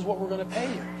says this is what we're going to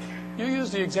pay you. You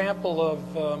used the example of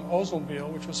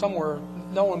Oldsmobile, which was somewhere,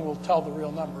 no one will tell the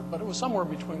real number, but it was somewhere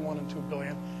between $1 and $2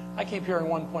 billion. I keep hearing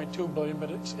 $1.2 billion,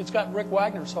 but it's got Rick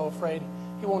Wagner so afraid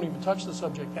he won't even touch the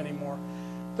subject anymore.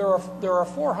 There are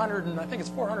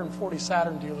 440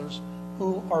 Saturn dealers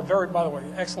who are by the way,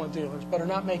 excellent dealers, but are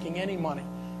not making any money.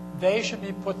 They should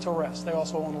be put to rest. They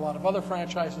also own a lot of other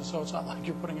franchises, so it's not like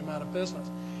you're putting them out of business.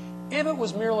 If it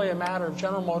was merely a matter of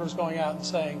General Motors going out and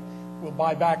saying, we'll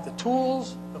buy back the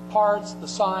tools, the parts, the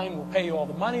sign, we'll pay you all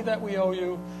the money that we owe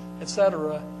you,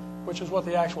 etc., which is what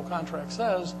the actual contract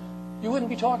says, you wouldn't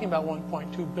be talking about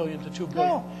 $1.2 billion to $2 billion.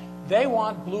 No. They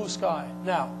want blue sky.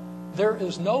 Now, there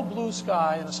is no blue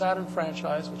sky in a Saturn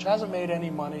franchise which hasn't made any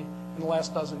money in the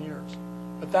last dozen years.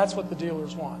 But that's what the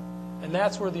dealers want. And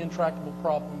that's where the intractable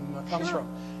problem comes from.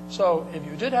 So if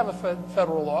you did have a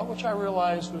federal law, which I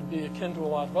realize would be akin to a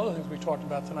lot of other things we talked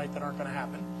about tonight that aren't going to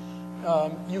happen,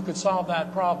 you could solve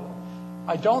that problem.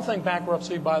 I don't think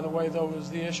bankruptcy, by the way, though, is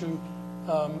the issue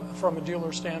from a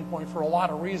dealer standpoint for a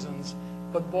lot of reasons.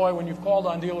 But boy, when you've called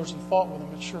on dealers and fought with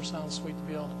them, it sure sounds sweet to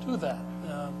be able to do that.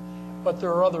 But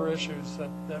there are other issues that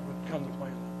would come to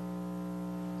play.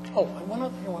 Oh, one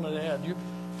other thing I wanted to add.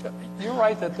 You're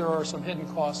right that there are some hidden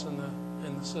costs in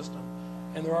the system,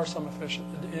 and there are some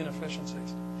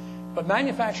inefficiencies. But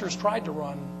manufacturers tried to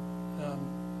run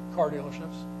car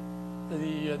dealerships.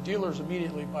 The dealers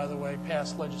immediately, by the way,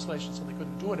 passed legislation so they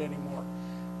couldn't do it anymore.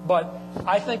 But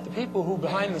I think the people who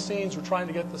behind the scenes were trying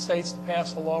to get the states to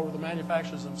pass the law were the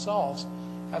manufacturers themselves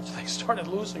after they started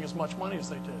losing as much money as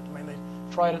they did. I mean, they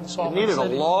tried it in Salt Lake City. They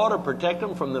needed a law to protect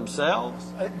them from themselves?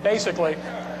 Basically.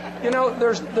 You know,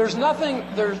 there's nothing.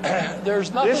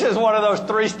 This is one of those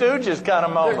Three Stooges kind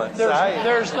of moments.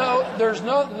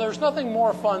 There's nothing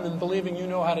more fun than believing you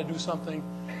know how to do something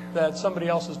that somebody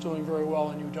else is doing very well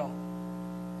and you don't.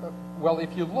 Well,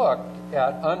 if you look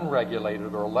at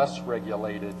unregulated or less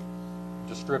regulated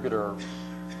distributor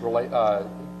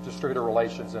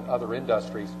relations in other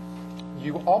industries,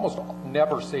 you almost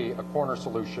never see a corner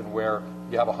solution where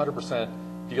you have 100%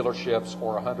 dealerships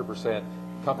or 100%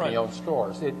 company-owned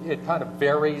stores. It kind of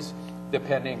varies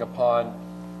depending upon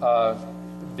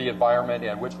the environment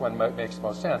and which one makes the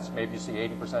most sense. Maybe you see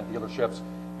 80% dealerships,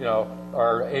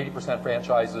 or 80%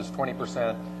 franchises,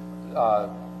 20%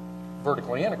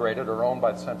 vertically integrated or owned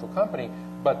by the central company.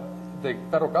 But the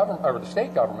federal government or the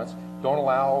state governments don't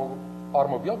allow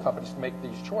automobile companies to make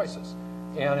these choices.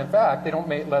 And in fact, they don't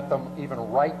let them even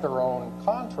write their own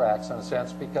contracts in a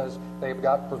sense because they've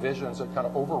got provisions that kind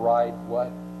of override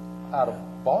what out of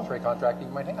voluntary contract you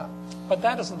might have. But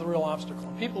that isn't the real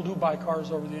obstacle. People do buy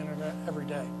cars over the internet every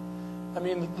day. I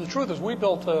mean, the truth is we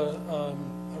built a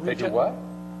They do what?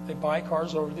 They buy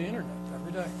cars over the internet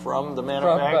every day. From the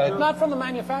manufacturer? Not from the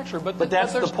manufacturer, but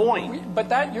that's the point.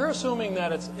 But you're assuming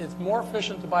that it's more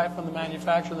efficient to buy it from the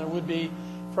manufacturer than it would be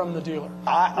from the dealer.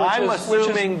 I'm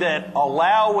assuming that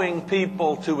allowing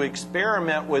people to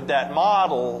experiment with that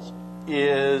model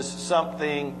is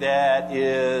something that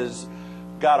is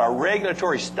got a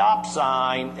regulatory stop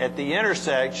sign at the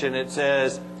intersection that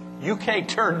says you can't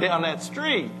turn down that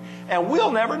street, and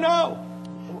we'll never know.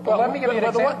 Well, let me give you an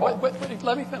example.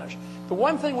 Let me finish. The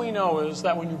one thing we know is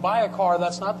that when you buy a car,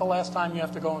 that's not the last time you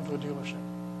have to go into a dealership.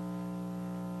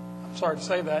 I'm sorry to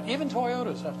say that. Even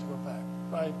Toyotas have to go back.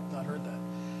 I've not heard that.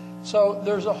 So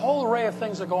there's a whole array of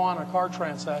things that go on in a car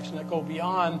transaction that go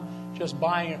beyond just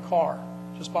buying a car,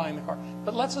 just buying the car.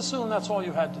 But let's assume that's all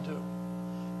you had to do.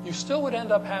 You still would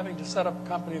end up having to set up a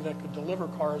company that could deliver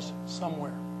cars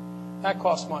somewhere. That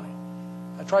costs money.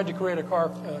 I tried to create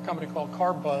a company called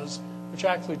Car Buzz which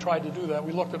actually tried to do that.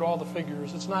 We looked at all the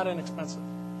figures. It's not inexpensive.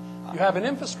 You have an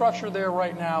infrastructure there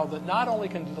right now that not only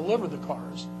can deliver the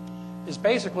cars, is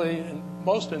basically, in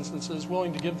most instances,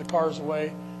 willing to give the cars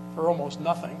away for almost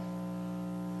nothing,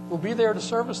 will be there to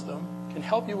service them, can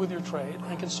help you with your trade,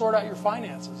 and can sort out your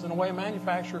finances in a way a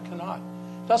manufacturer cannot.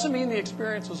 Doesn't mean the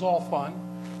experience is all fun.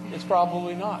 It's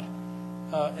probably not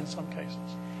in some cases.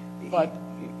 But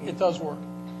it does work.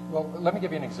 Well, let me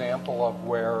give you an example of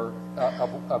where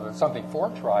of something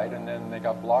Ford tried, and then they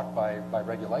got blocked by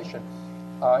regulation.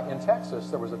 In Texas,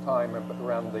 there was a time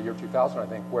around the year 2000, I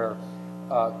think, where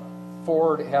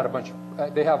Ford had a bunch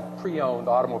of, they have pre-owned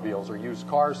automobiles or used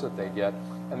cars that they get,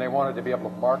 and they wanted to be able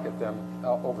to market them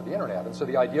over the internet. And so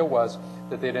the idea was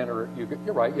that they'd enter,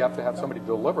 you're right, you have to have somebody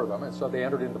deliver them, and so they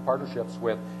entered into partnerships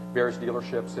with various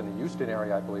dealerships in the Houston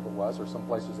area, I believe it was, or some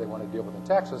places they wanted to deal with in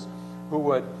Texas, who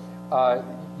would,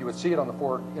 you would see it on the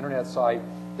Ford internet site,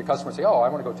 the customer would say, oh, I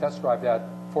want to go test drive that.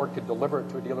 Ford could deliver it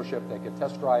to a dealership, they could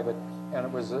test drive it, and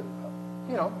it was, you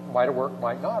know, might have worked,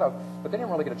 might not have, but they didn't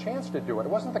really get a chance to do it. It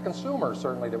wasn't the consumers,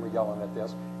 certainly, that were yelling at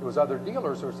this. It was other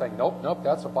dealers who were saying, nope, nope,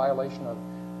 that's a violation of,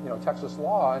 you know, Texas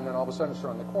law, and then all of a sudden it's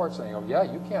on the court saying, oh, yeah,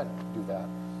 you can't do that.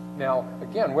 Now,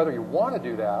 again, whether you want to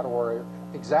do that or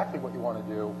exactly what you want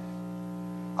to do,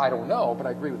 I don't know, but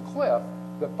I agree with Cliff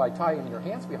that by tying your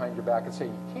hands behind your back and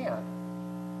saying you can't,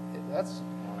 that's...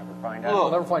 We'll never find out.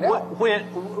 We'll never find out.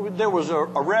 When there was a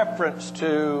reference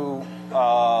to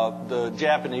the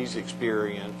Japanese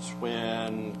experience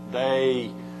when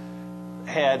they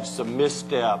had some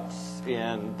missteps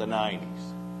in the 90s.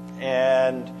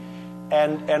 And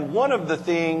one of the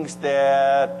things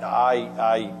that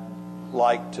I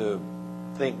like to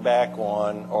think back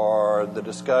on are the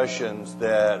discussions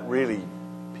that really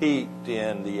peaked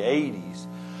in the 80s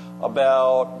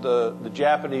about the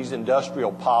Japanese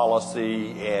industrial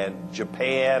policy and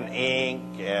Japan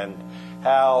Inc. and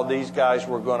how these guys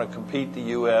were going to compete the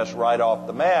U.S. right off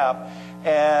the map.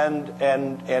 And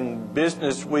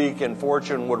Business Week and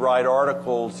Fortune would write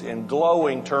articles in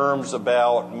glowing terms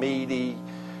about meaty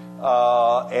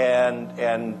and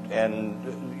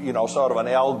you know, sort of an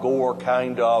Al Gore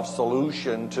kind of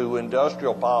solution to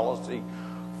industrial policy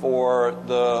for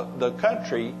the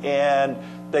country. And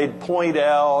they'd point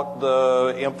out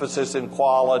the emphasis in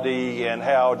quality and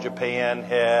how Japan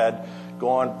had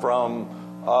gone from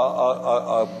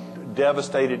a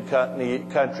devastated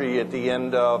country at the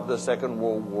end of the Second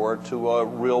World War to a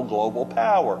real global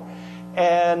power.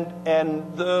 And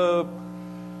the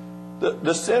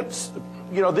sense,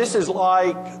 you know, this is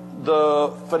like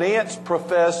the finance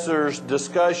professor's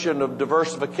discussion of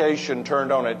diversification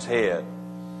turned on its head.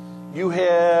 You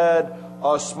had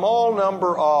a small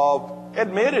number of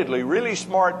admittedly really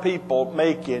smart people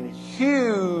making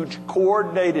huge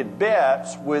coordinated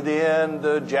bets within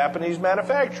the Japanese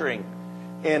manufacturing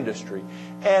industry.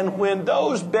 And when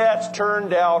those bets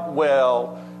turned out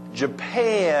well,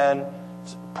 Japan's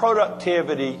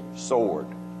productivity soared.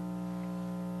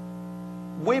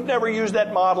 We've never used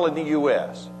that model in the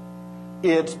U.S.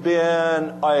 It's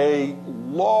been a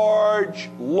large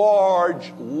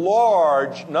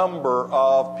number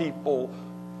of people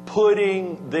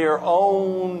putting their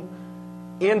own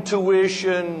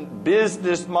intuition,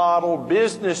 business model,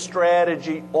 business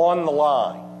strategy on the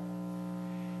line.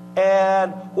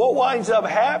 And what winds up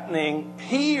happening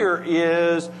here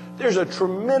is there's a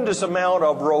tremendous amount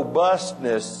of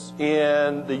robustness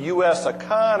in the U.S.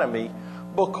 economy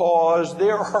because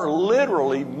there are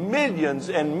literally millions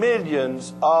and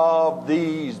millions of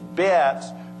these bets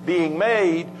being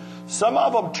made. Some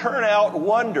of them turn out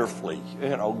wonderfully, you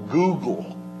know,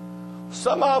 Google.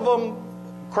 Some of them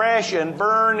crash and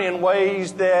burn in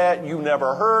ways that you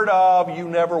never heard of, you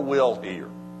never will hear.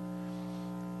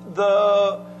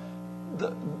 The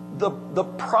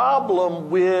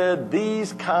problem with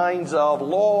these kinds of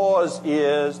laws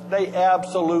is they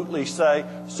absolutely say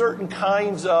certain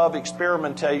kinds of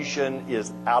experimentation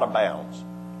is out of bounds.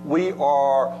 We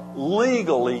are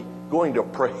legally going to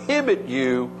prohibit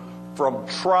you from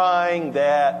trying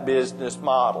that business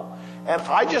model. And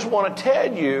I just want to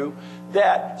tell you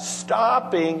that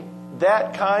stopping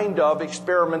that kind of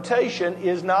experimentation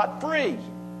is not free.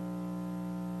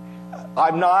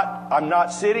 I'm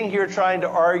not sitting here trying to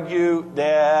argue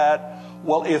that,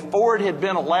 well, if Ford had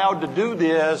been allowed to do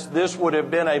this, this would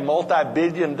have been a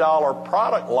multi-billion-dollar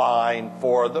product line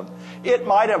for them. It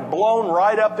might have blown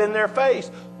right up in their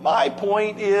face. My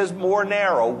point is more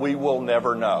narrow. We will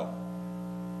never know.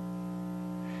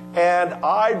 And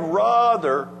I'd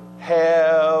rather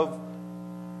have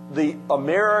the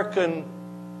American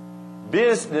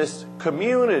business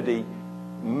community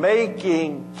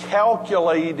making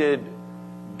calculated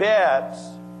bets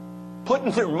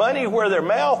putting their money where their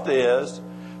mouth is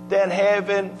than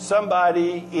having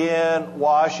somebody in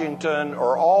Washington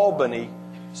or Albany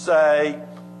say,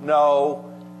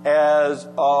 no, as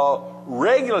a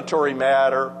regulatory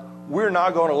matter, we're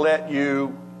not going to let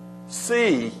you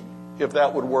see if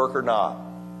that would work or not.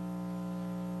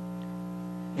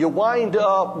 You wind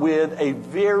up with a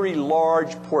very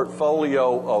large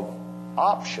portfolio of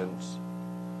options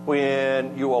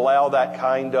when you allow that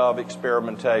kind of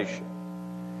experimentation.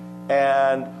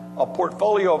 And a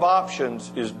portfolio of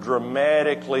options is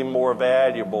dramatically more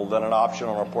valuable than an option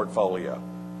on a portfolio.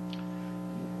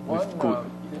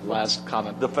 Last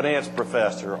comment. The finance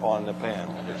professor on the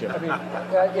panel. I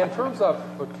mean, in terms of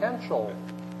potential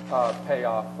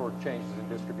payoff for changes in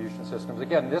distribution systems,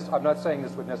 again, I'm not saying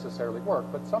this would necessarily work,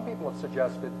 but some people have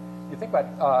suggested, you think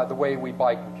about the way we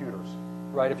buy computers,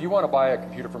 right? If you want to buy a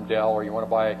computer from Dell or you want to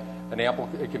buy an Apple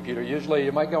computer, usually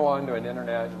you might go on to an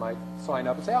internet, you might sign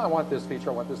up and say, oh, I want this feature,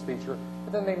 I want this feature,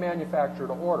 but then they manufacture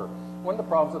to order. One of the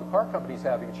problems that the car companies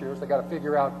have each year is they got to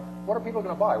figure out, what are people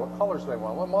going to buy? What colors do they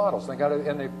want? What models?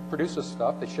 And they produce this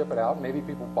stuff, they ship it out, and maybe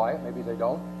people buy it, maybe they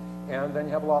don't, and then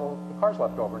you have a lot of cars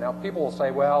left over. Now, people will say,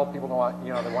 well, people don't want,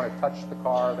 they want to touch the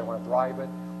car, they want to drive it.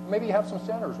 Maybe you have some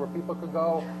centers where people can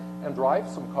go and drive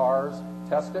some cars,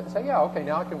 test it, and say, yeah, okay,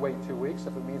 now I can wait 2 weeks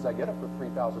if it means I get it for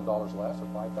 $3,000 less or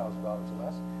 $5,000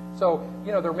 less. So,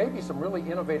 there may be some really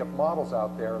innovative models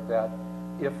out there that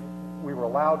if we were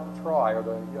allowed to try, or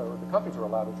the companies were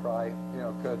allowed to try,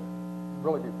 could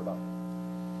really be productive.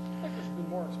 I think there's been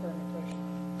more experimentation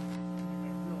than you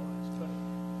may realize.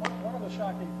 But one of the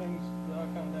shocking things that I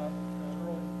found out in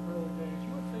early days,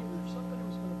 you would figure if somebody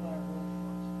was going to buy a Rolls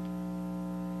Royce.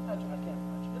 I can't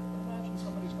imagine it, but imagine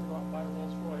somebody's going to go out and buy a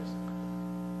Rolls Royce.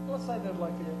 Let's say they'd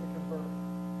like to get the convertible.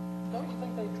 Don't you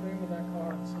think they'd dream of that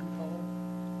car in some color?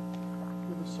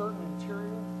 With a certain interior,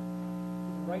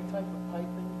 with the right type of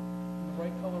piping, and the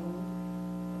right color roof?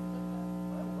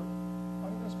 That'll work. Are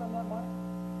you going to spend that money?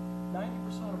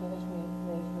 90% of all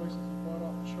Rolls Royces are brought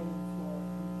off the showroom floor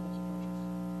in impulse purchase.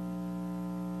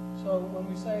 So when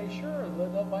we say, sure,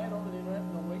 they'll buy it over the internet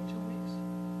and they'll wait 2 weeks,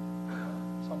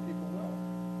 some people will.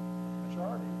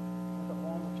 Majority, like a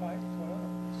longer type, whatever.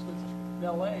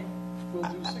 LA will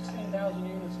do 16,000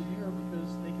 units a year because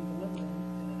they can deliver them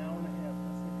in an hour and a half.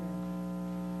 That's their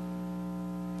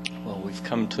guarantee. Well, we've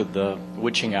come to the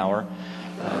witching hour.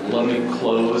 Let me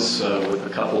close with a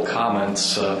couple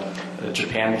comments.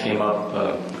 Japan came up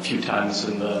a few times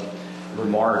in the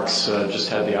remarks. Just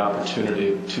had the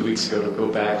opportunity 2 weeks ago to go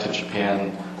back to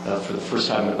Japan for the first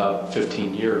time in about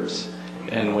 15 years.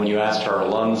 And when you asked our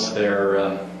alums there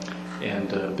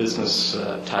and business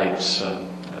types,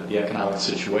 the economic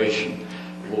situation,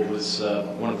 what was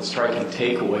one of the striking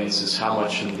takeaways is how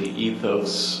much in the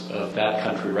ethos of that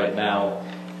country right now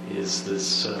is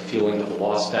this feeling of a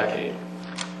lost decade,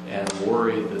 and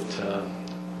worry that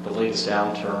the latest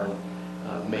downturn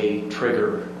may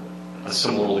trigger a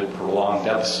similarly prolonged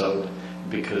episode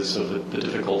because of the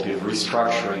difficulty of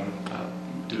restructuring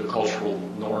due to cultural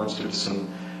norms, due to some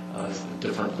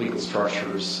different legal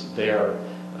structures there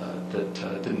that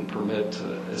didn't permit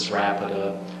as rapid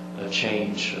a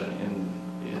change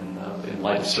in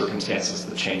light of circumstances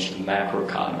that changed the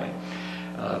macroeconomy.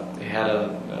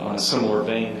 On a similar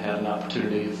vein, had an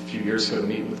opportunity a few years ago to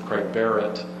meet with Craig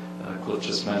Barrett, Cliff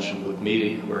just mentioned with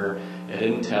Meady, where at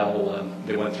Intel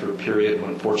they went through a period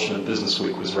when Fortune Business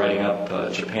Week was writing up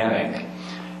Japan Inc.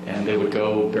 And they would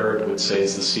go, Barrett would say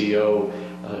as the CEO,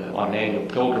 on an annual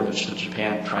pilgrimage to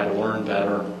Japan to try to learn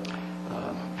better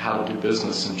how to do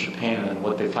business in Japan. And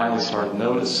what they finally started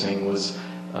noticing was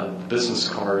the business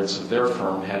cards of their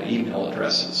firm had email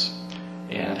addresses,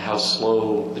 and how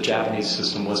slow the Japanese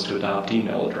system was to adopt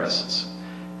email addresses.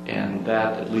 And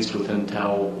that, at least with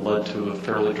Intel, led to a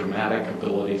fairly dramatic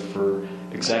ability for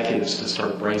executives to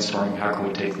start brainstorming how can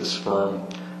we take this firm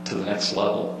to the next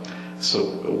level. So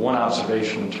one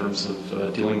observation in terms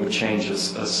of dealing with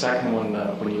changes. A second one,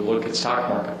 when you look at stock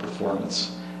market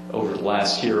performance over the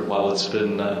last year, while it's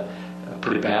been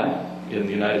pretty bad in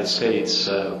the United States,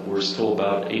 we're still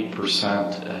about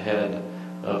 8% ahead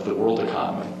of the world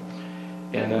economy.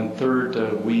 And then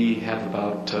third, we have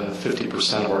about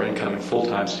 50% of our incoming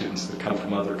full-time students that come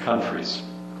from other countries.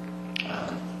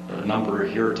 A number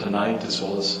here tonight, as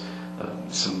well as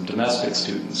some domestic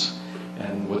students.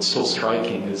 And what's still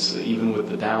striking is even with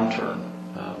the downturn,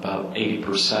 about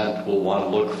 80% will want to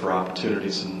look for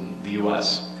opportunities in the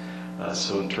U.S.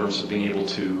 So in terms of being able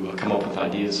to come up with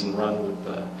ideas and run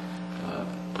with,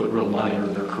 put real money or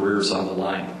their careers on the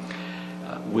line.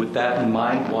 With that in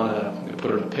mind, I want to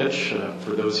put in a pitch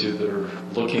for those of you that are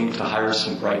looking to hire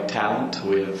some bright talent.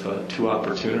 We have 2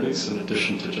 opportunities in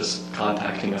addition to just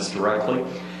contacting us directly.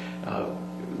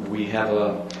 We have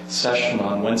a session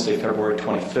on Wednesday, February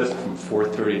 25th from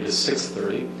 4:30 to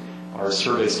 6:30. Our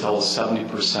surveys tell us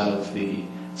 70% of the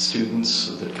students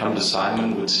that come to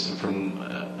Simon from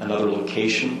another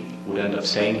location would end up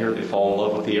staying here if they fall in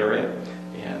love with the area.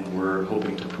 And we're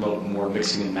hoping to promote more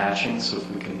mixing and matching, so if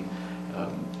we can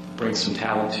bring some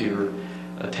talent to your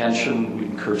attention, we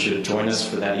encourage you to join us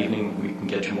for that evening. We can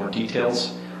get you more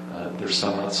details. There's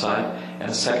some outside. And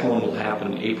the second one will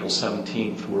happen April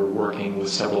 17th. We're working with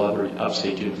several other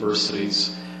upstate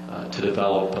universities to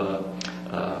develop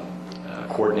a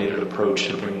coordinated approach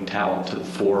to bringing talent to the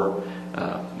 4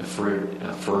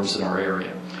 firms in our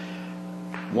area.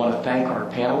 I want to thank our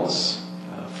panelists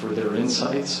for their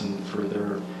insights and for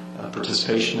their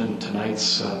participation in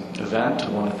tonight's event. I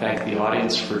want to thank the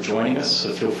audience for joining us.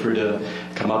 Feel free to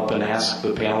come up and ask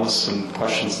the panelists some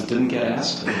questions that didn't get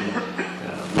asked. And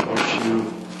we wish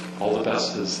you all the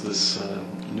best as this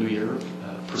new year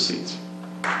proceeds.